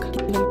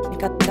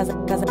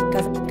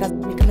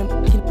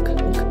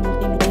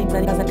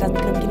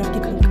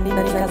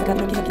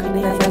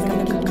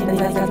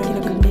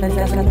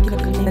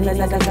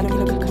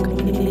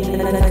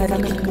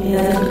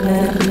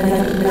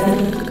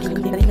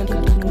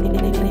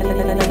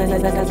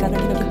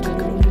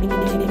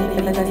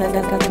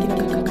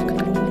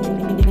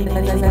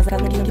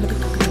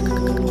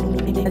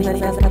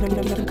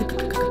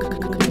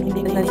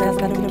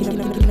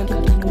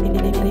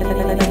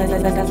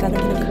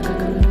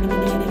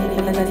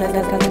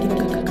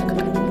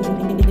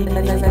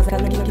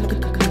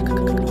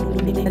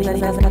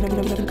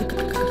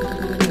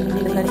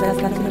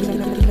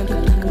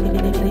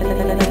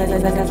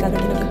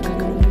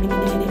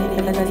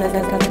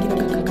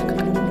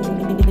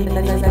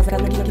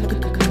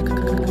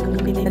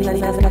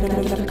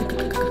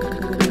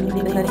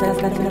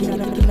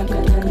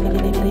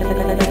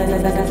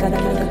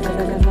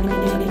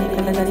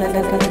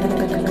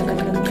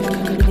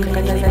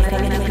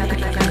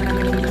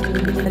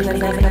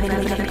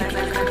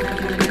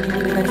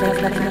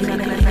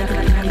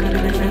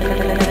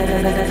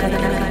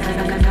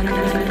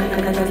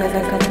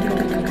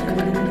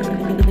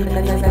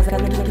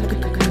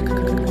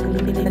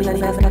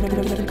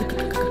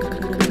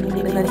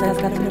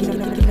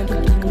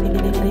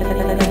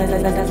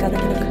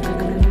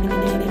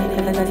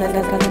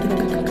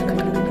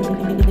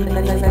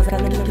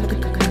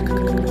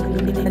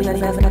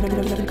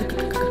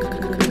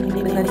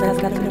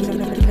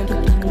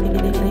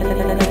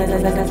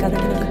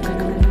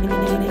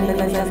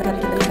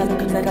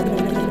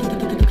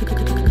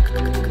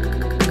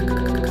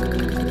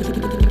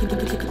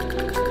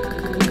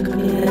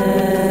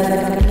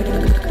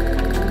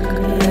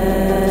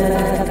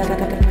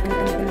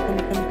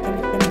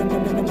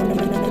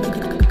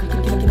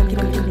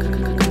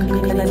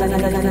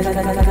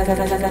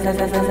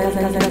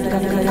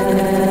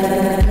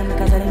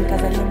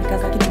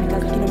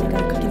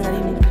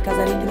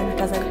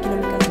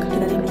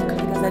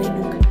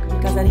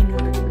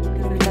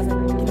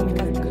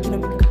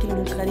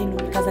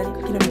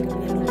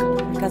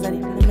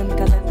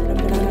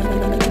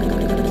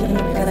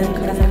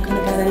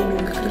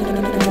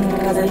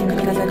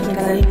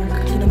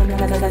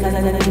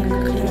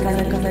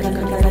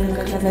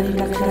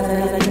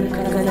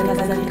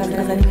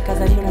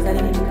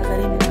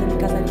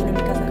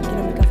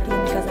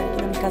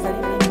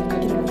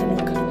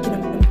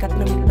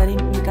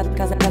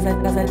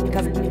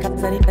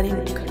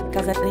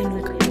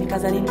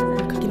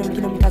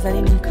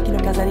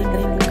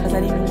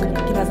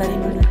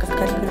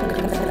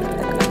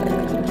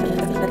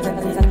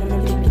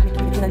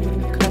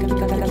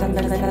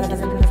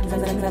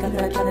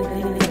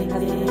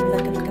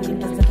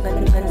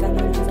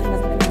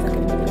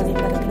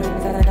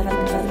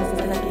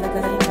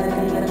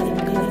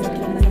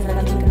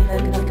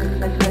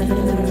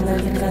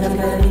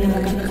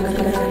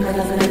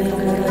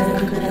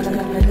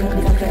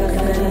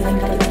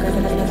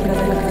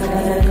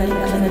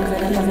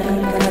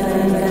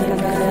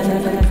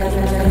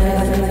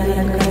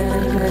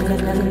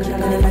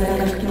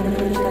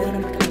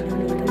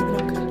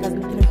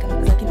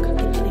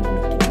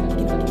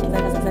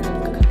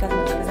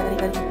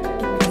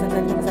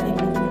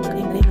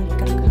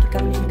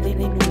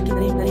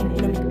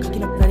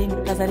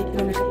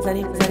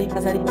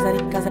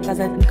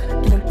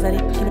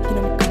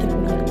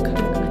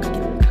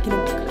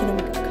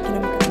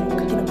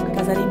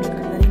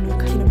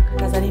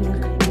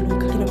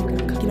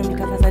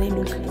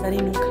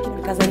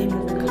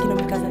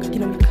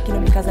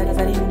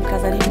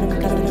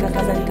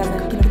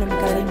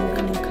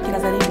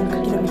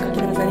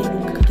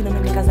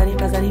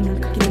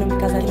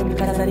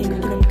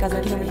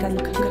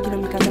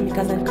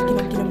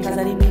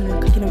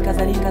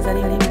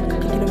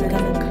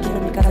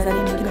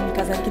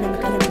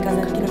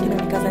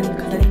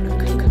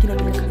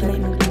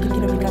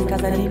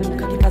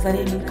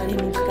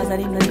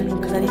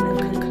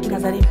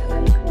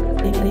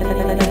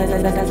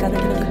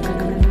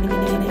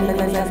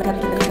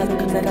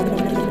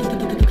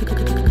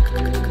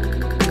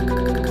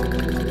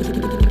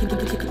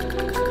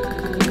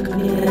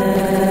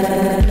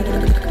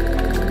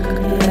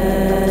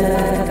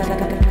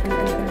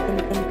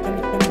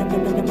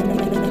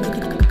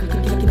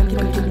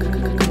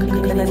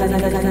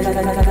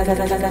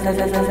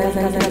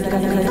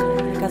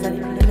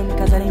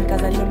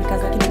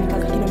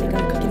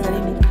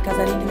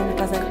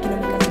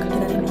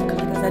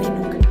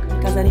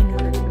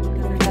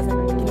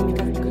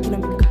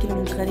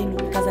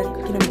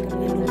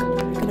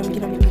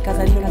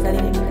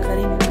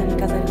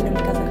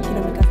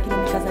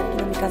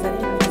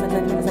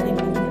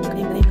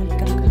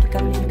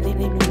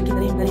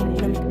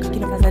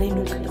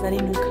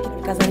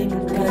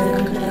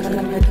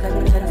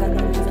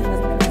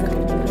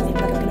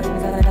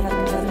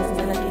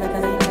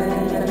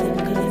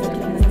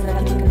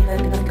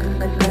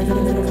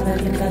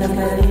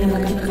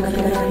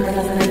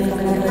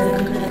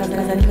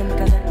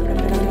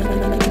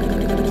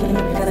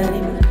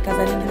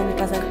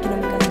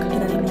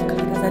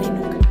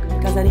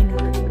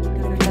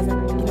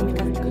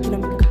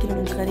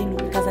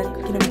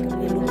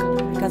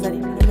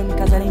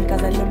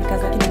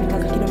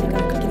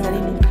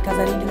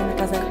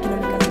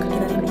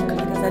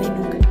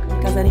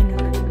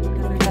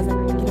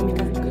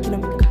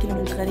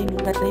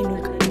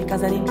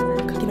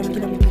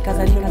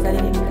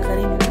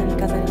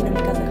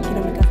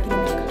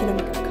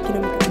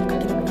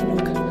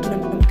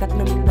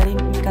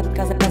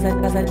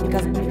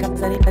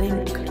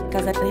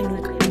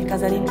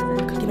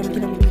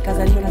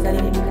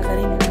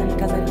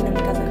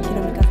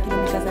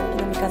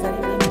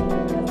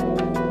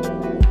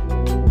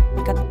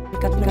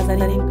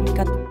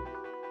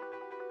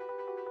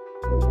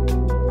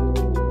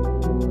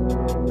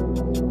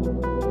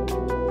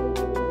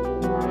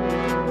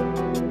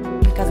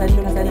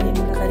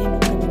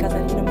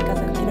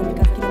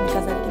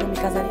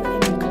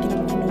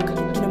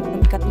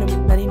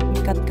Casarino,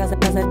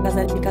 casarei nunca,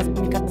 casarei nunca,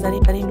 me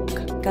casarei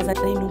nunca, que não me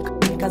casarei, não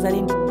casarei,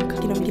 não casarei nunca,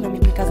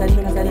 me casarei,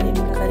 não me casarei, que não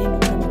me casarei,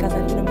 não me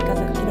casarei, não casarei, não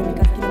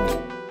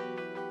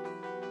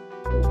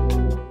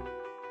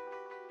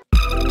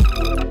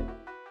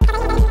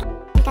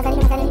casarei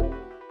nunca,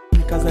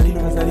 me casarei, que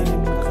não me casarei, que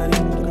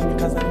não me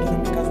casarei,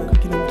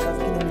 que não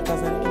me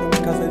casarei, que não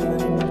me casarei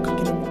nunca,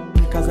 que não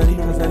me casarei,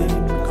 não casarei,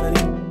 não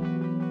casarei.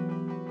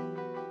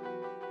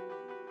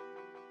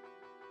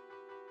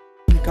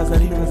 Me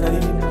casarei, não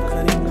casarei, não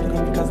casarei nunca,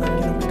 me casarei,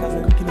 que não me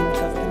casarei, que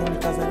não me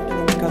casarei, que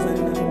não me casarei,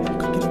 que não me casarei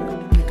nunca, que não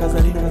me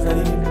casarei, não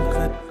casarei, não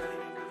casarei.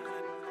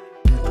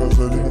 Me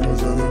casarei, não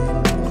casarei,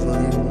 não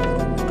casarei nunca,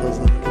 me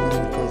casarei, que não me casarei,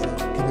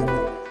 que não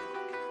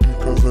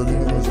me casarei,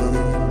 não casarei, não casarei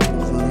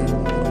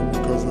nunca, me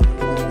casarei,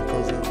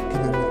 que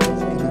não me casarei, que não me casarei, que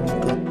não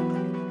me casarei.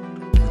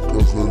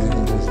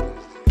 Me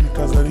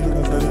casarei,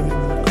 não casarei,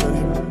 não casarei,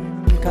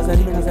 me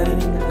casarei, não casarei,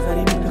 não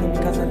casarei nunca, não me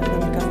casarei, que não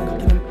me casarei, que não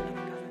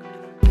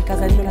me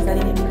casarei, não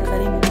casarei, não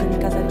casarei nunca, me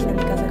casarei, não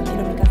me casarei,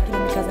 que não me casarei, que não me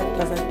casarei,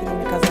 casarei, que não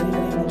me casarei, não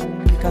me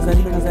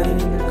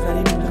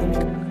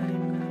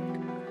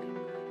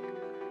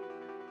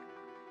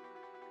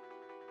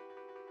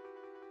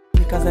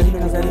casarei, não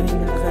casarei, não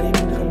casarei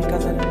nunca, não me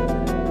casarei,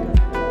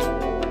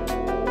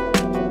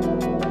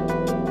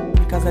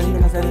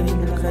 não casarei,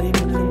 não casarei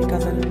nunca, me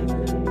casarei.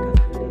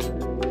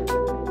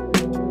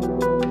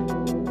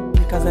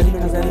 Me casarei,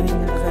 não casarei,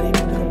 não casarei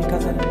nunca, não me casarei. Me casarei, não casarei, não casarei nunca, não me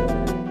casarei.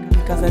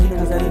 Me casarei, não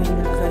casarei,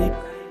 não casarei.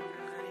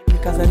 Me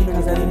casarei,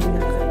 não casarei, não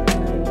casarei.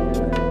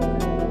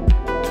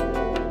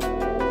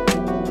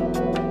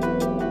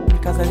 Me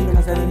casarei, não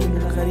casarei, não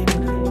casarei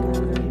nunca.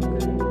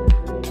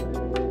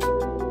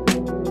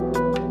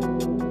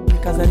 Me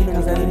casarei, não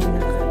casarei, não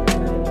casarei.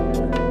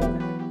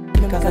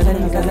 Me casarei,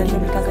 não casarei, não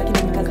me casarei, que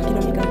não me casarei, que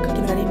não me casarei,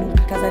 que casarei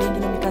nunca, casarei, que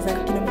não me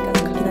casarei, que não me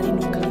casarei, que casarei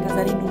nunca, me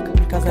casarei nunca,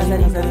 me casarei,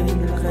 não casarei,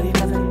 não casarei,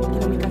 casarei, que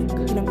não me casarei, que não me casarei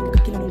nunca,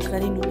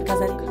 me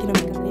casarei, que não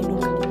me casarei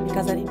nunca, me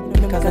casarei, não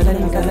me casarei,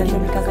 não casarei, não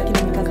me casarei, que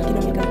não me casarei,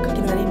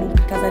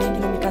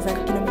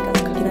 que não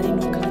me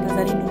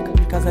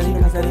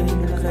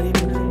casarei, que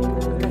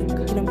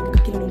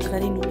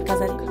casarei nunca, casarei, que não me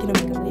casarei, que não me casarei, que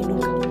casarei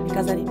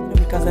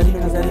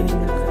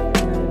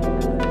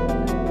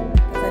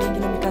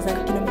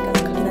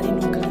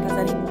nunca, me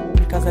casarei nunca,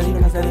 me casarei,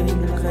 não casarei,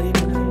 não casarei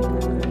nunca,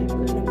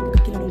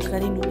 que não me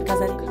casarei nunca, me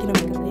casarei, que não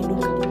me casarei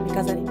nunca, me casarei, não me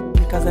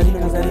casarei, não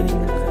casarei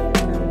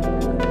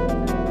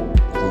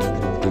nunca.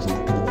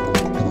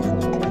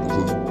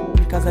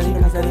 Casarei, não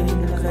casarei,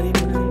 não casarei,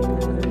 que não me casarei,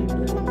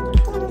 não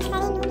casarei, que não me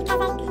casarei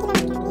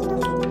nunca, me casarei, me casarei, não casarei, me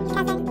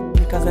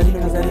casarei,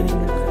 não casarei,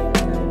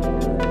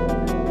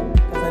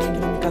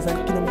 não casarei, me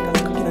casarei, não casarei, casarei, que não me casarei, que não me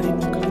casarei, que não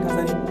nunca, me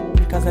casarei,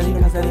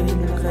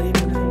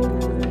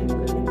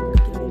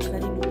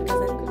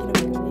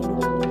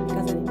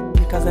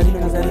 me casarei,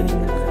 não casarei, não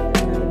casarei.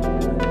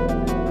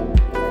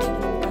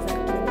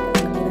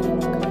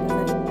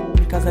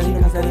 Casarei,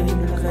 não casarei, não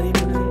me casarei, não casarei,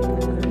 não casarei,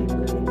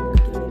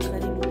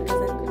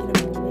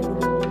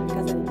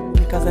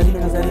 me casarei,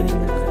 não casarei,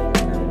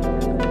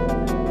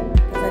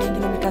 casarei, que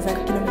não me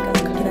casarei, que não me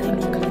casarei,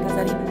 que nunca, me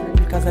casarei,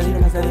 me casarei,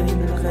 não casarei,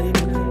 não casarei,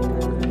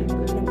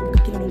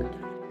 que não.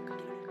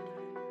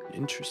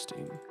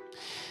 Interesting.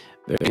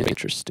 Very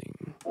interesting.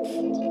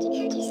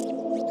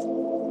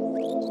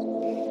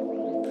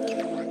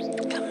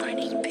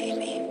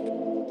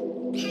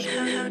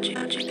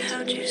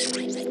 How'd you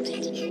sleep?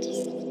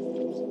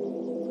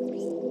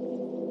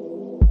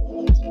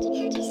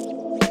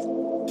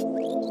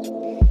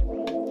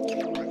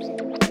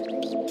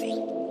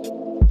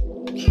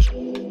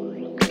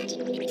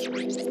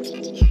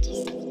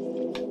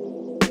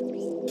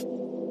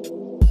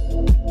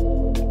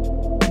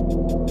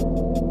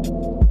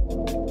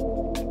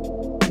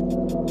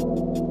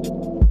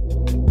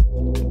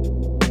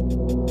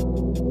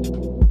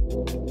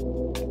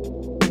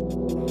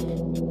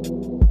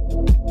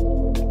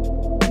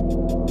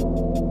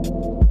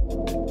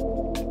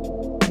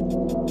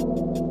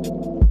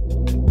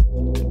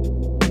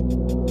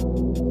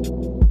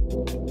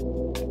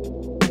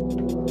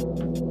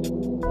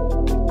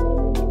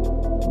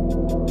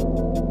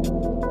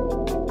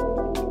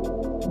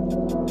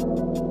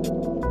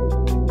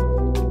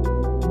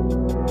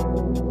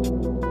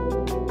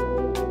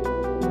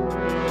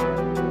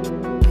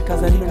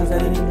 Casarei, não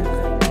casarei, não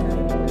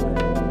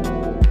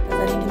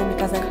casarei, que não me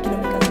casarei, que não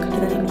me casarei, que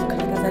casarei nunca,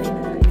 me casarei,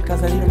 me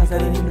casarei, não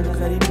casarei, não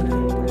casarei,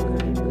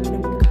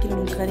 que não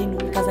me casarei, não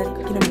me casarei,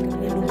 que não me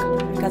casarei nunca,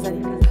 me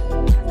casarei.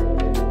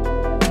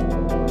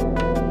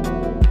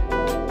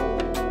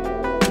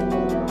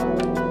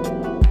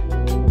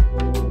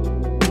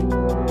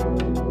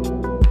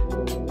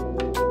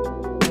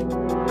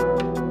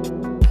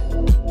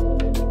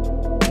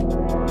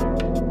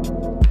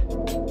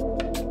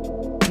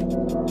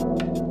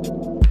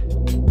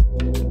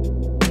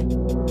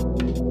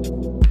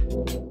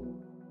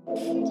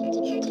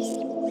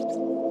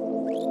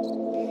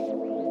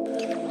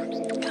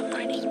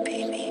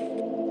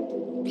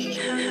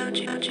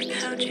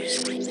 How'd you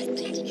sleep?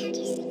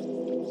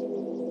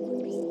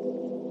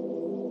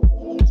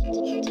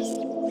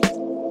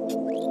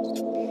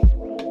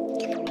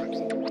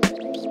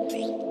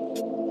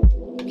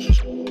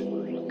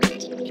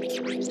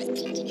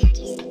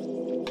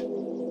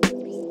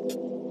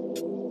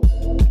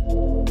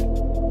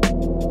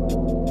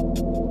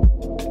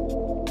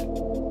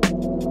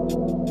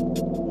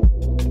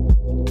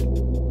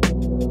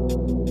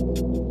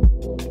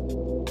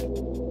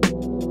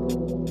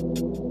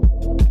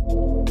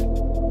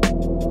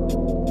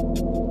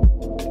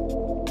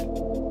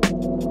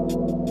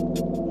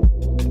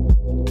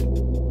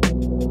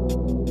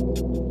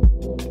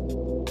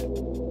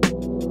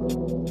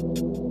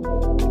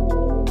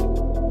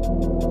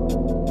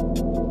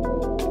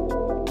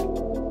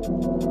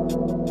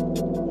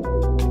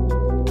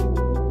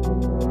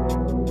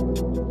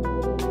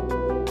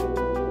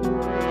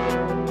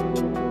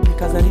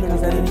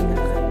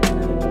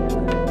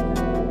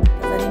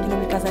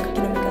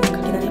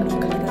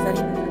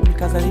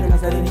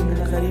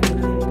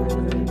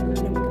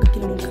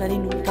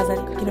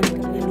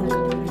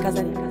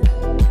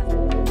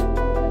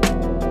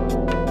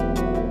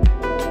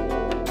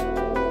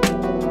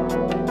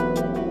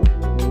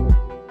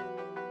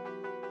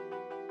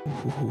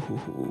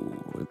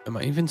 Am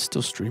I even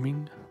still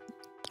streaming?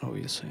 Oh,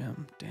 yes, I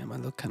am. Damn, I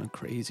look kind of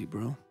crazy,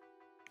 bro.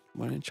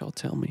 Why didn't y'all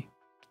tell me?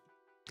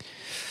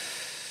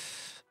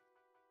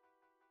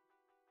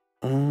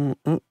 I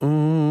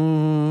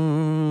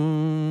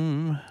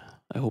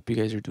hope you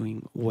guys are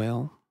doing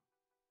well.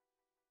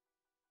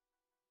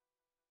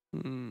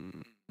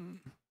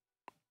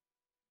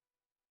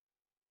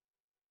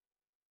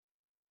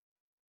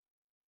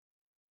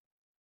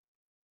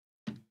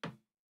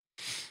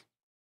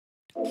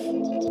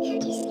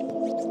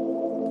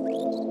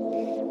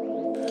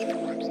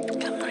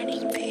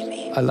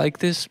 I like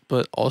this,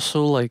 but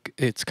also like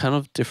it's kind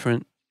of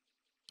different.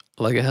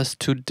 Like it has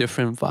two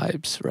different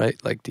vibes, right?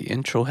 Like the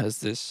intro has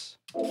this,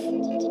 which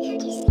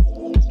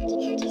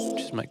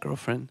is my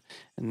girlfriend,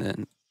 and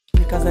then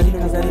it's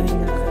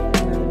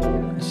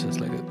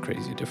just like a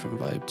crazy different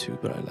vibe too,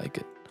 but I like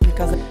it.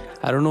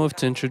 I don't know if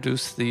to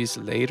introduce these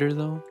later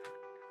though,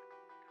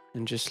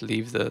 and just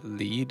leave the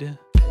lead.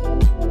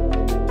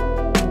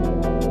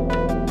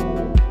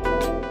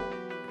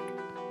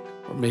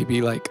 Or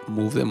maybe like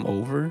move them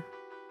over.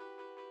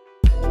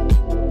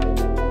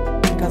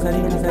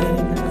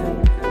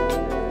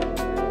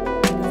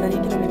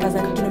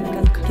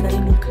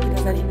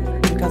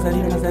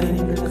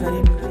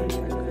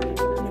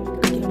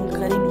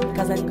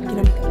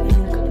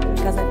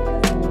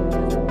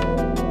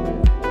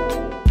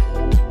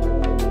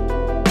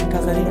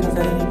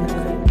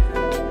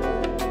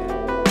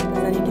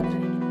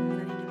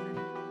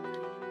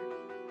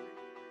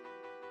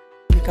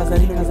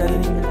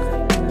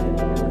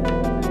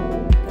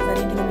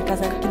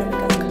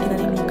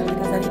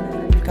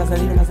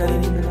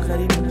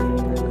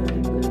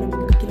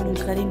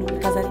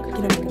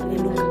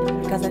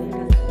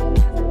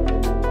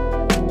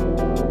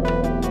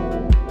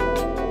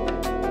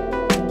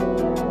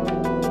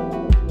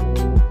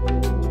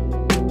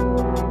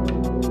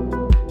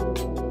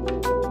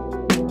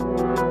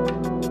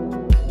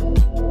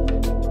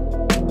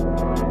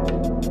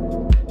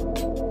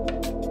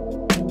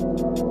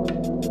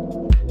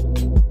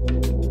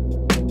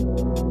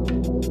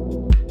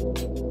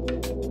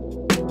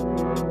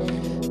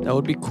 That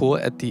would be cool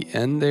at the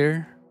end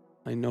there.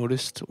 I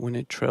noticed when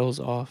it trails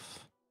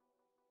off,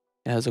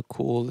 it has a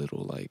cool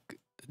little like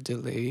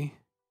delay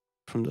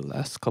from the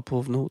last couple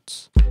of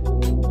notes.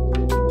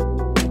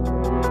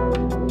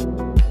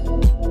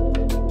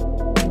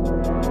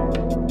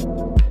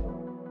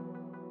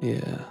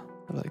 Yeah,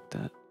 I like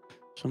that.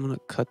 So I'm gonna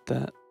cut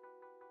that.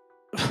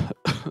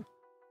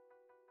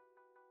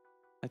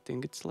 I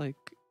think it's like,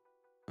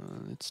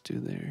 let's do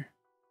there.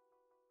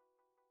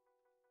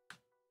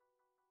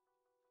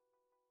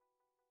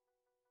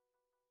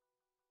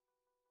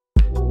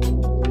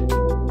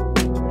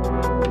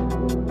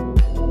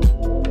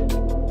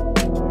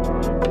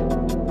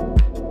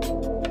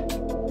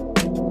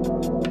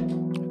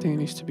 I think it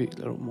needs to be a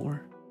little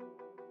more.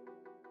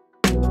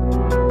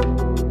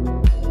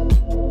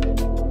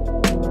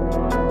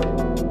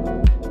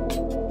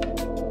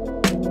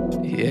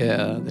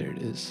 Yeah, there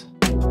it is.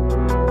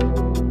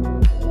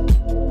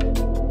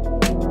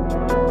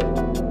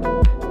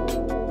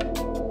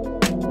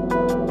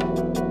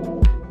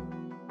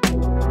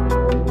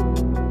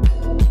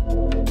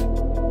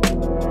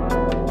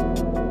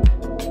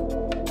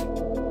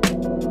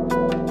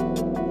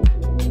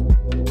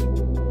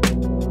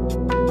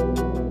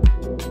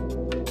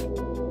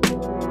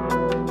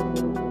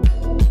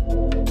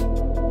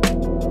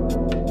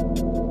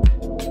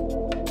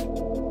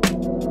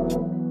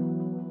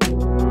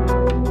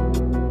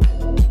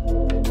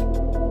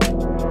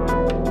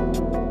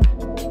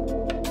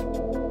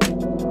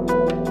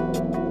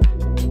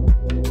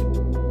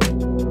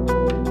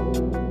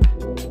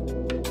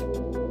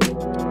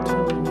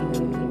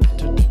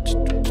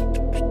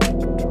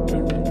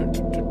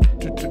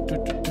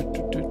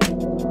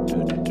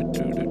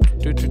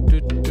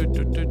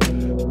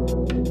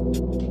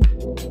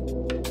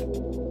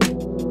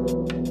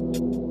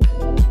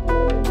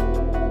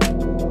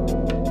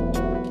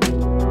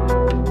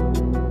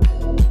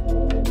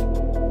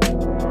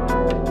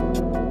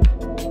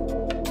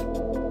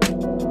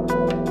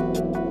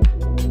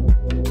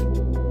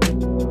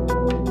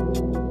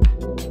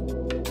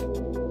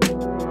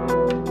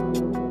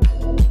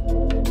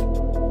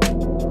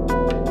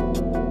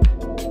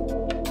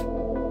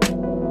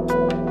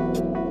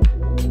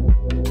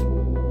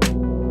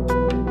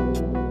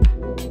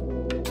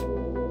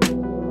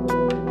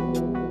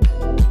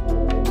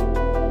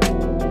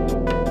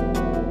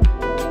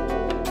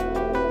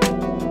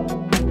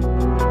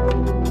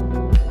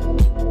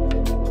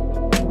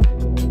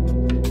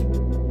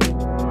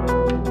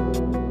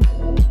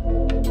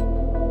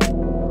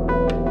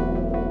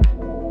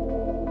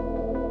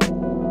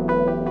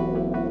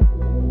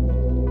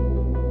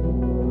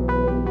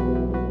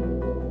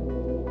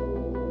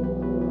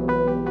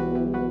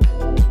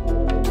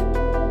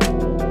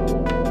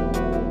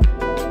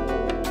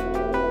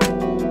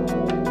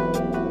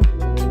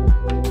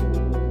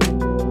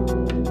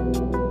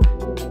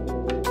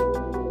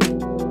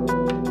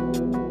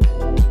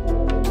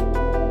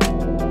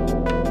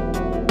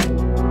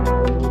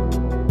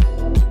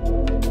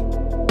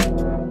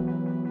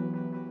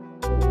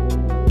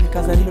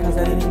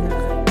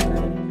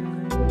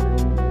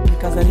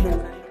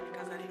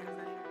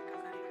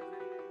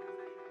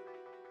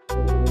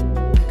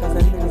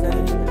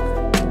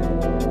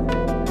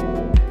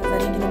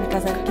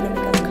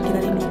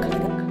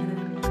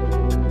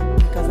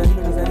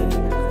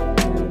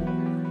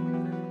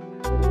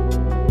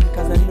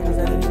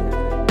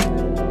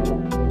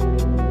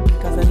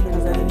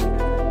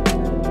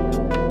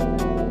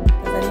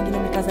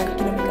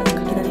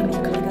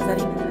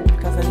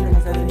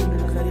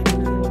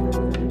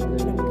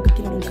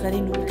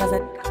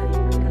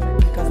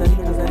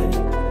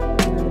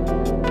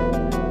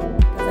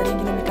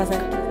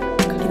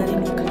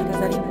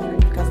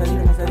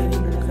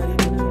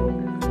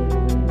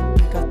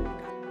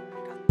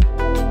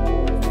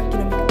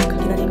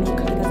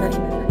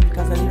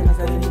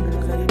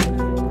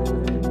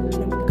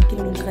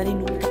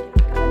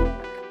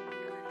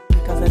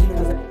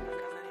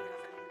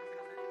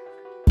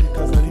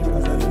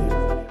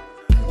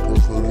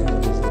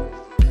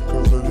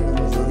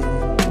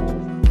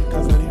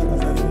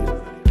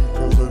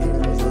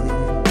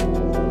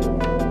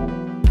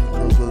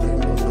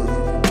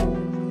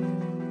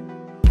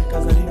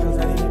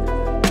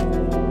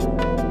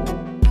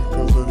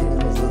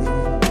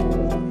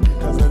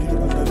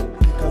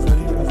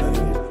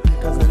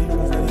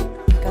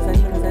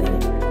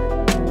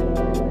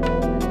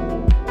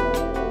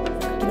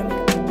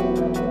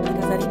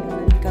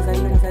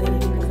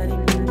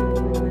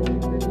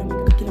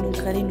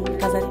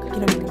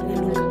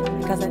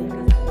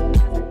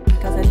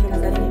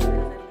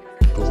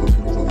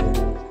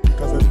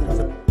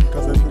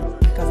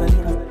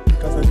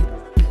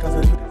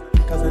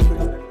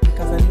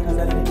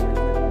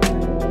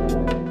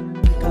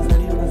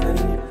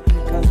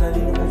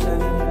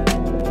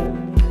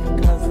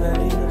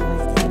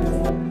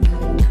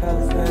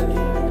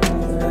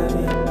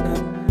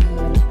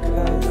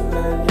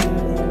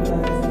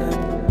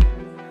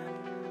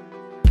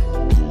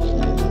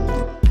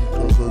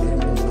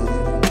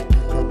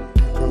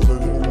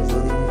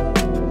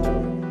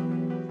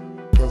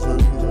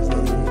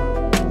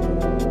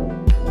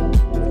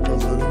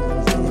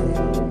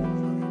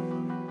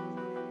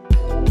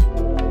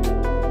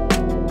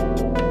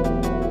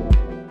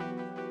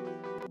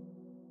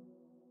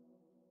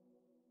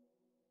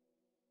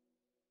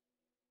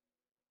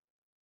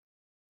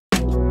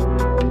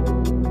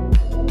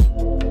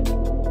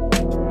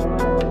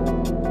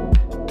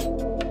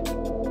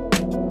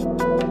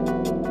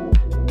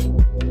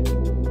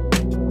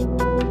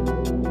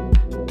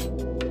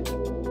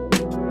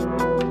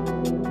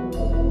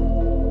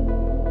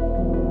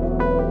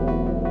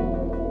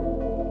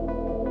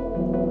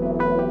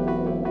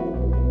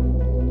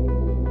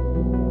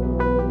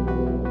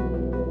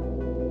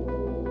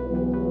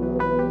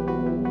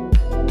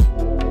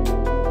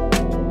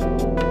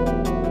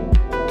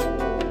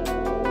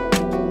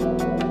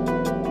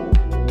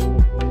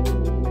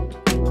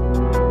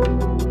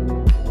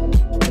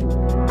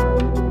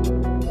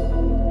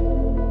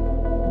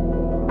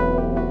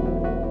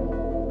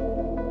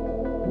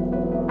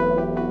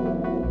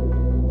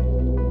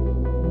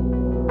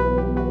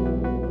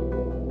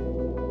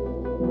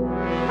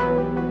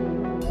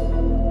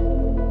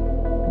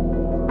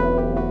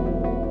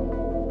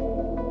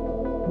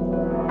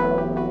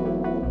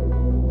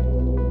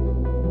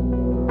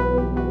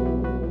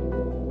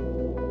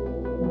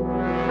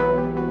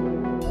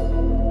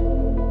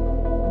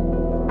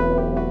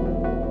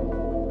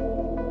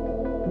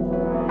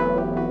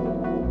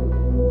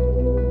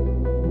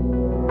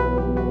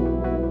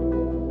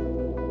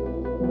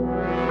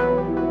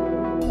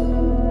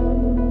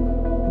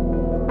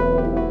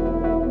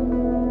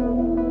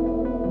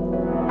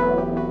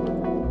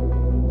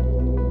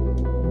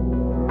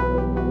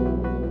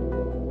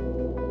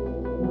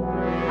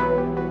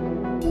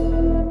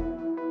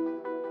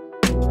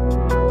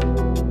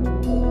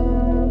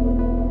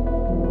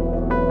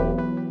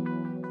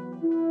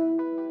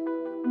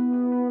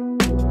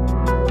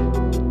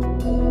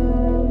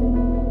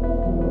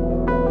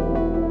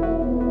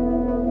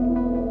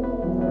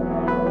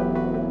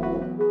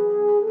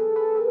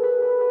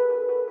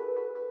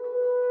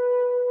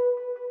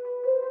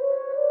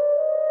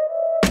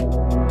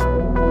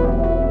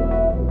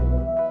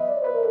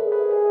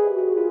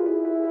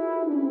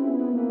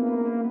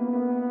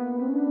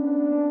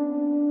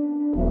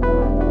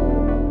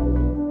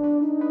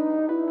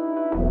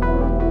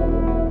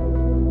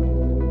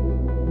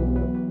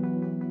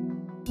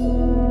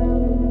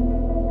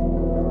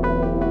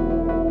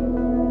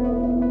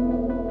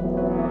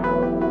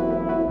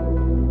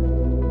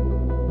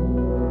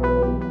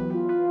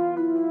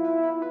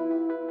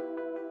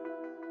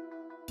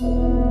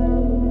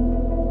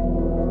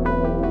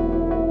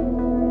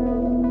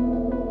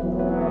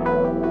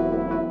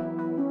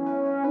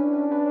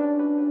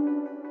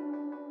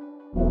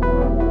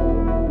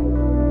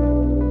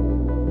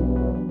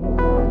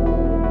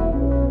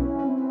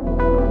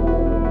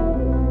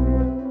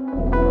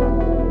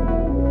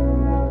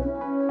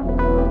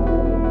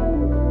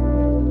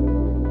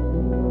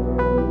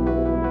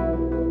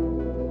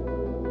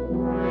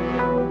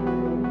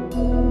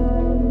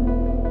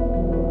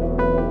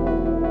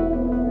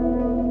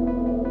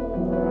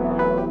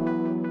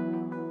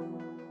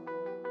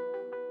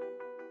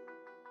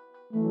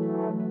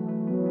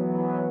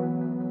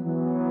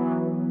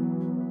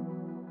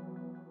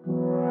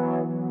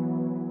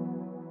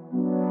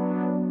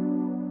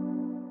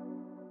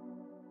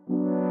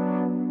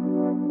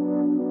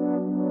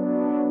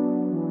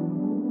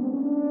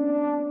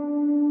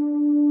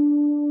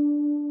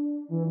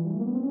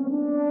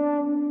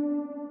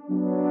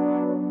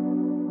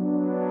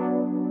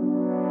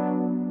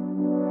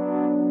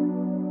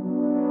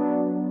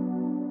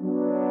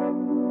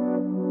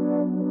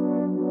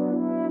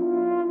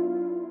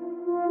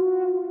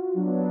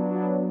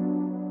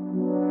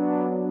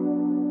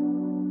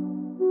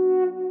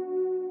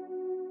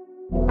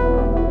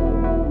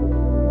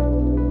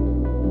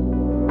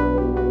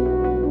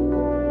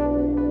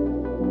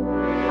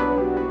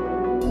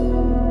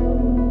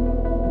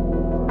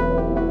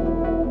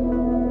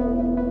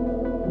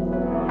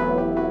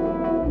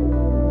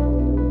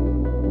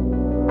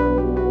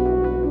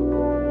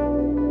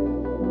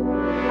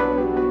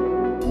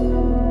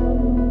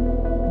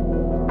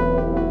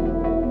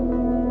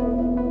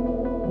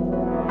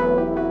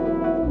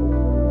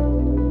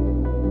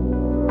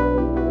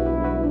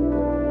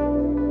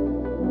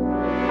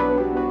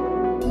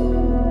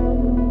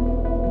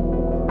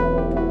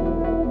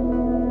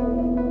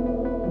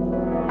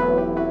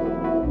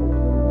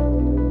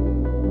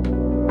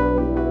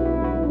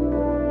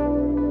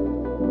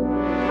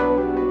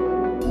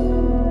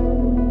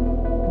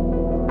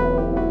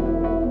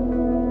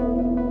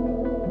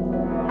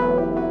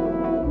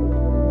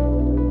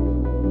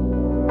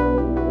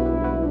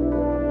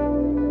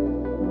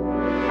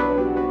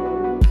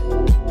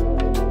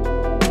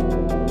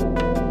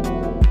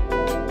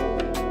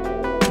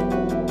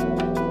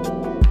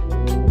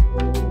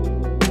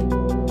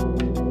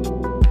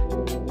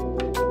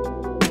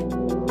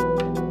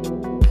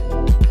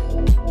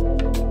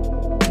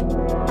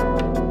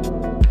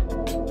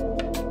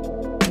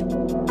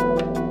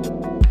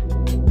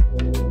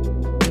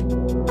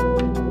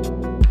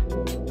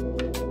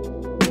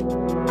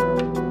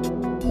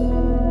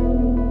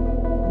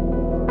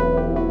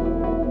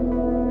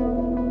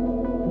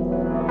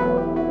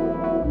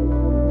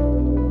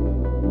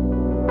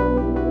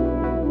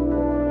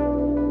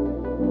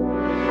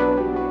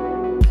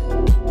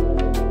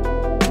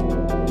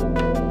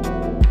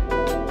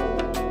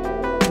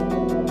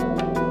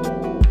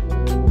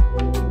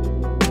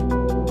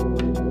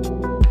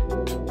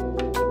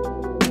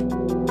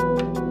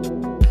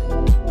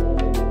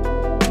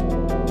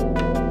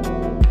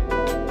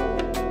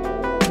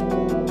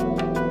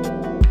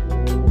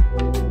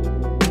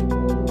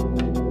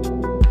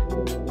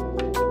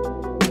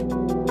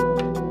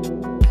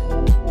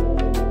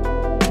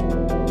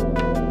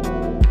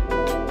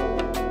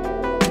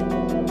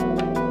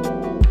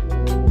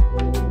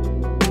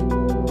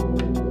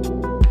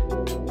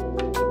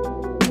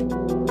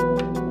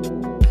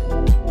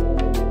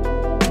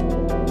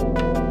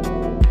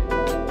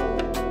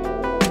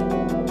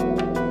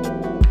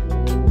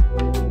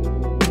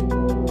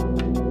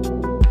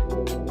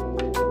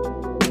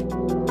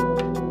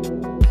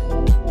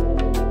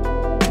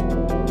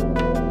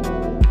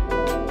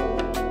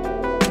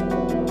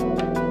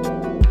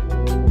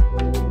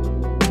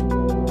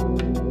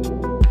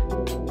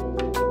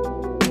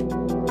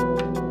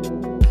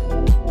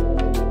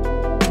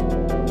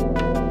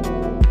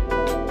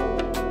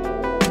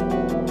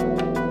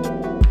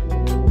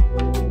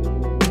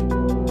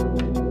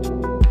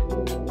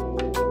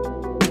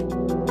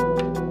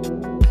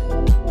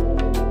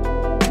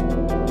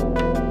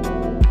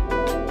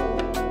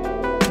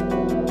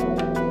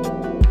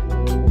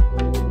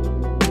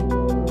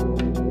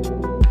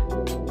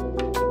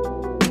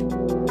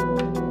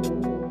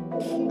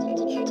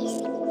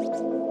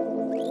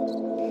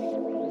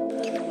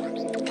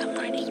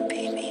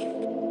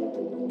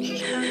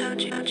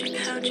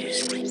 told you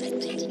so.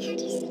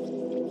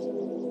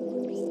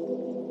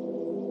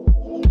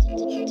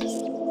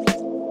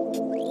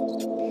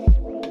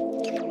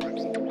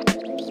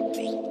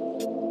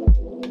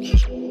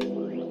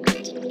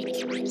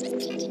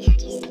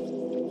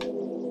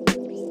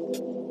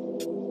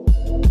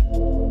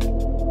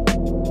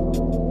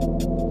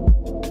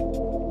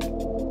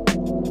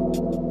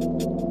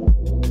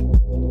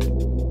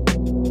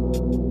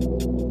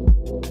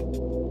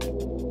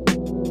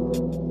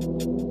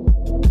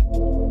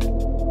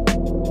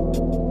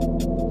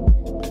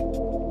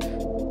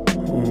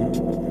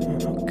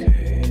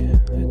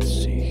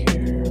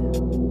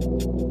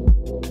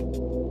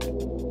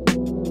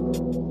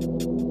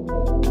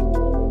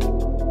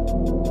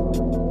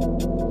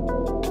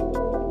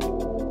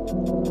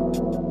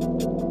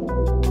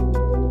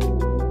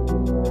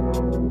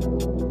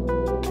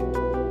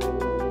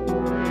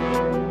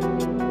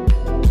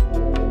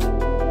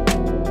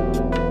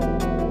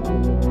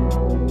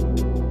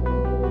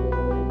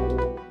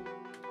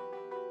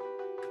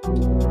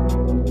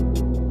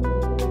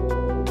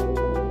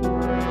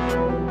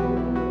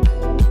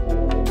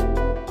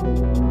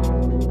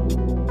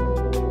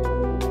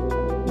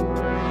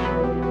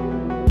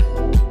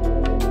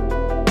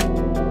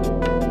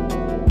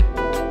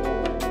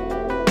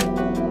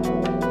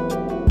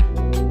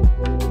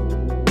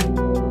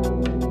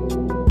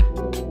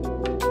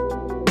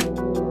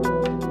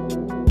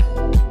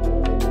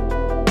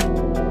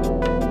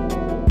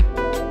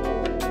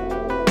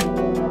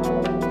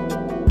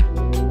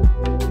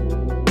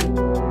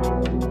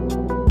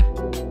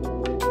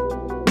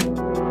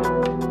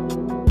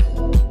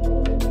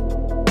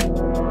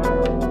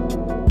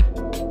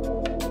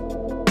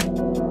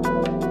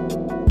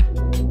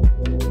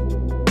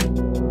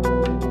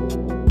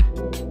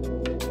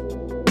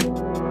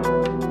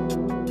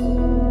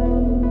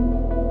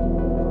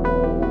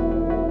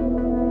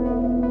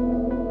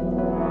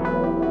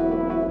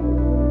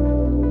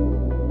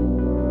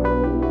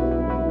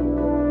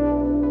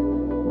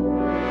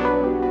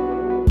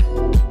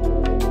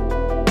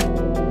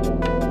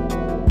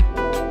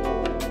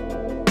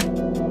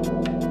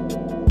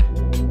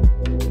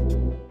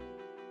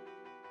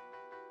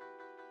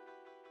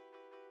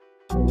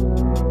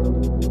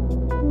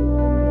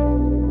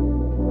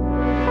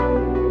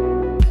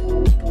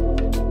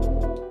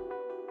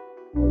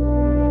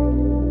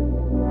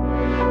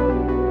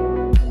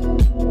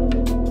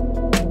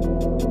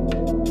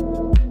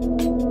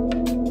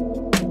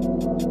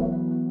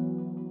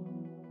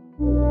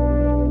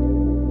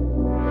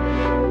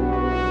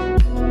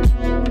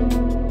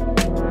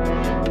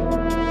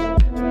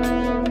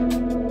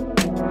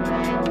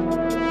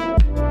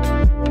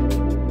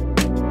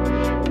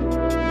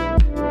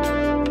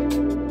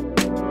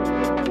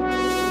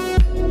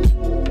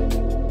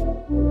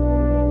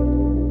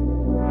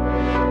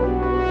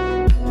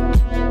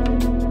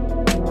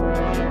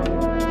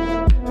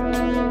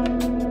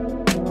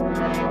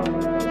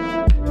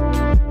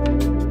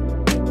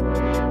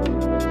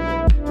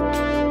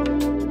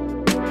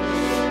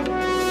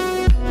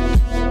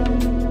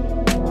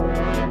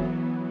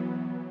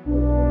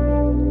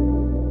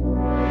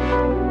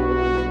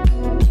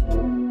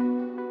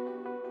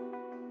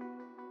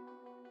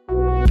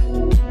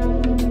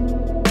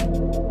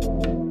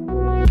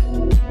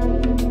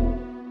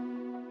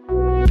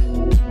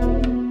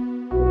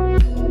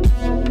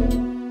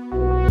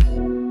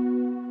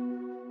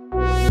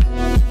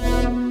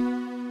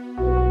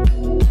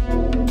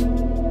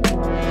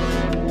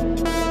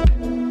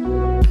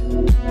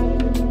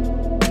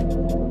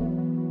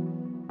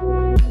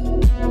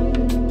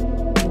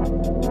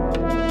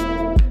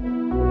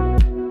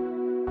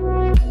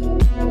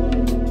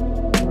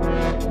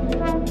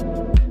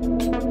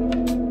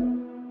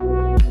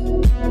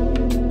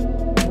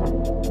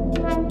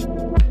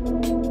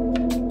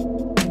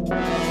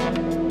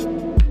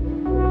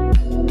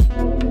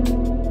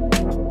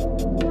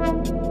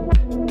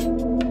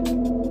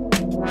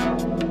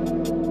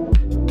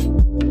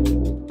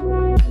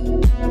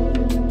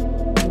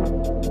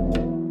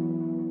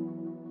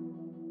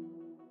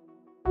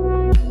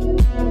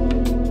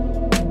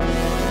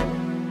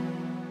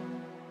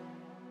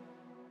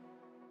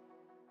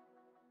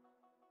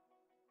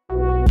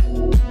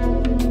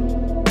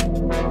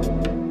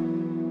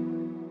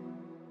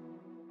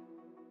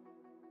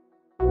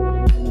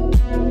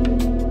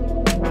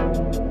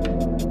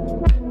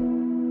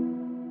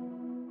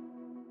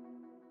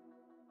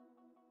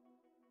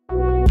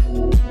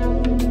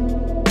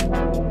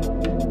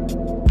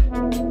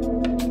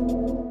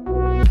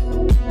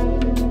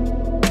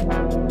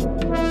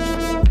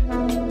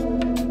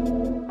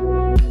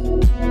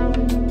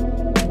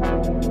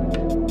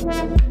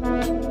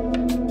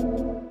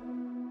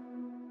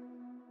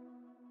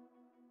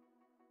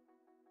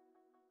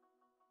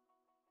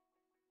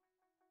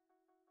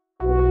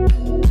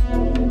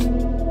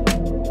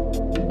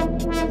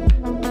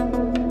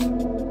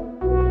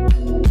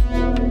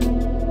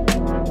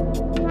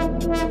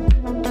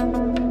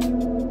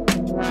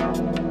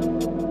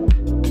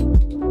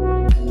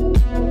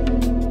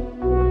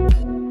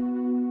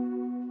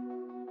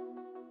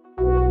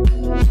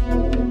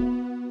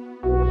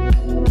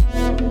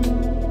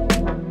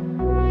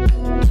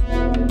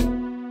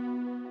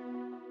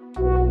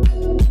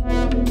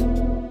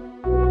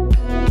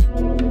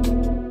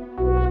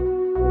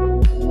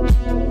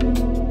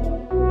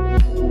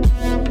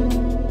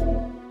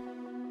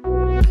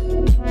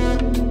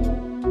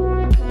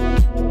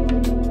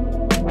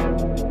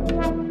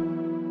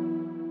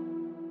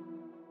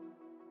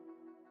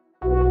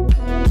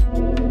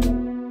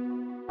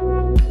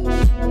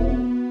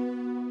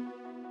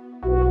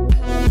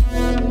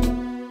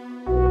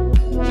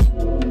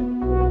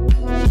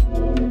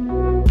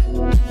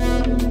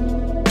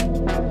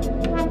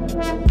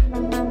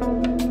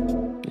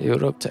 Hey,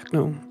 what up,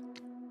 Techno?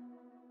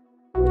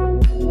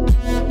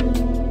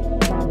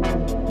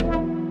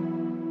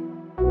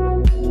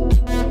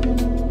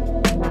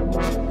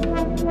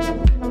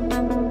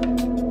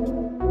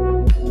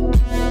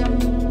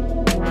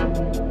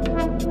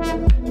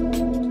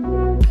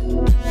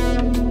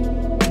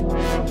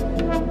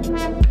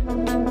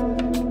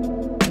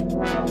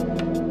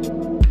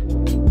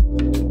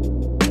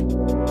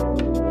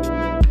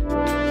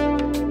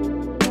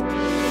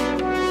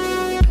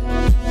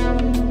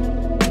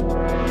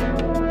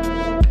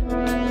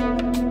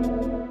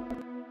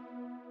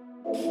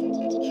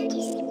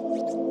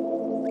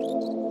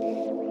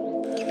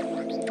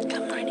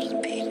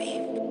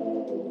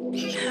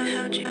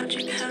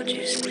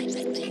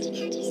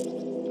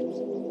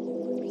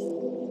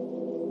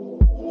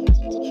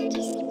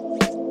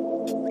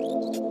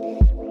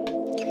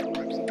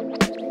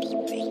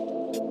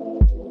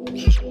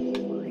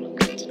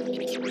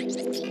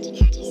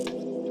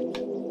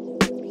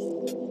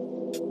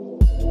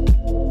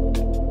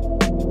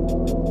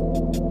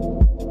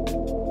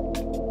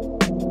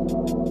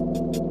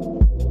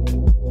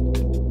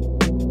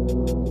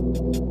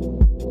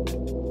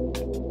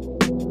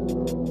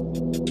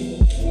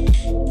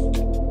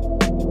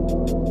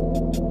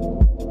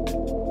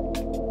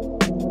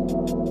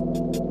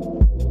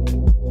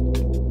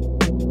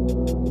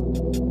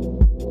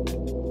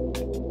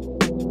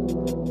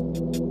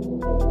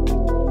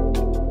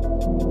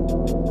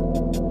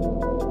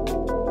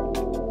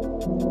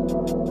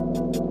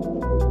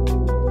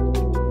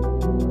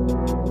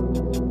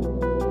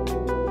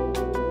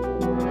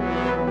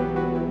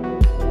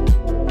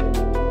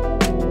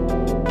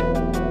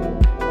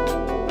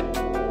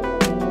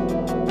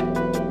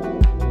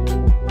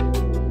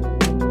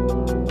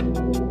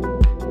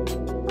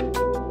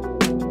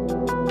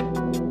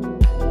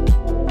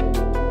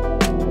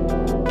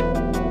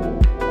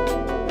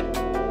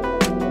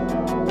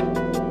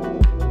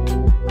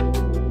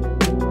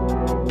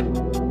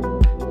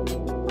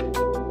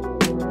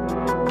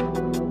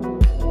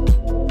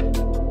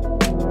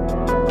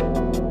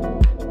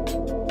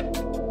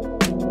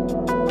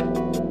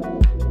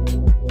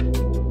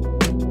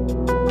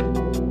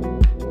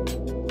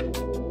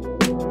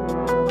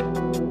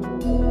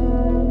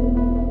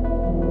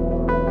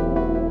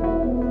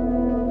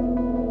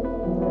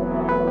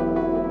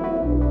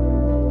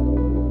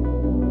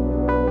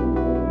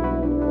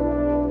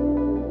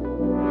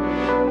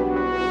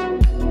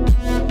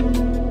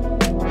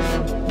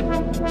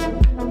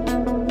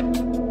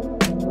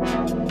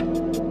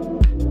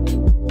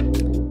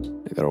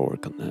 I gotta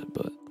work on that,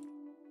 but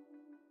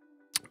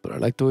I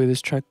like the way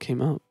this track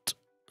came out.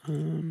 I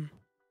think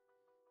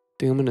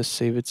I'm gonna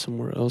save it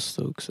somewhere else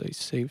though, because I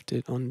saved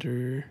it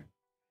under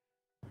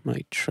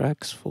my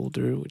tracks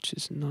folder, which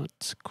is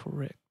not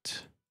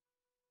correct.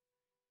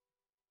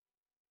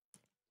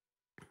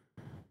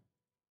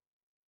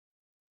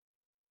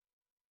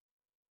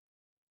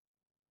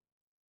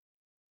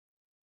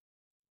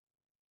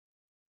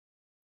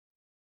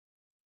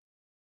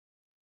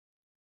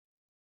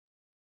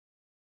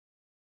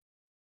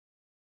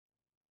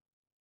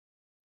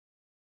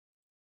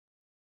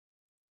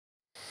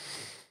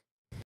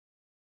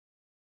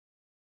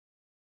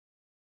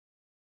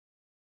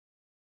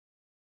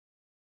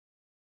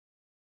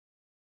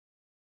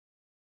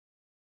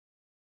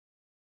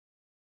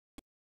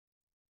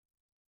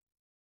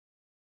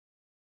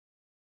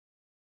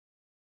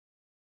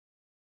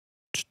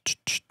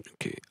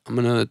 Okay, I'm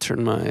gonna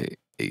turn my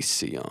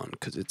AC on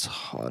because it's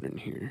hot in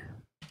here.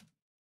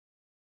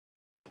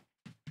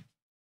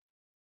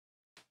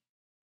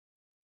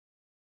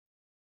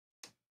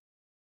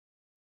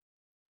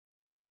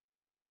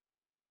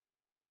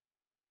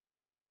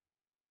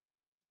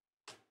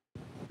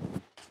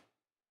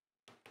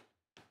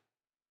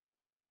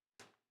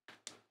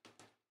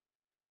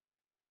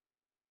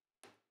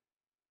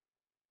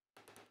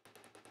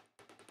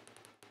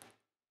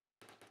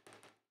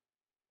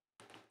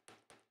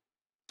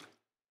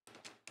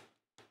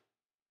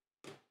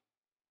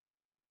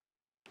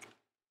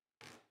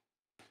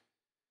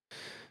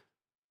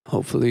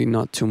 Hopefully,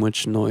 not too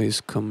much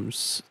noise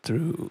comes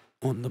through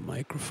on the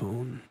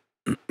microphone.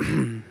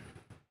 I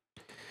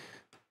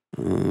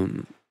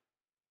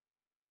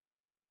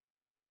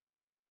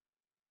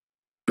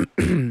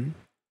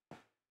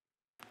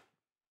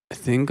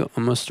think I'm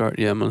gonna start.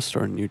 Yeah, I'm gonna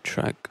start a new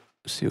track.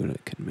 See what I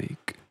can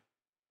make.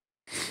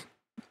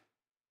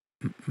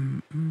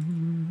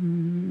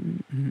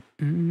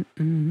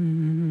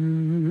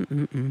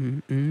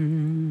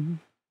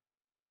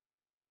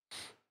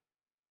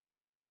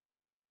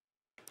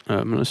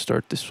 I'm gonna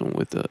start this one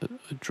with a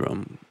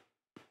drum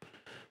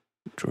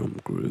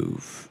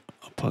groove.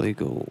 I'll probably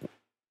go.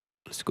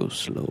 Let's go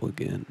slow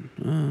again.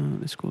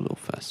 Let's go a little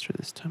faster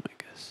this time, I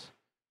guess.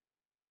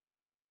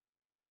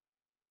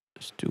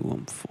 Let's do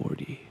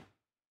 140.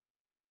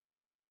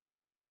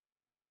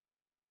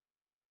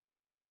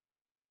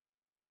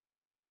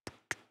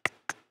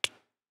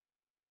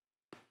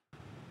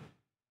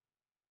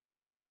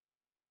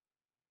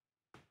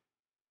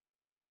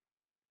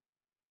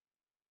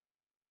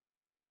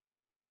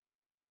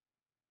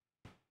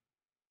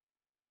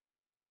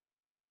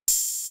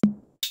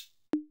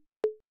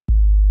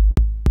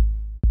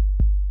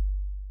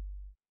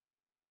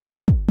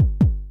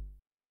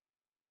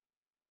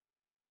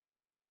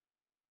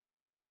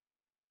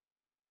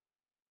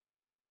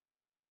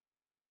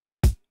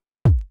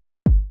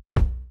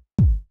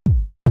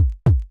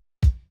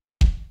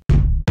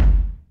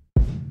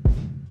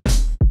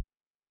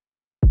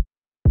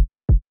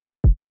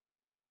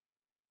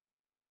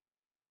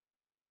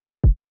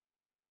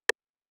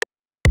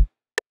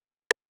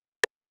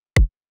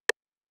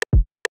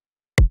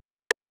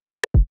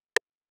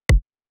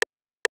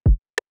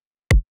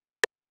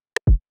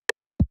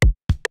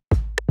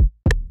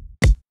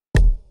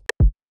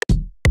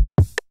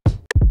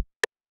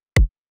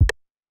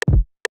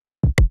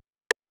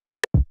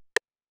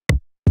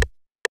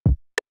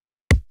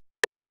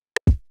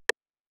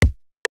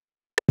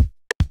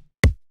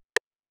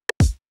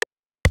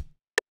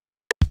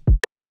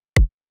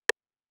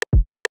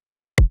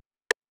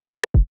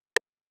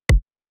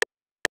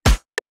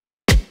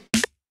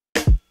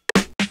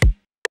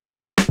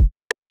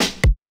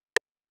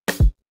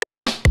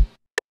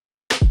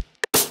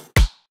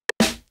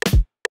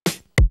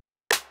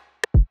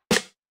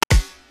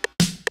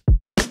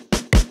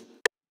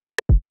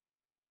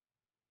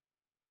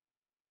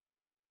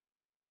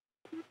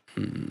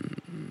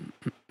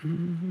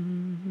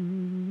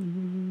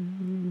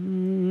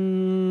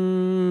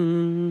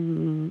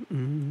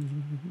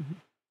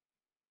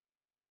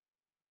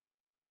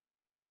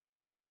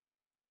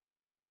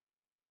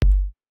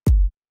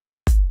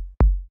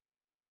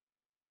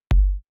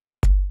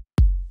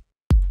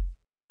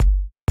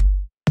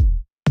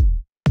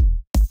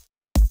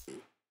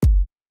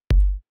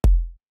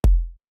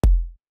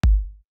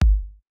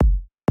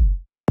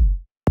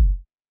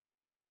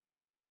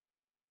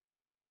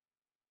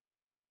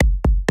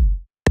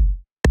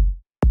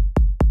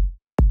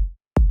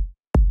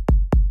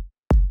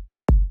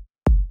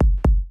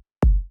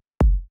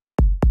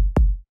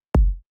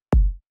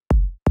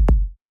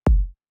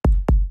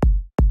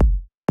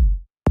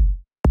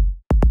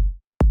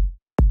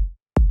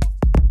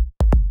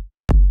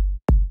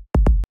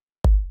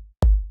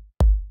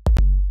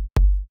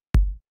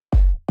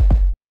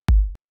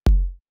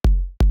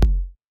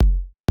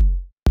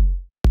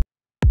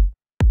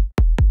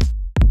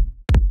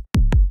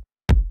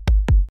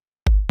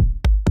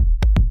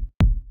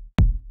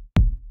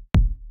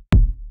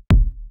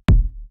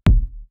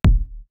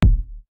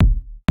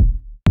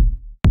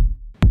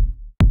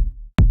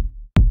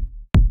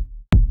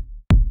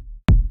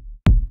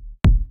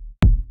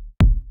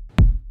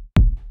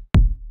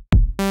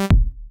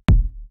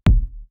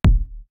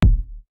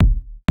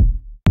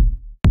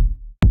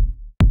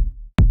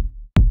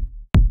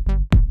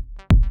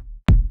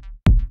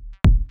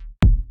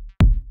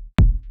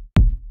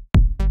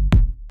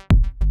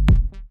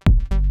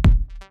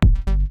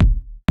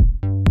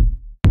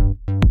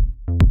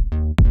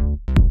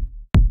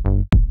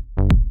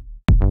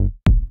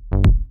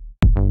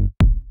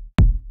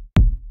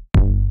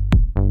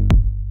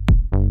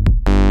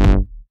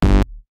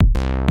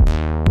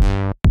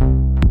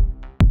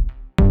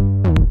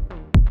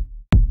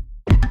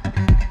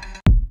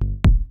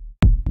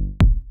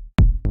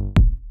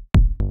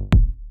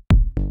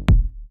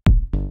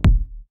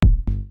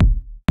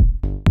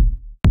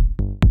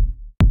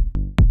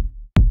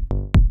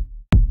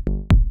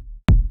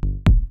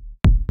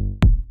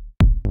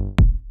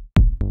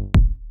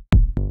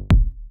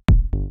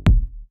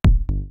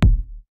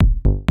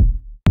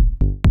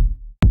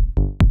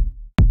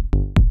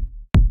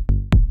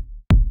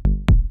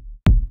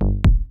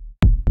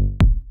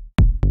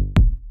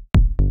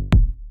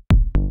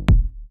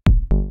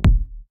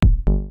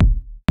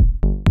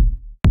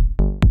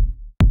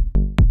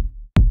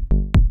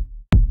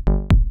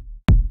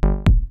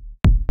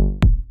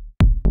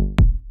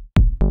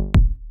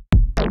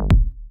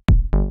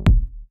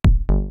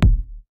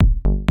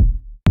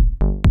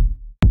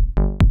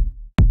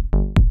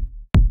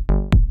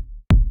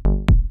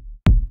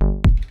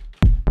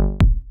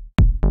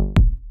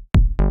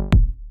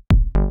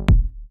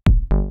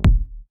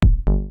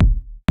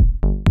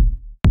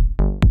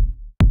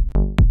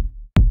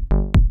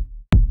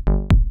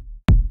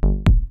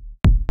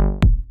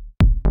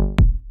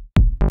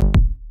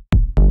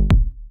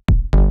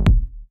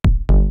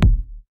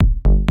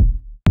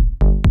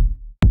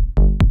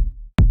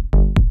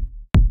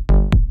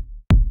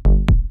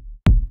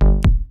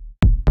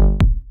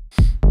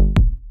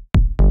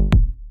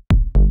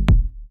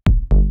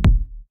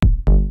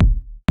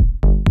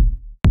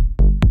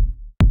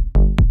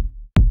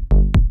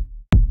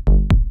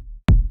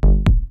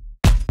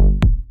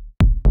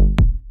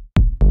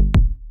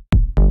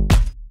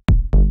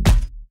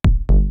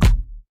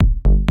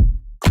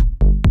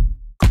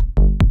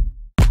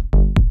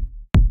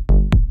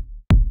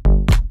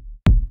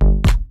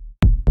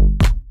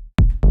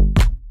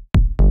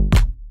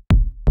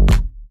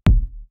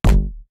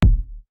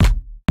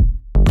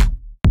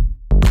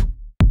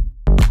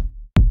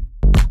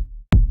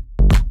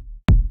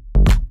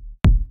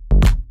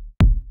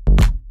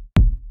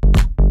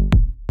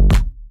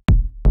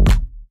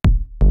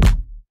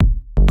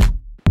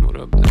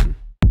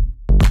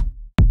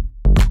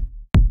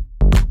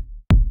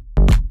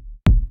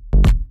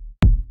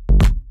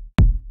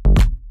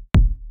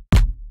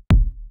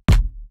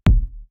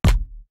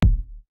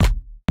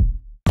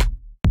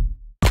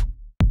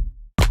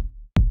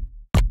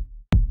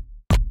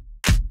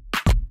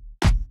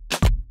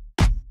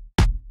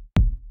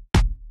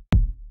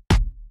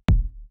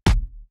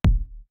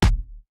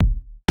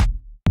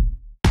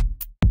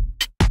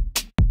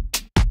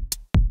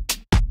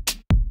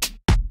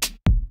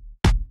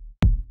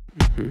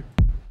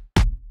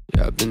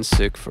 Yeah, I've been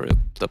sick for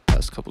the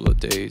past couple of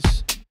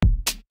days.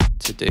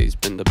 Today's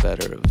been the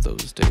better of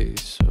those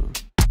days, so.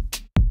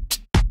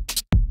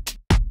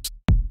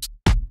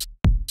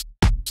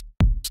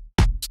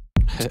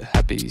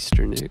 Happy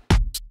Easter, Nick.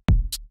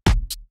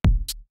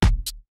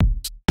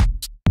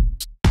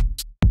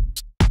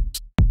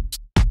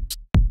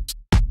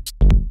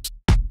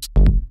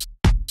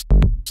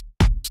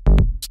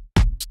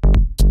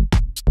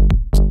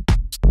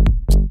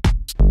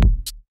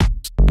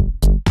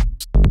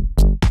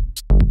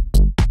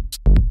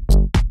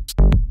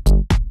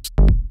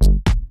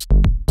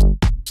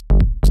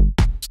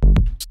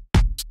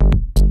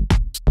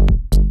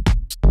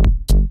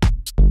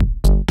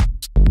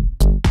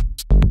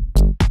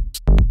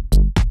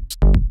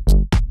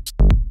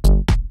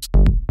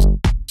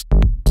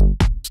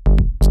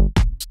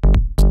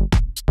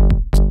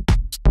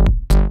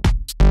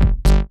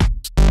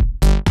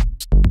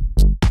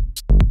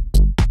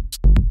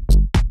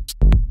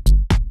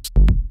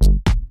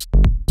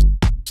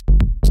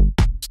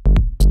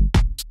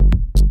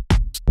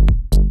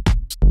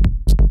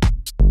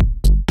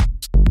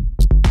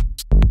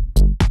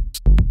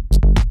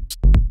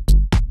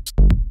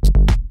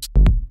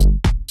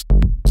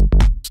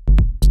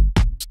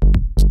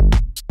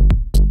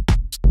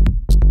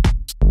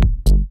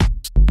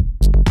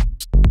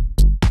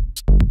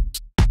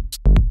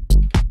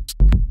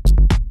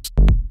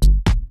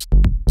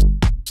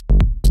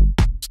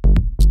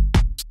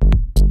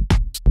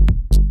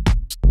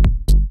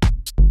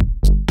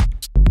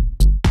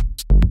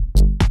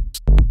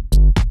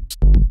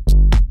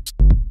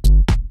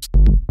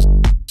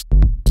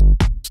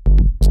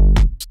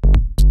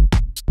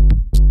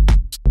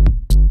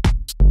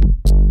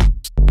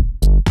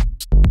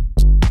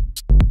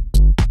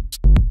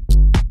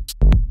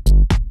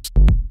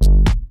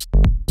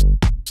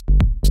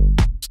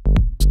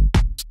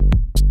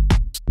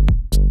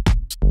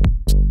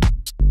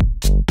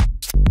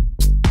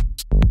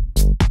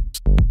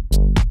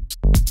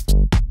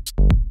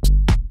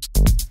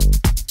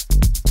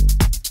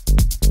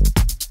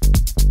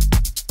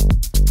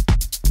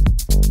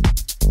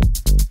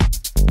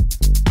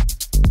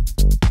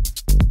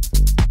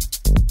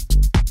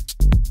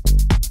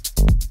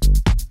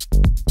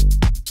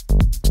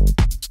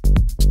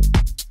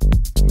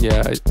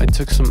 Yeah, I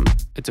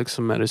took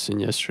some medicine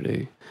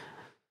yesterday.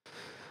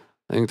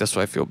 I think that's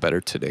why I feel better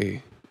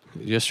today.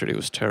 Yesterday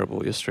was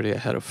terrible. Yesterday I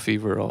had a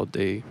fever all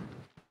day.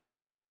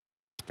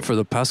 For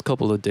the past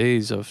couple of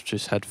days, I've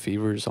just had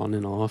fevers on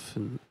and off,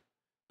 and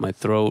my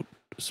throat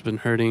has been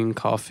hurting,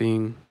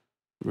 coughing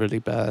really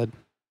bad.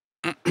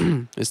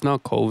 It's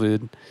not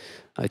COVID.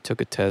 I took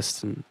a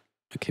test and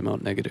it came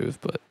out negative,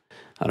 but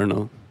I don't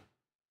know.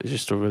 It's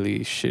just a really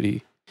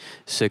shitty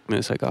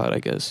sickness I got, I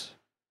guess.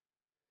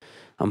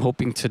 I'm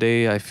hoping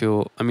today I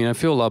feel a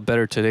lot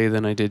better today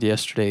than I did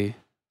yesterday.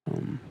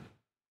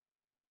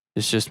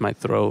 It's just my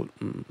throat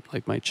and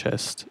like my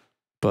chest,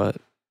 but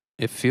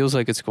it feels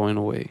like it's going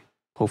away.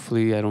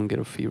 Hopefully I don't get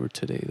a fever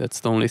today. That's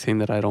the only thing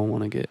that I don't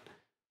want to get.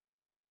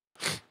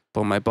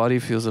 But my body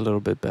feels a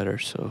little bit better,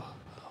 so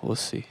we'll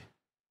see.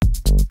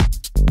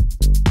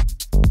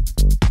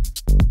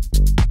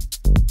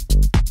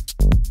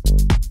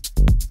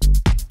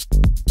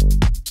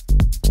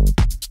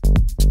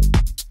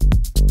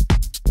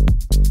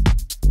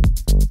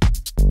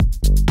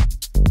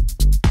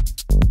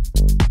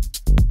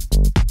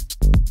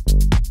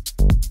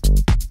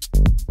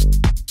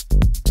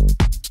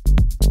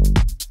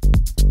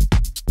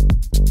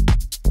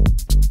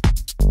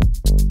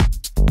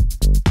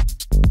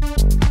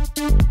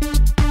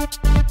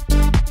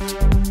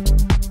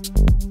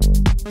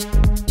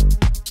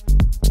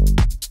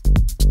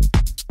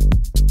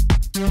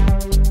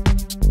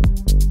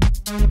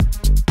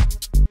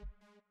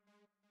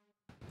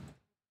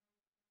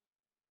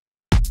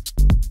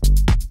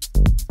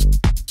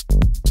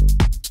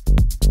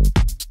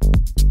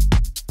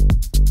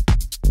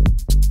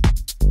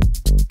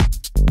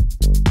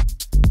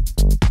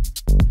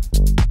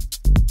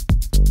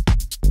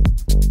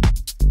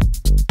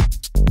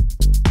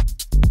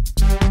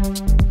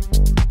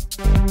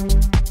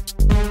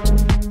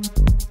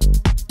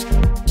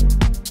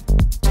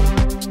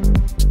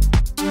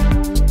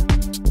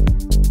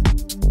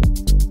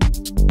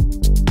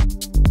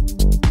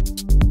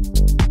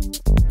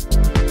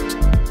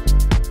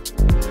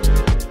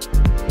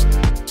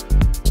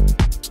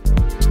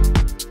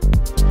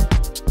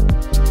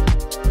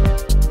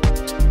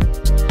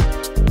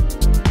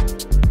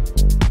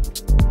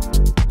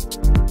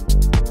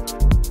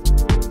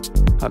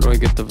 How do I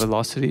get the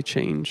velocity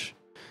change?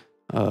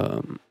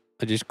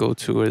 I just go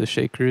to where the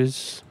shaker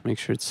is, make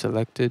sure it's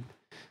selected,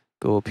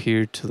 go up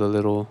here to the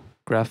little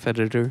graph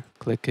editor,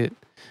 click it.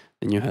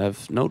 Then you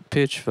have note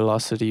pitch,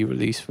 velocity,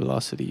 release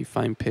velocity,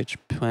 fine pitch,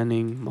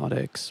 planning, mod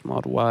X,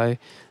 mod Y.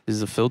 This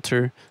is the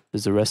filter, this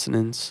is the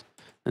resonance,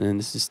 and then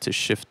this is to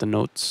shift the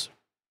notes.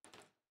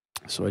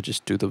 So I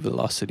just do the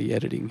velocity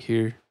editing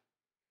here.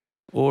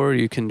 Or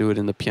you can do it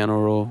in the piano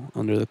roll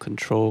under the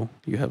control.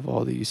 You have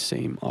all these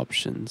same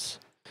options.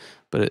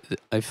 But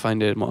I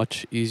find it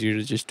much easier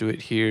to just do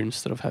it here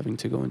instead of having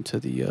to go into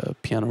the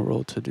piano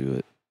roll to do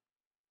it.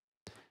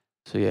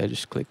 So yeah, I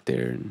just click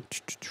there and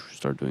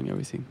start doing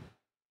everything.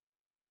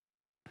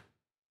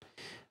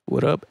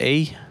 What up,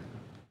 A?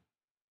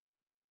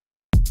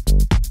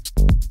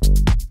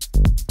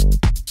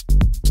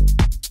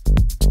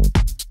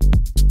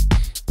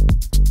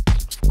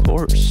 Of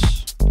course.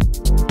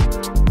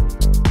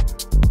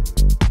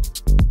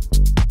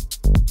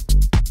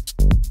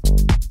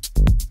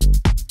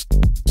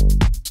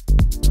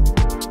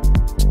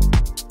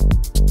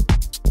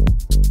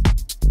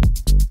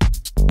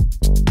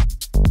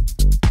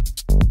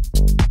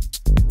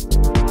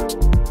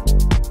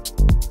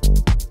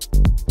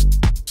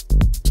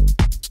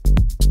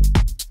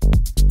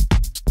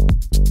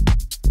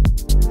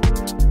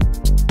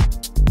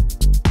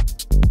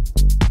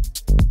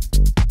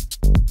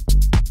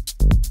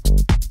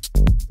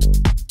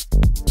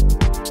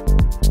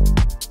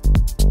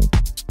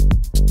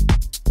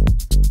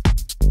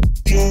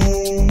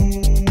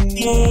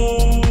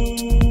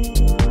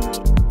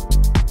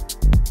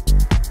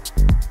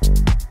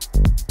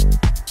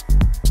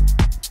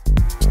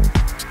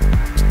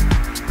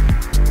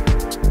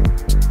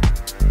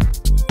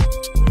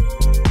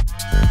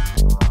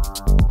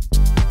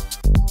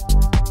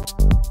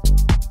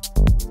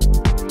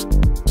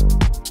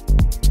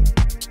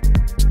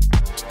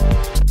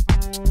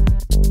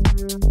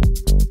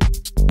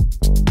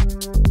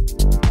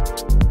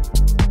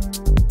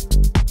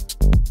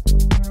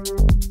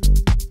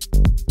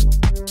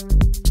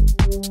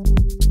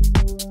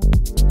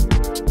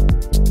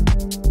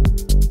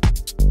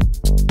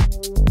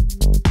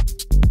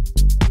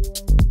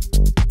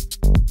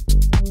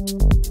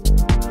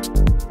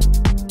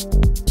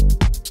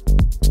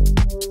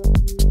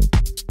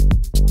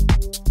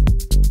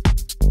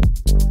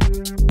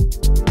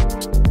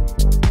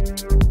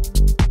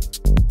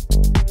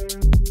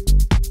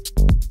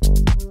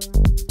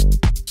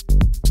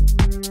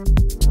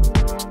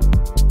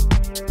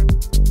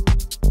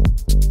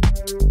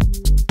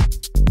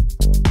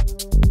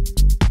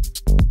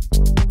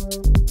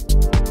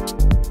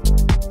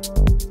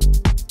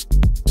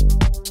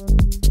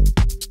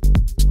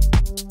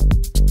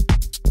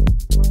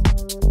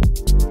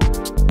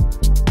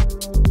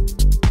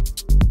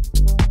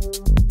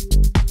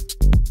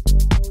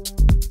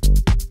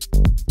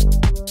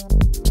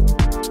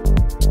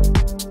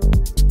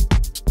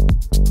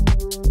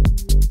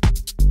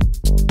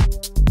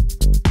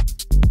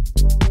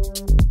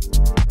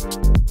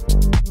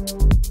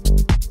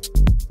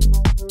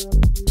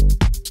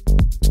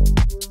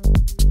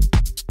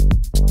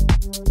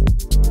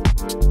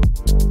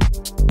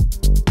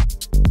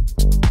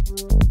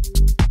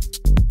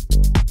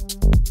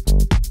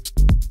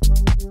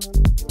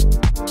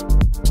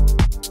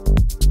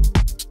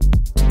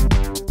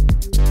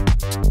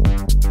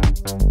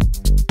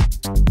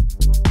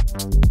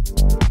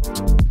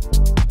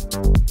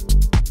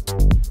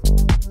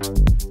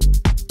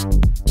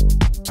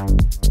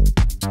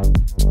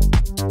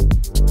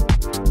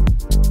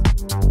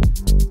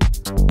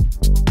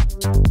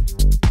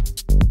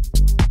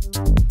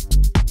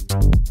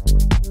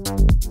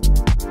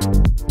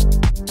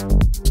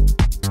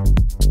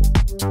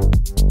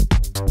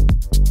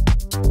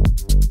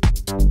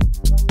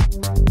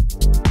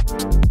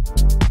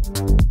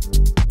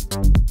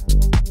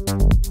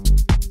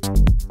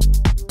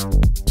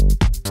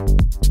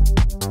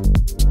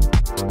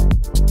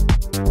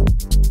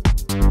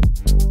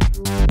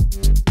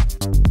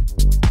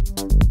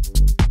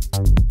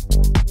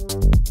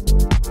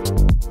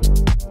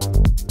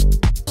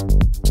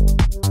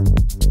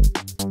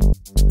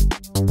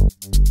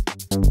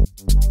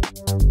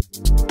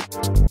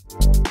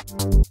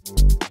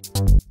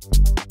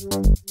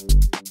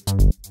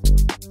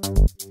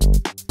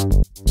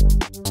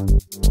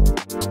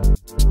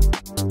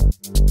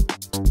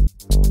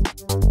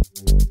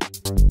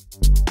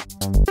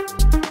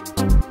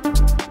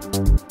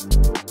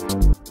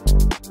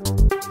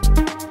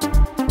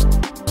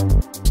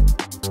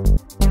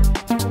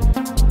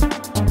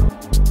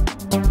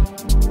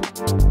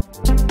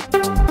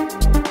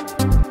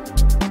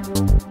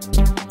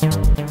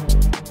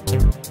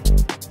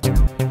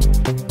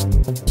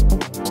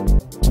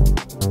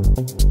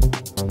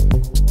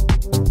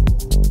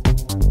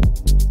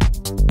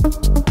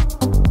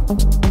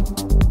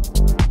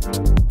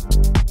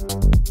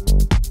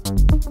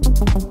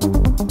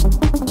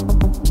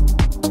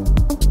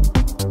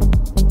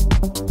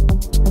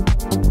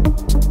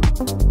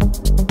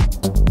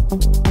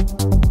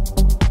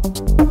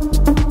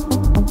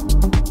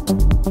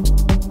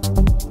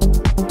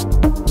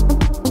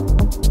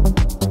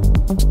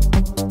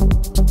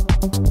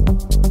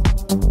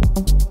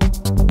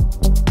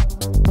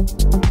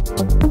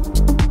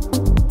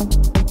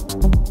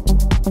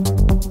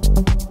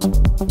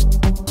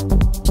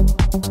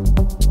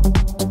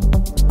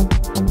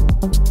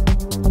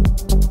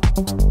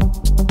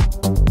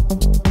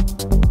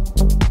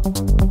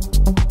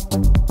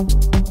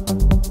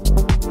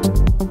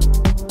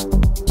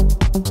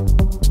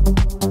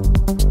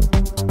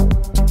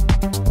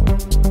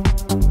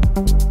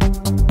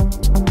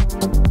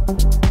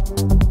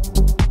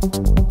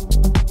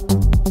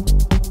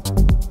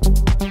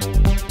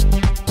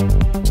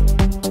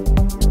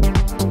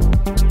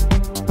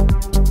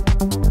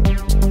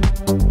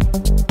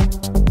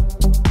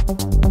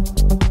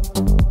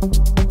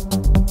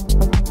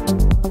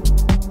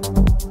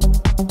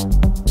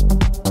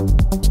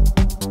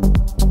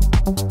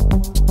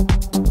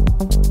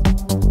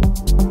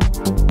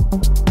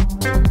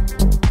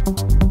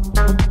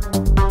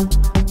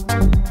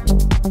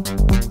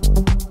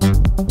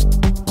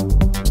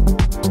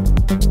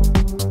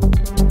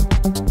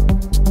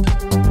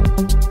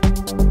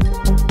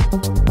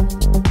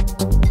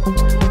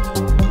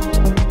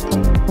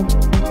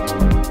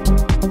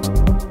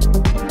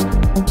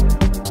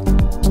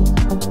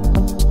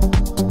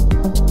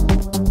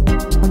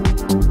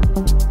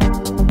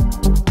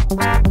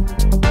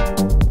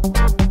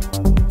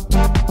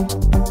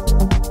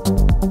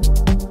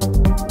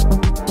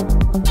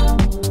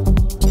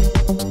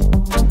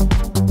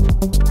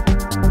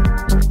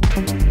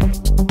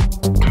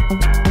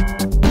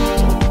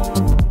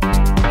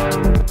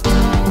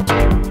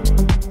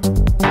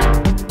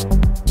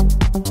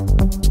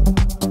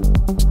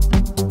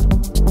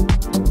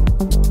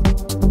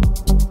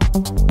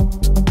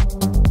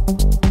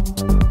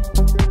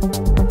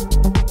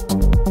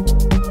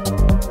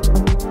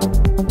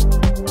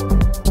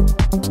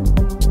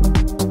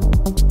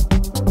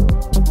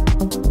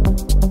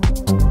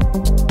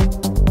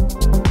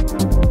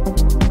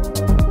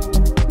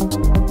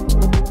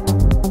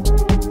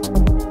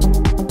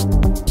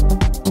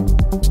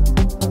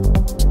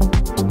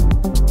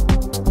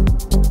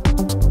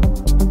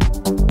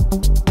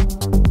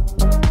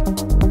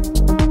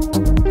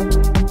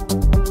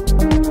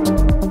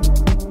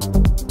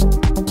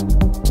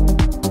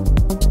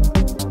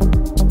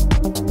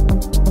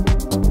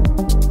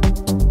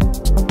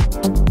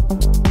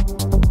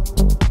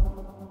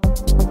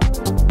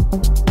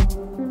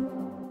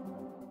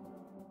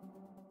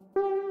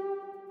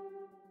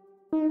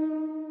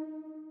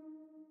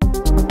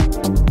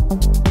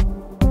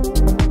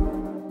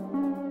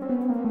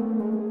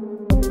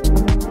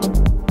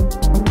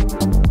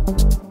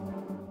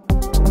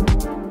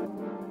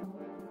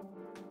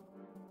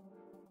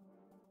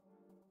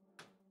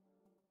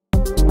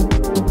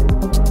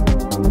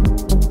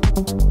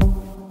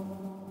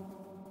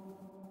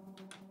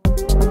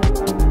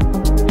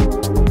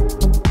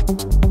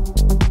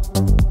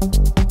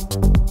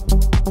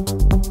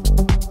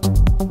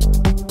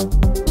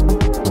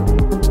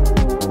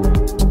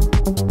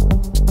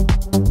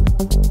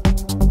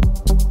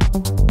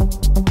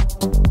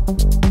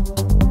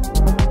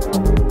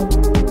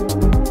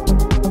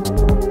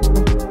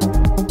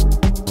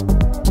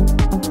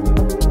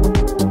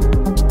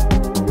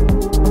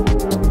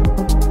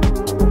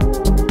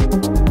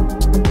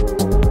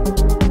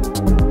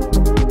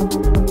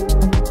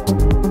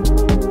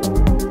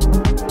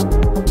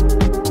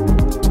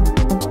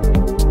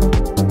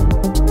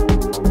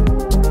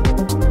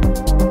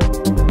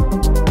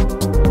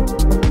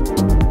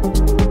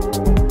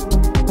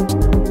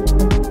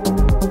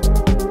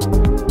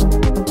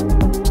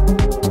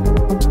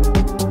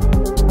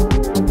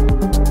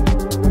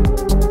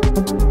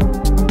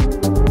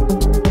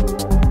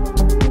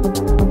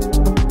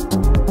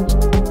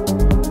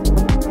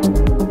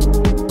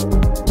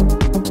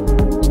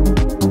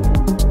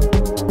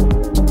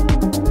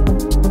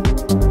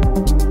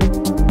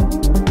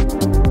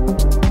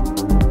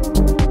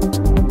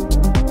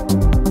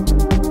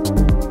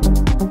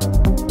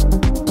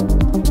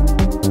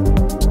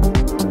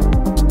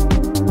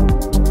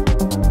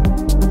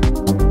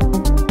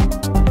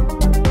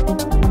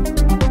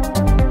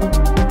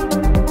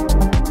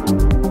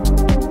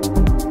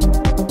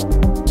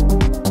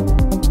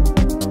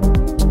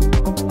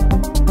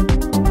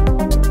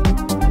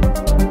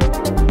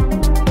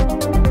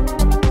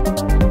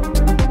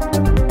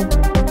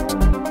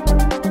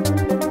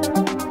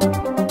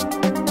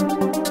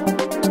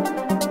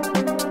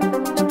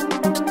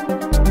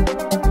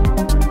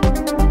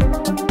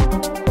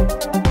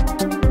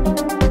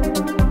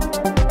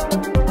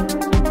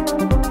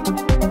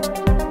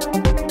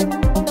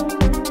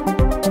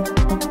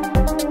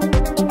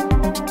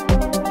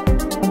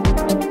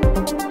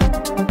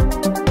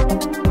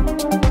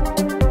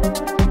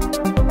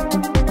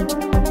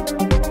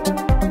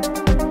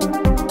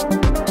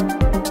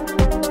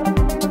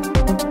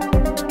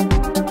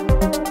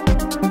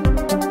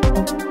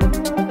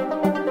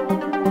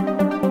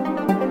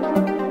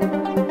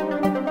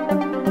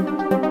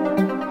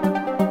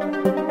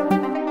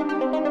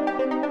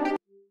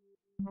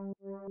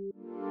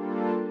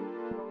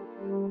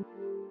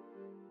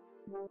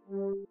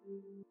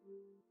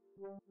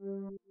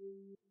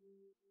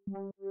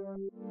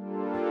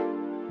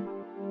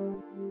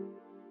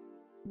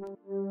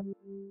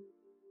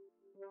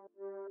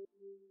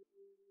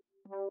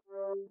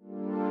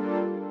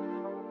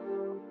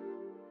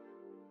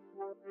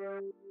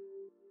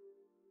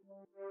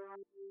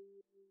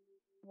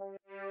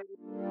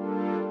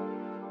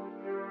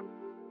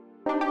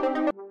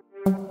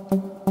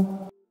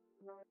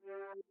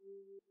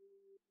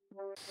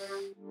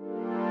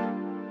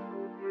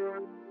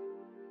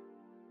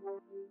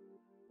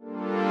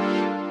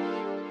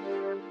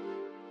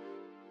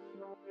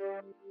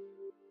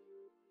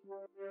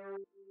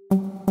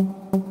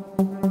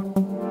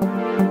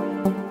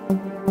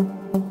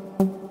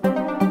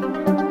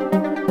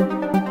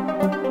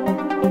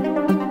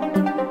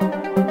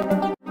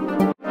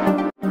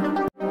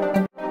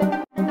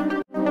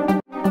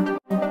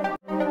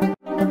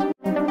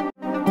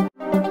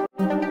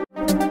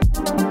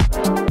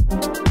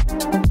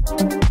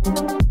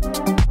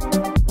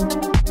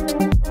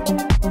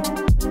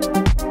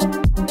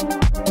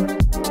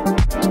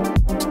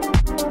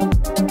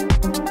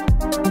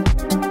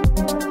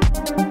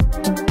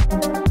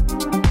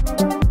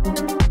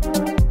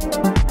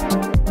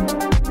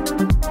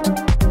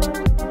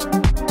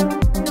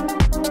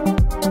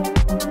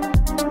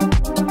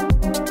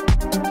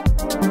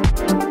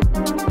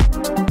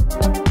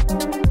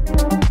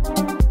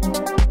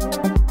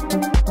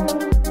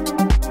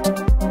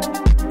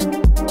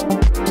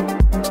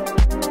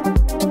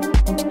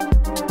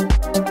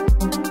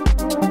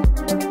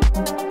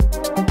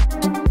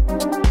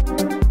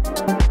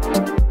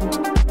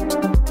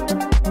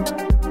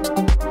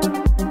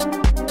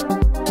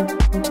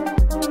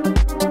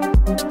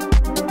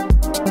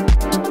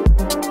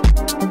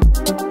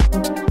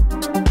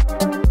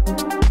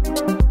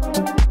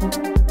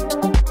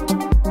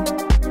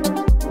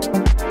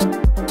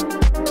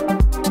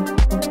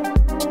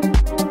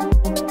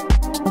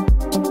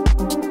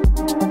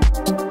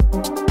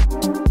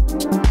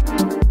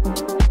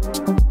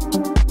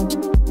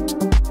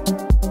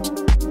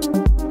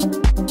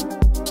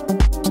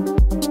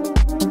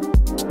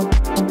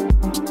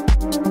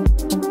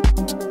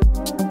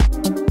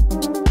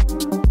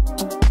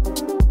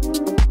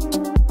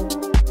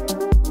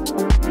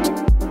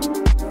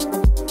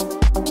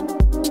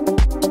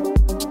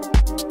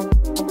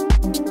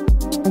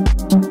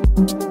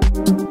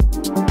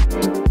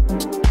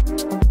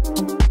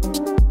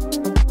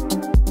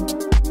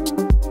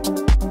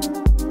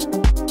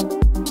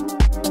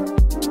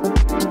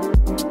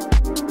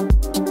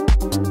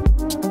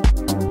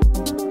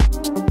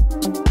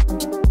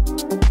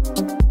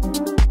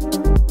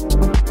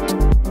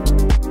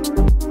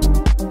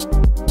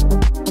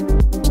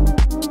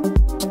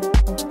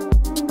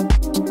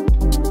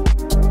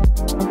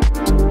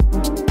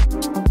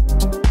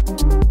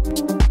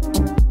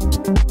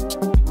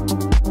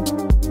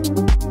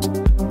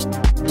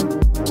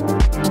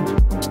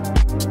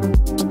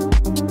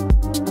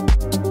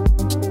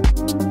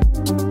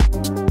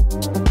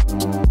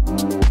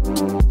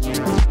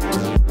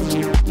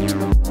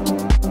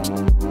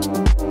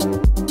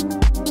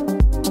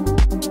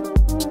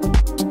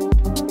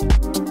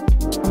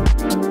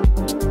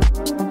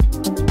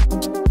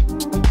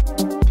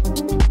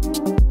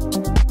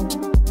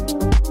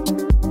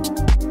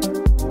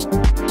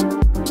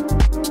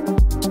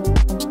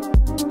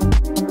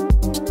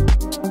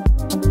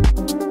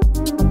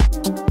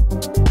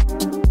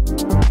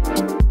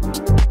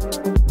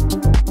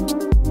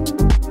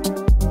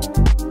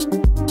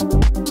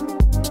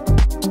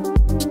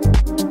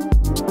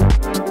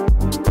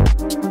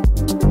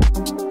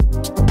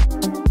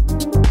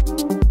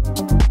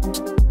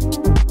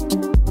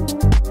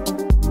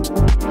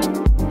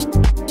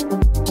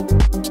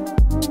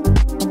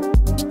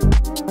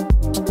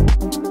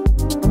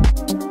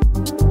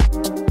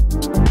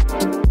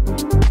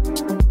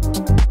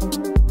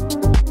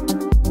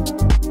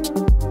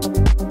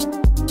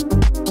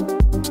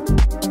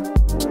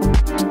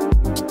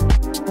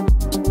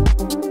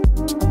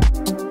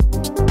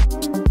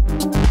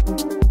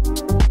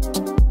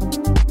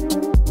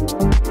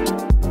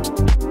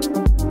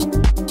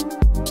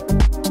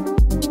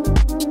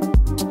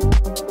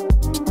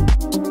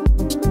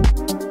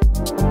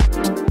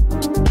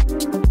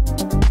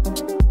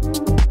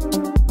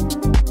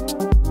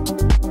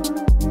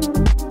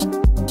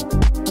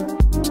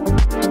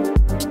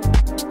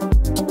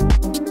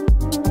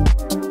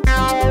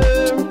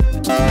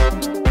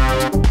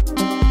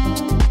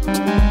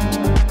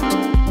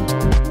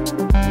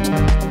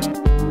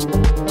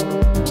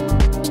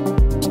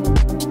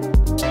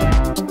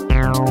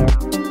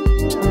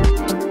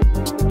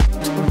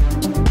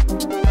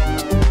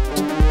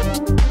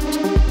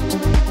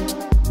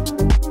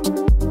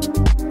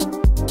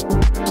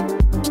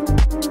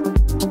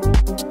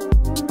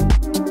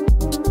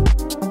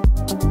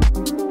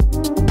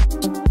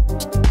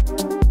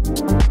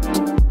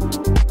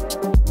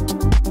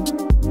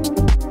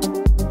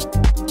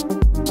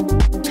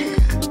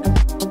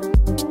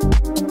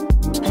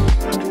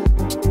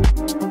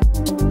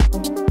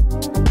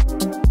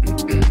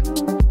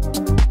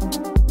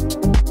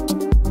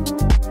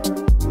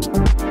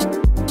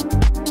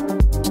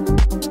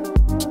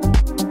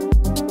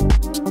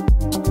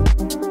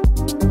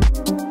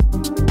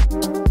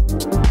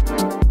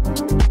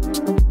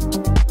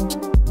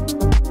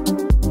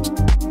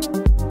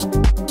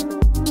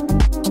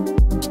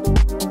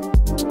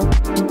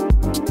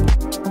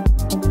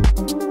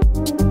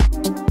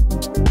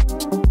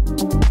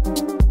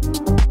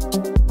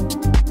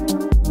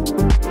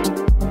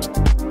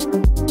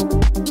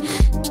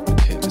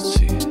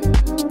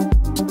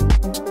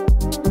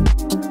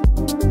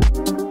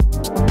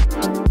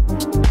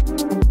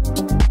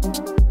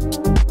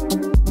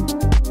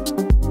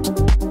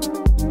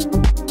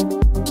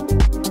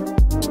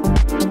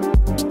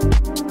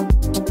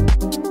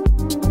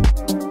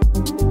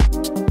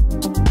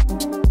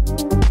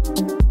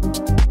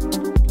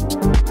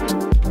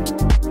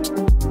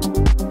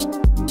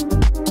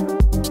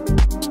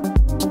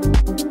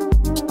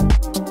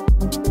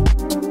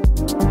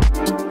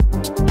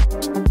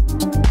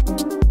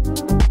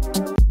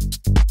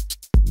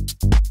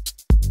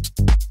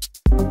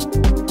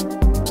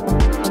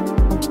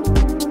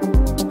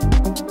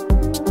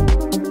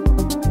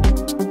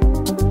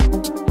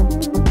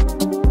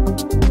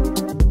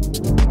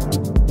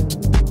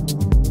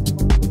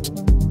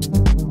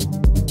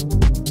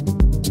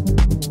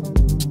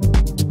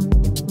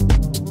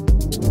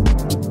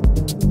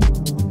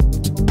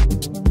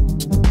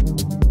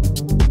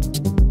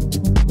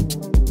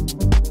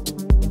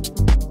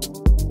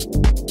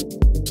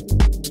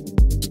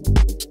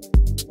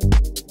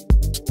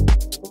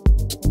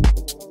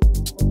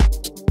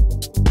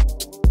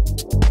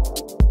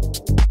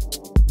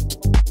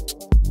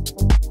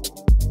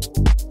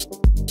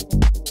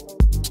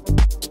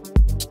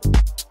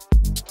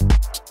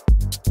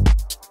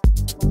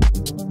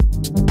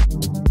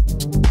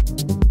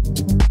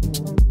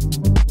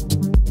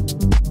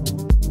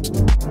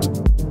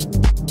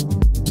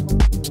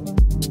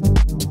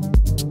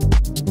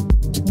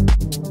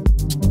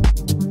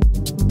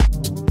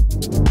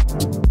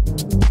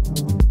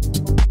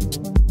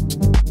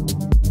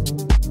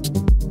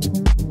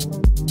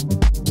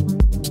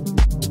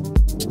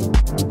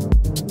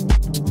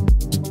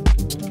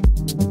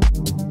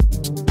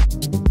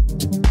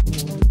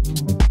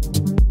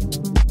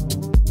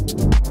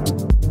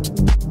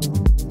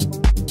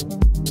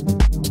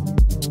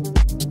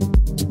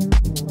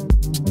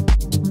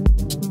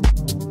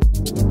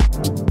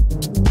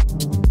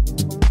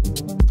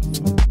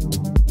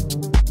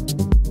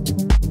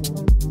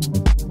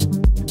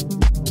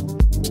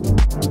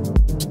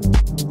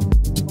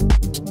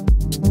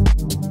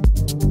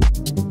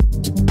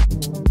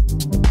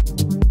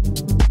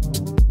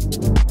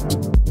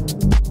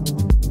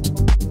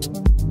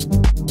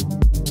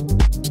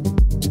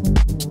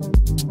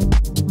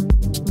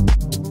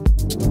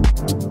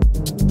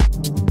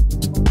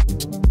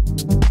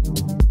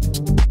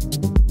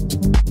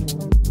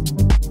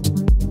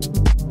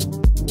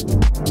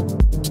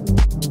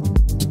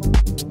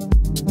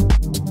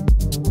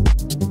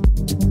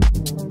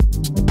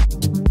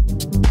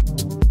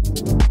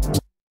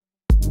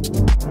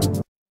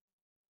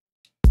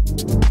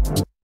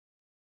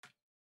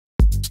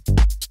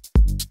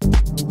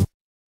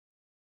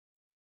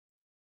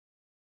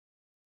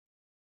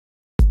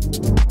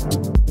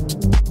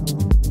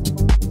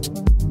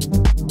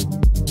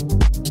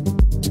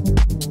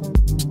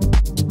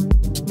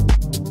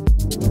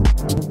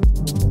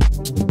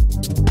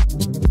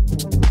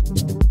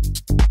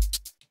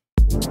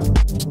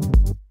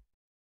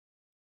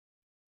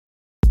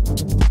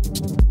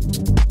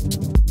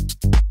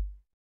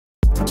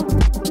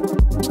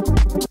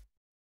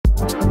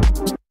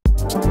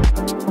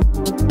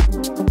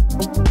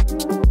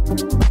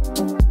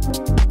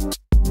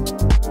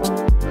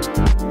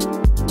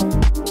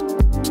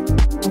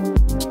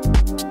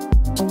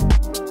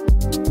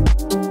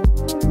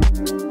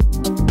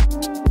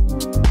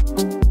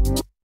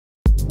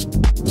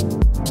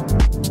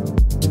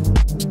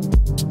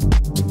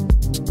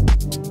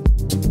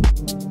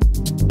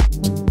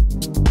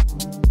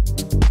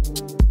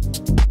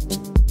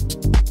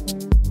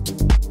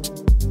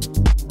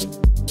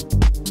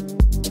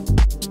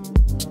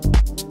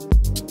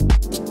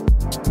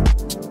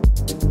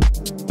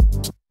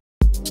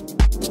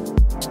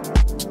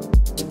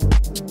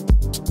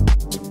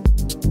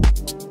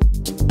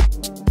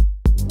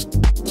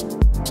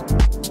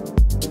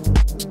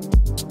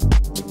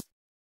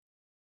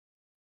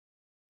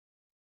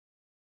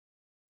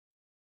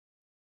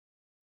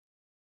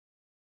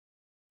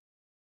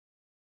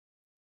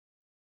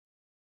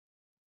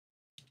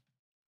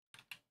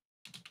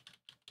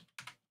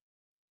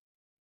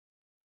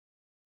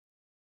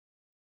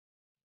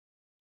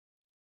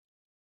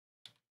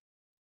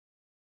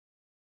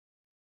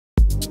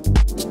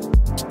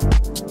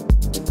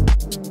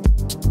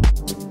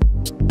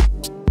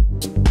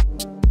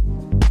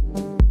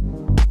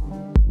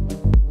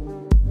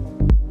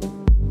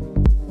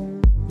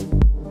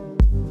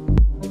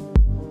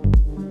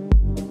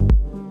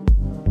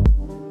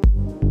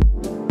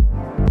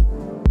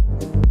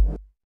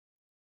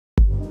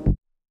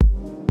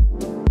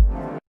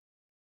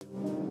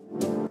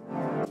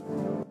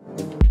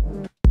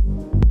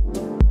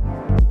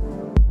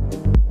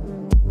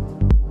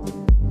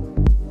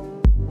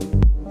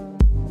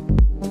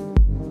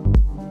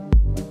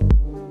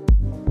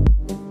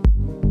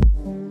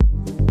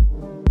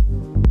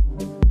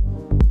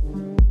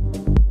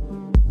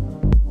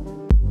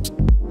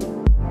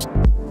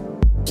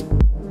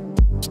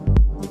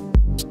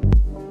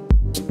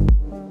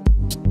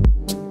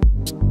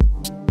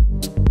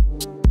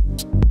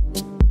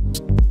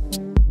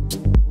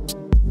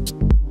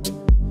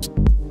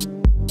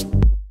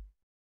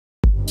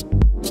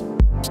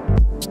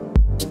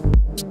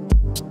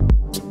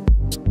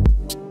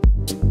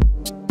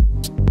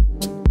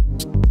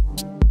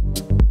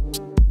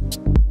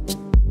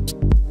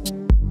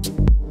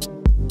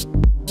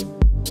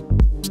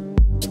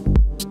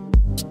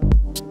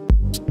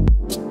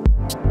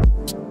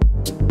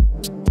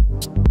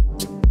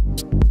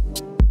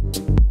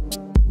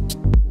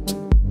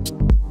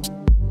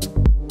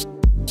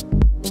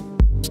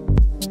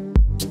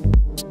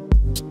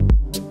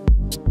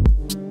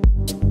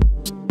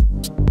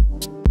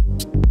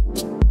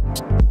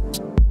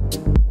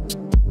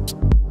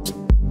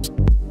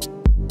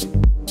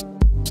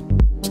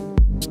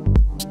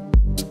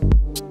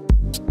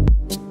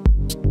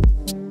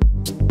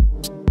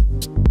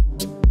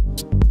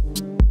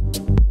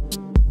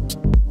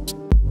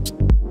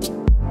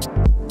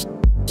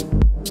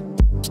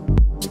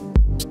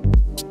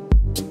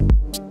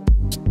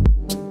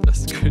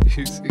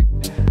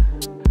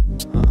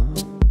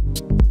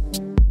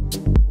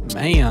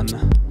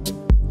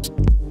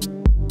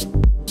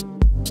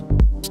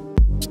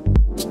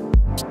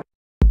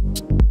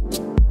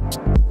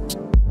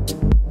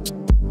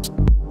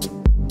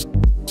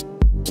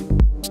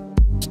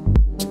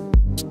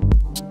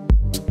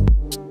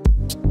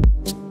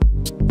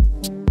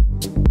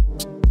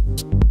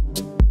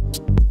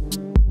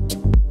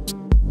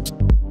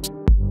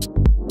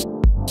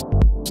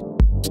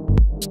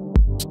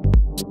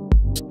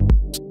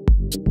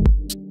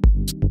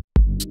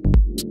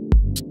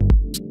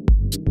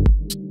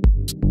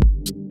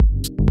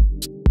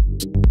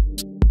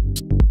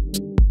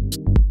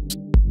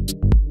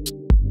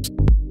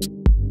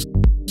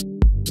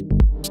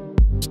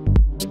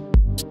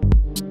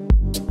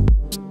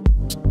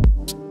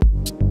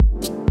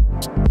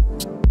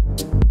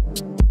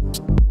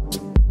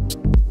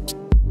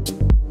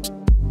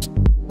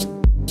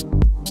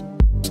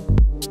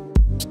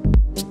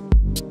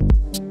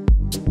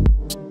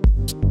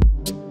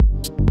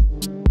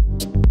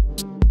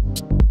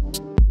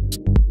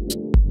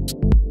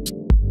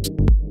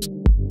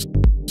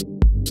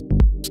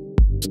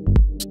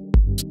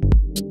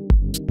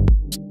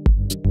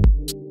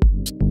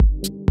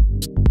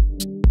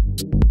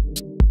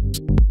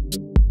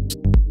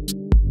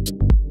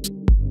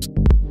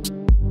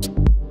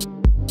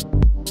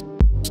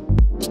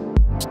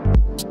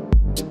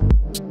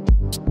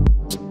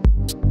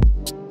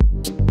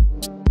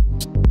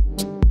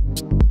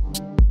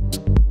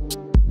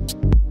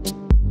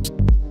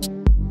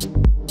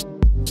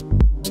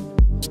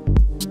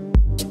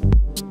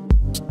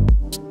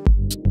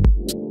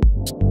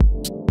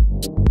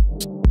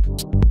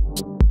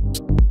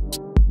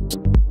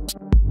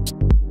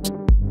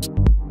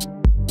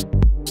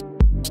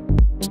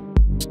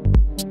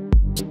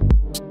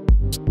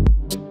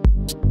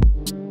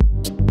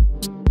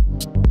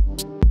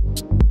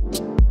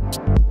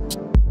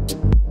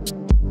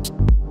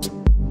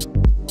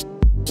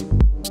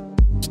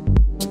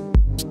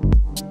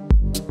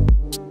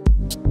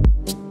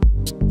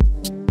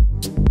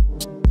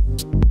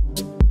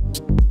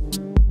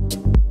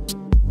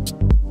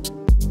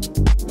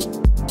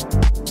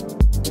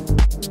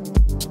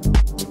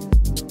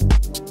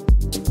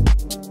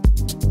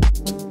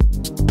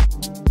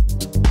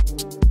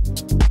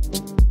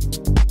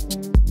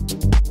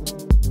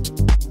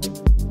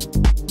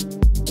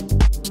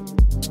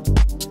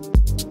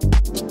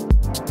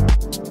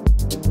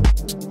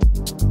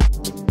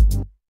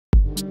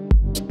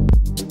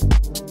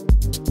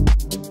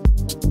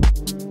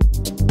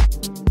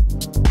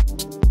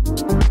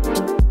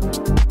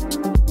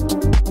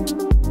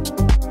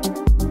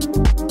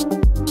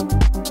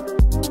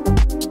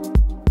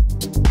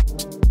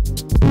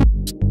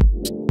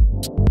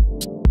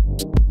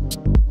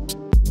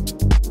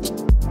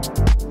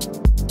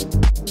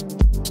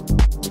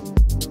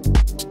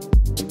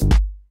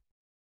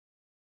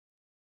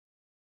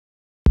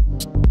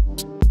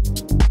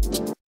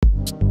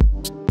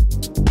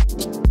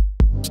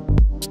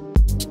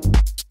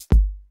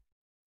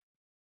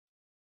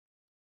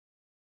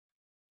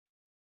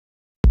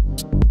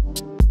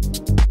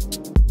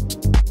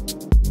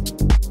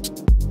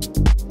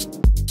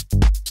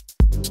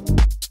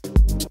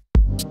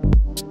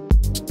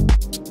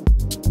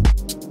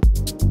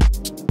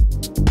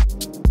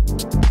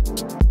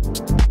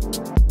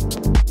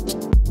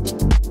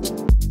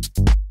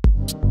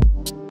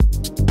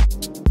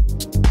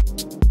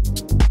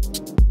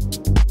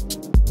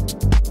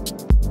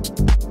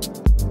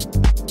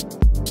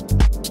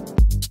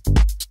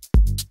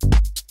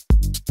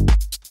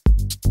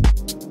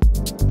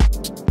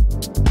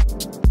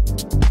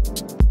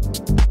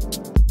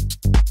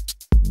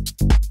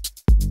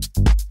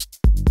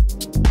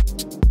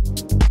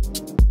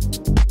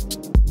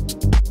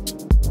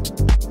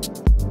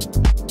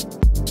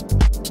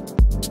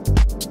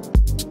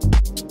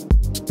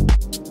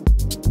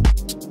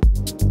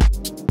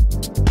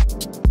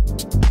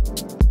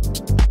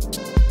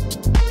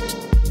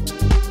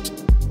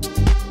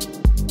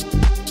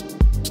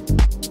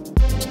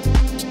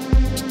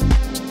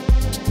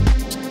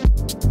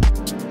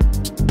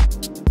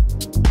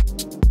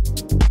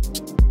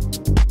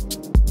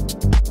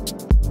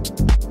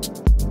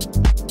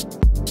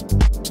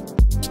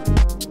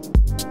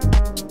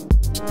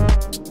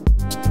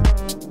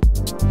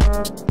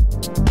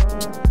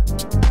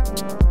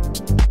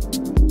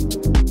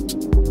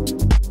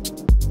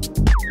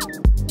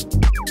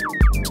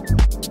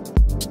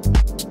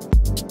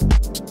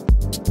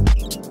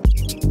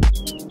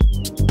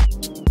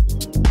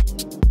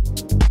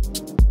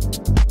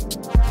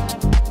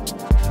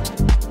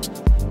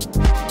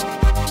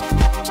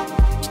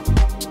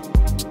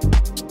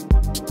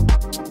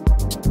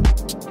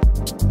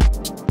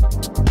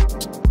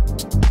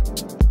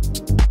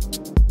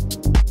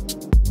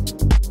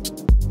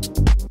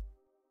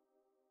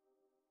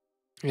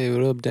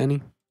 up,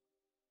 Danny?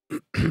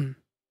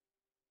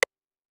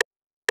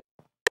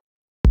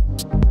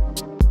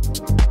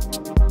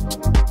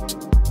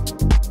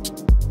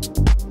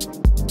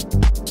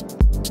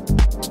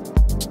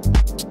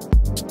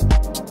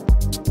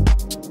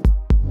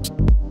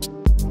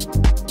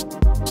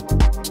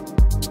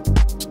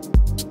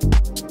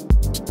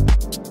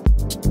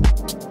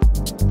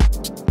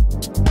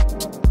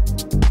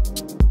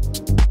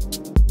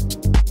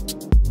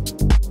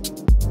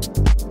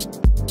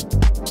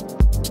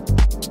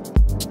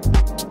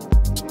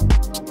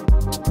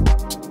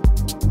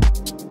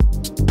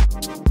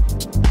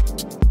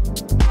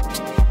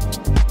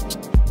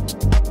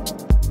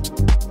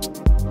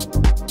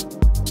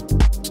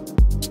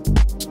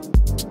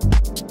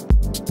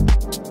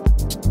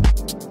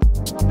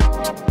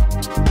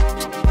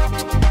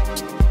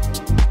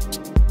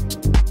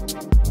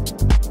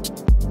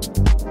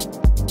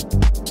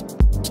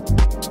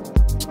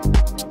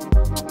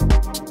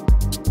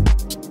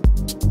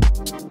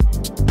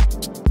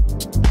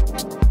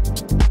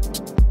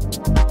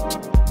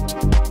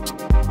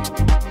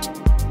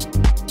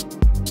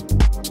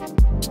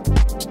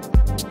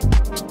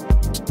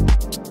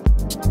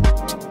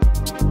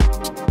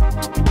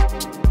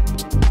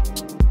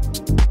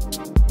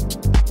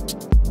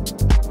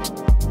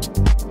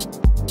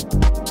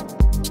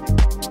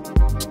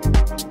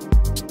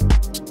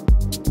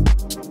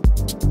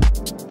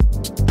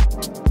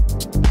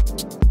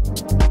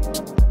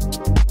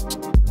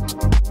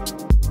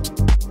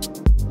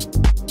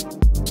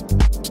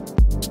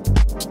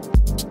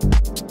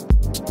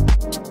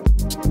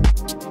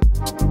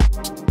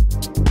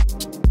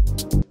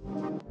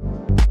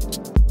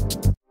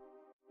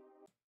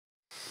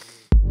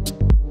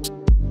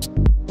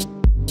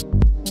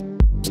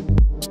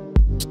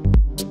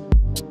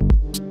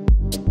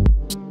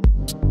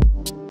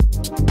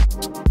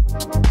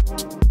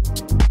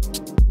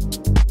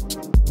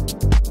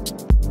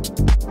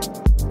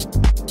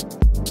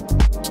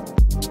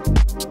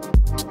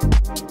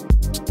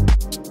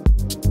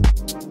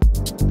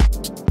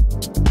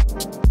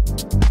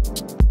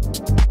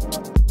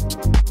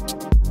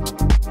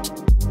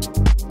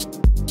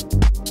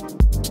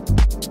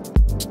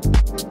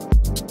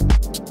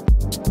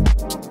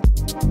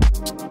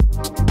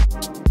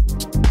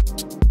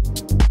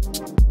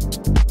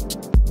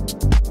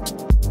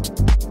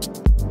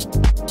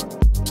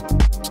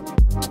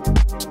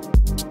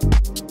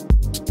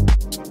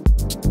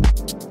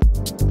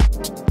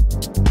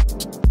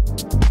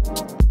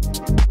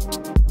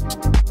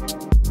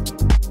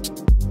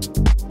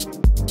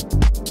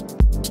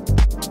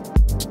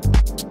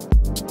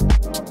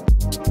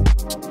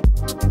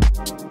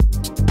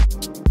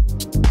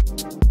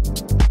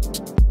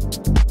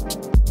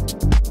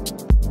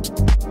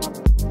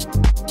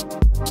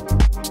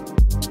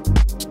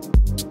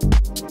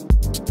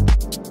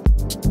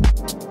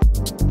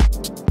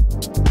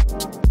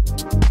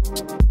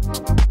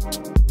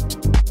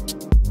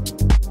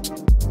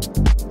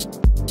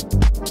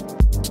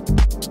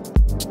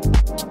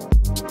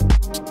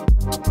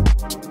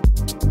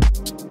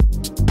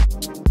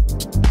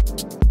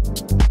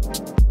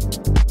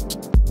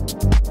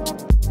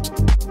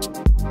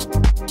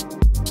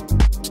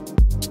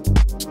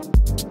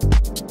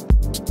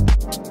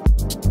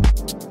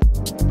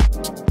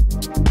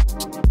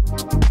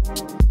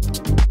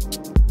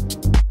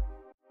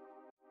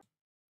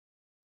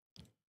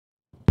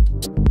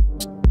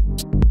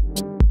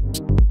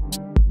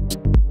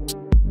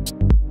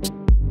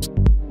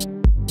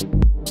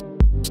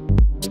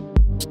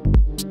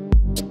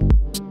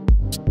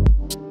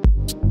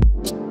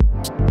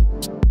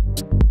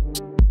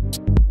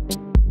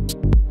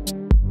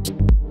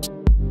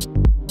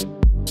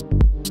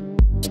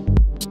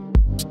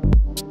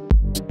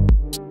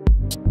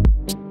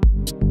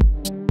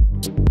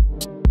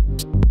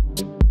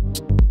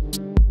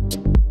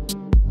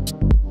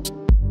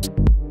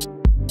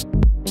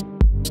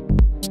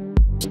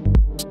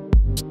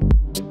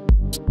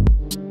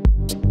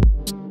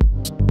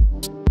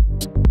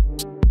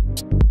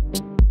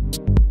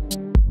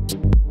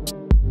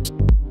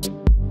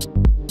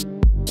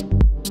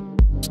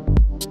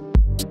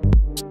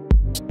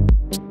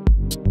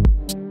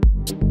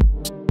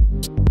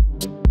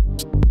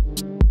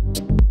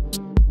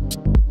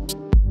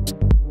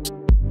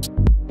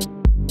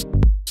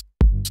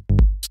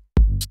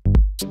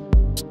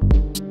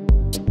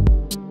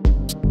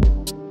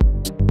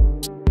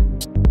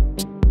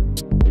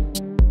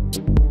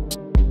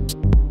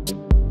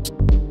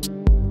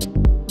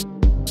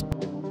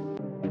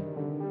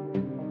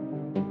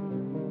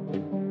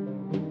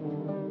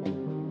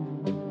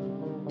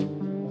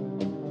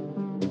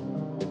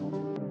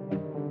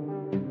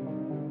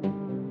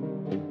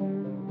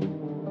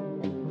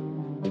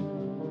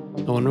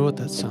 I wonder what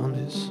that sound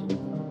is.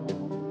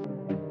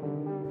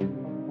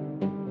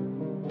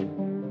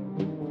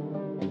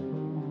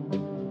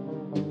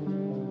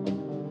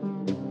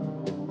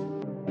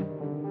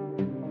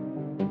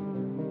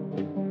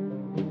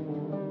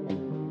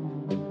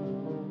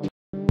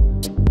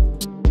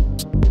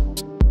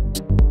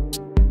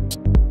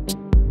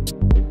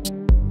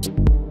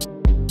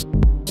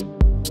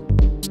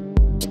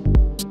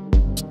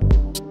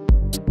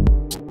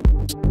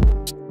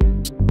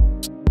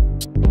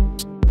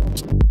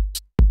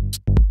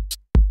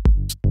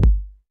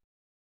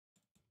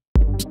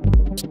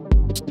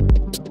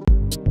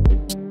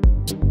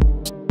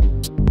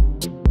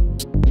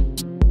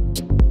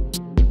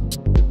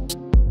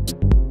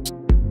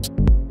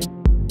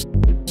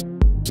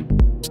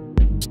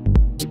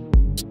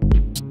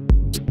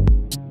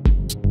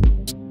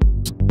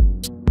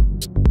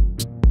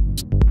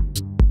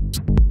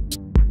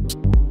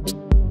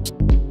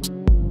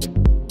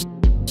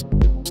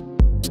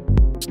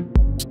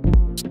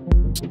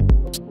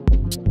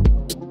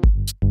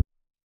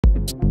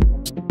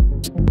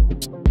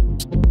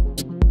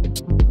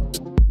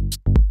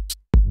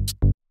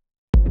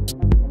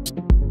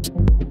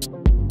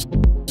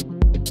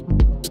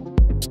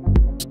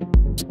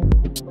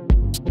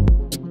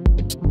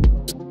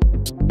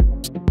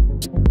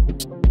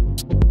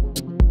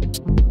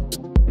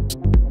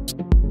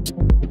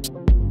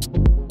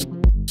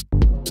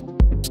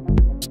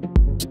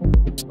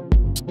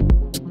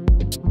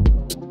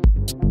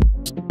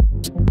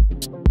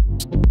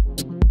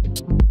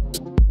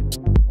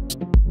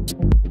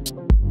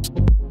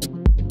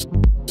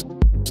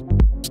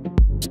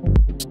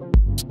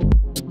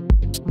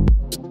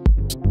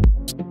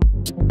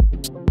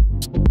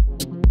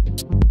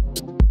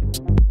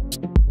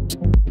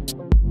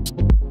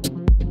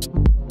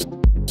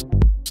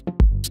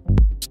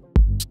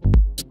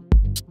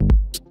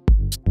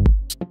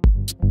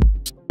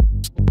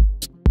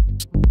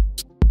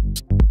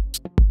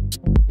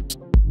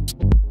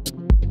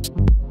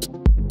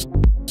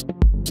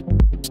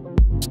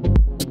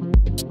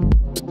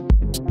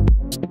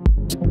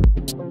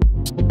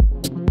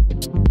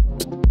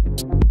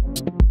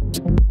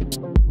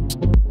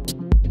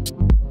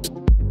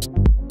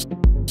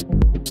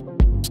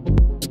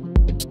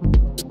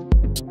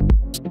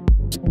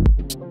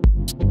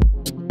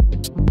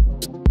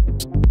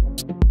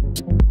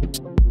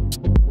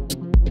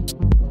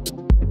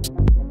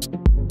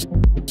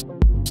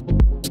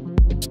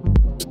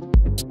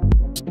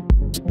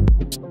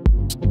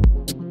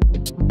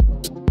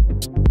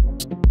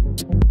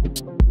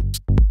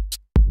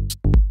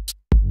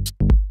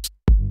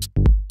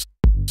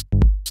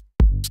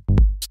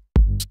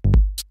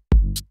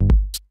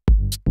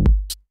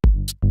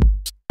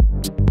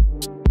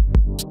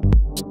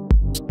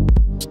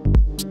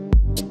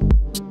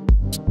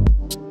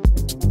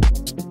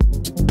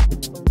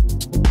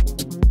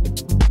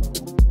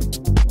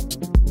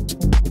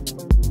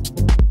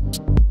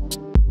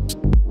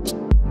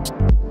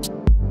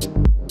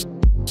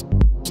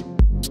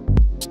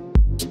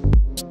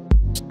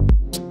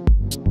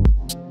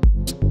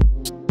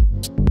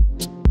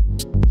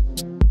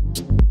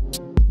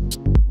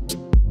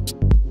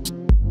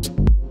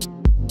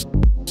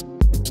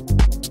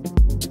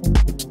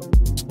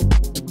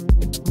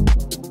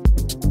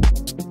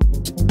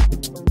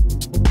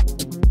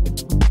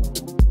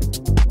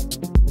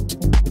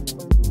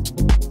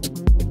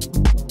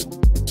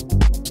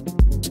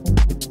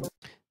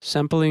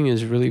 Sampling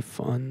is really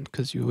fun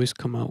because you always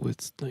come out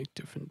with like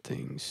different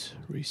things.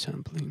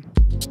 Resampling.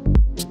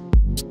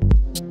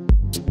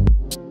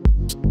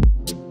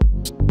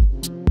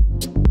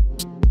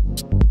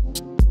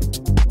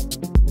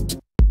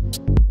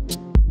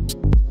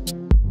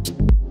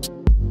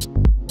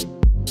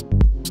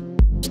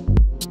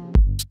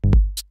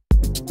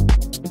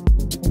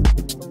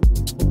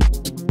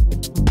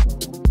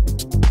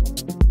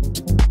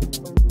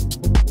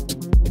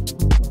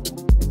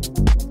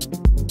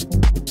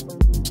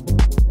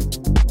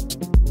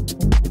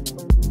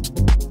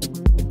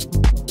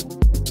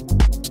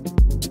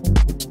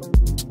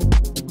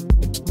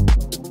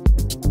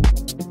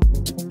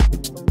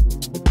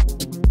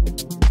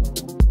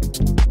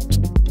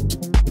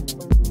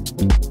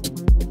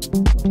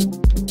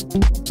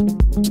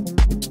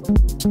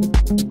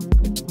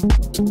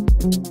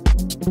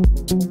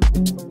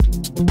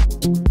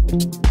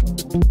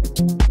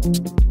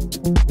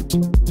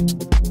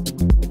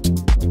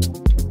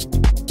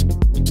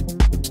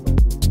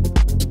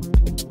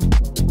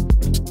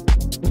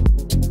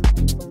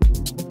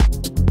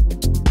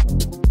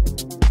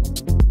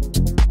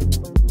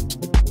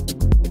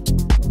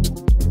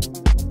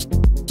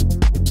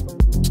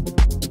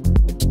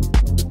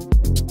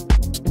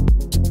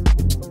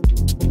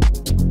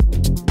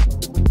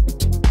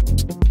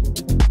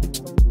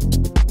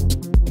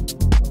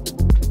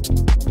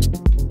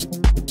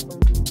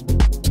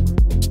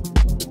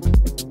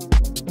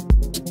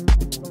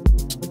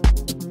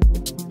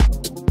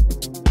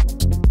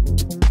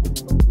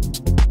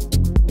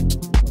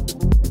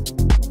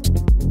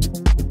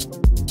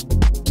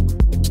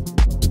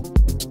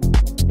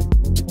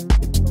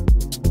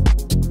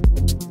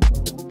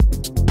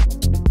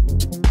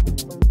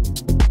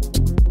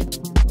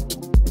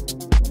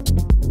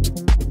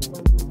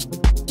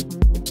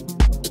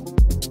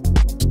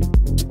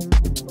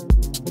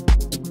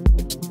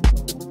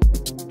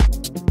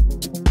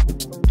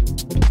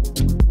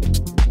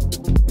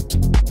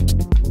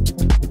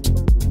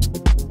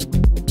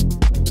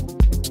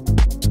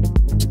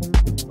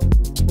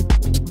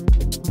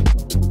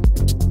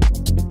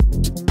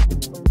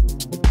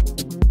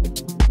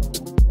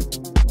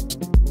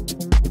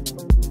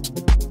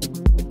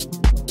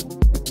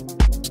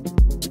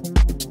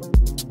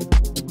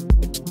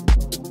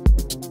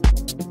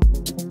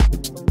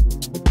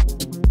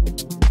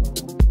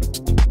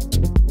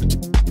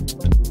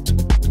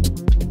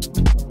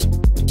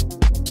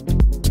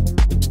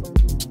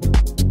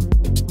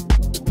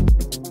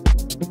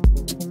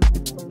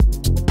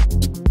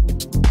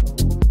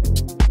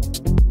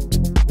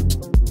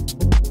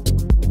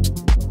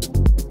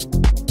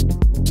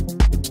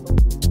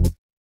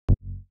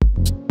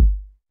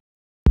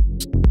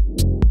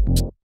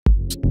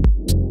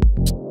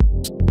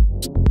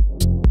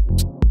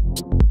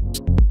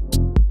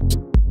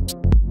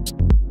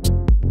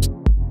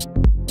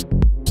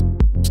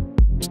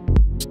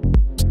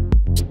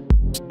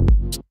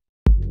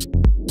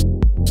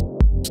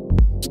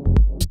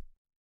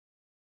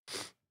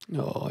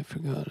 Oh, I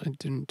forgot. I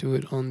didn't do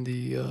it on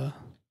the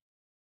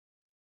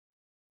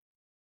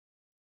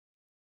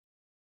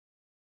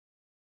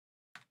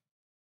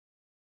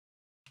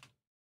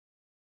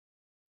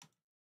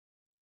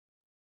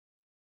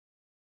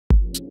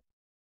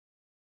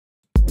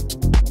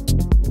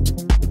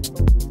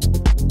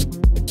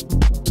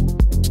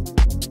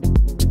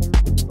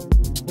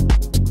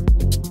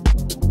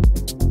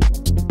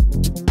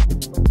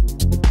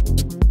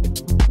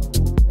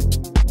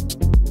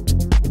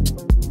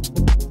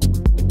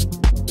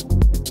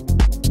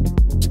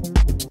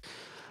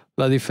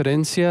La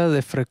diferencia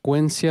de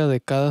frecuencia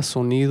de cada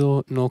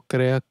sonido no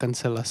crea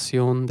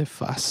cancelación de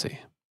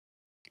fase.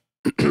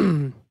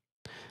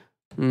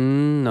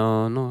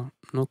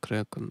 No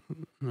creo.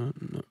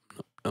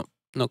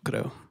 No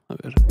creo. A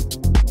ver.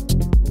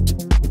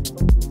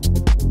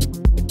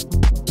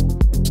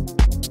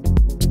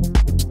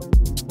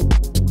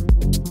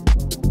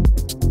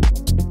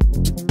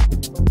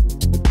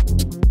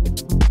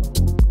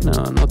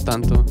 No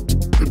tanto.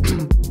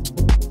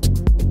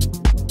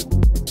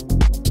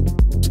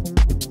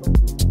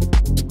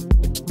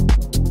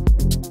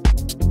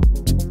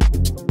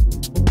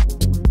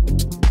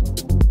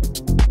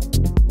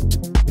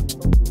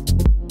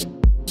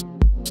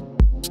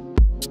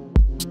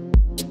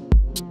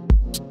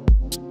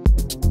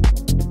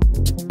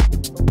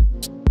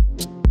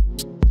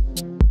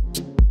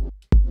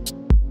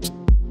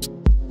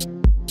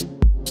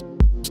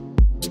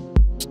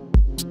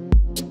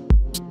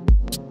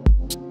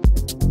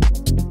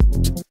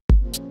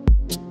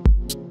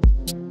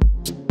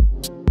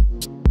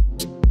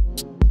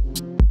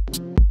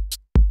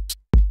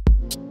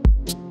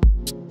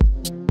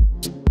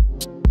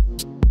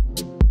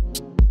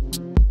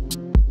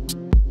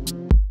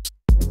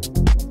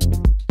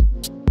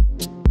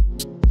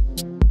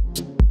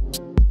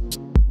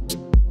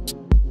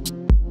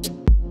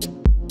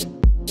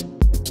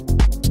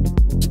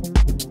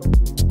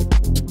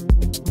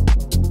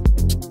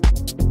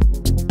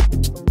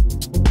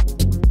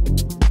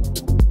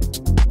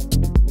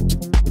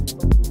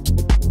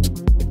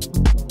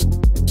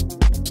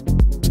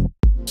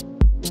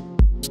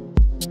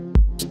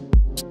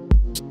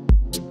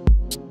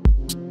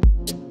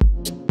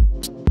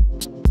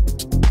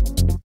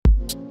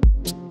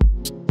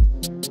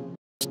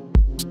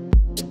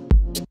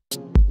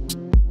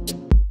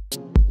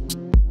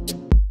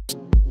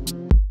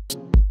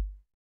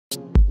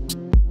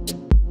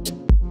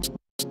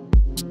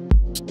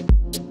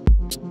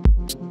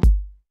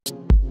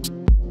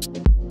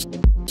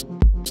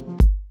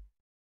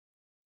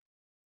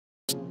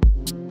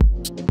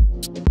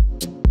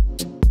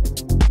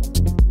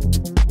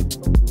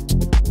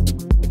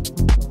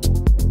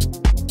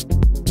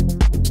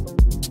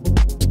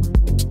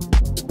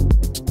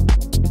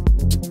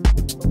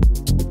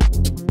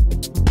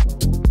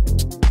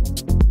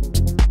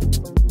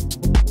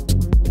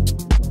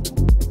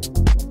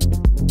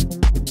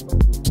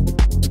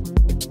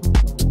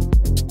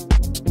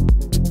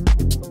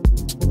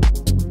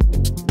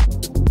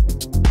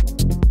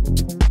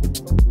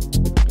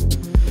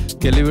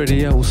 ¿Qué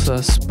librería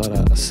usas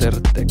para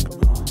hacer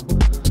techno?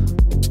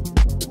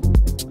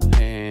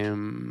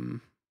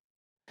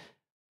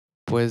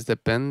 Pues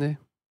depende.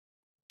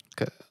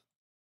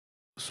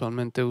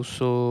 Usualmente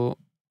uso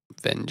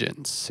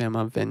Vengeance. Se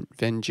llama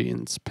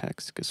Vengeance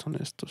Packs, que son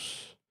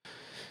estos.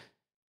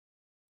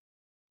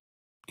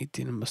 Y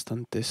tienen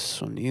bastantes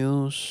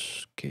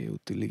sonidos que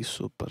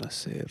utilizo para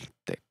hacer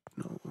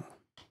techno.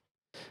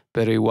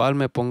 Pero igual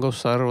me pongo a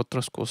usar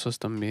otras cosas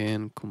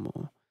también,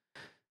 como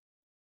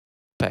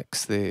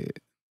packs de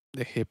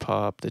hip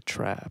hop, de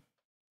trap,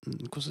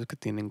 cosas que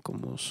tienen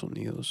como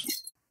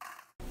sonidos,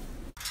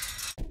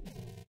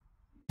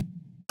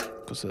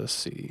 cosas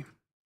así.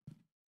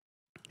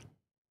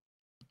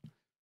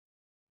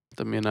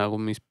 También hago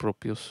mis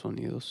propios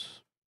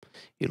sonidos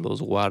y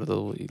los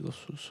guardo y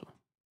los uso.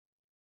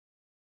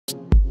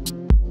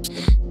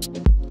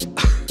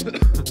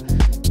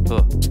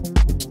 Oh.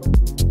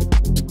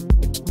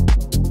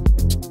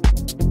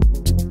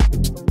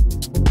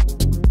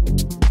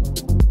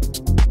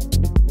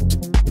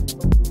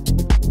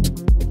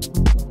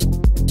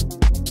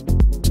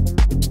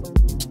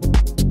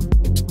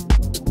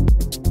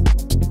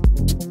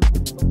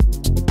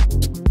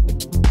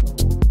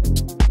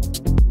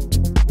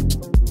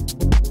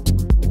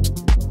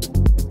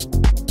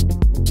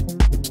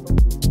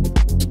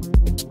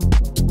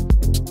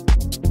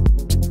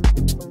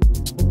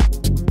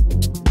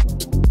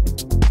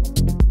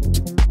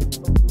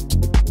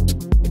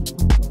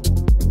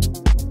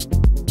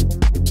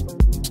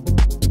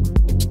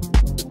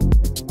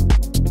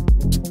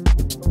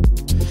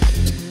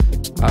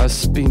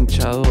 ¿Has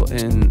pinchado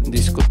en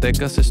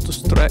discotecas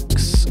estos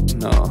tracks?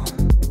 No,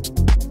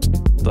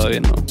 todavía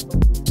no.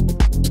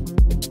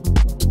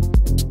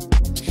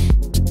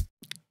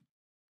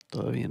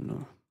 Todavía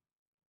no.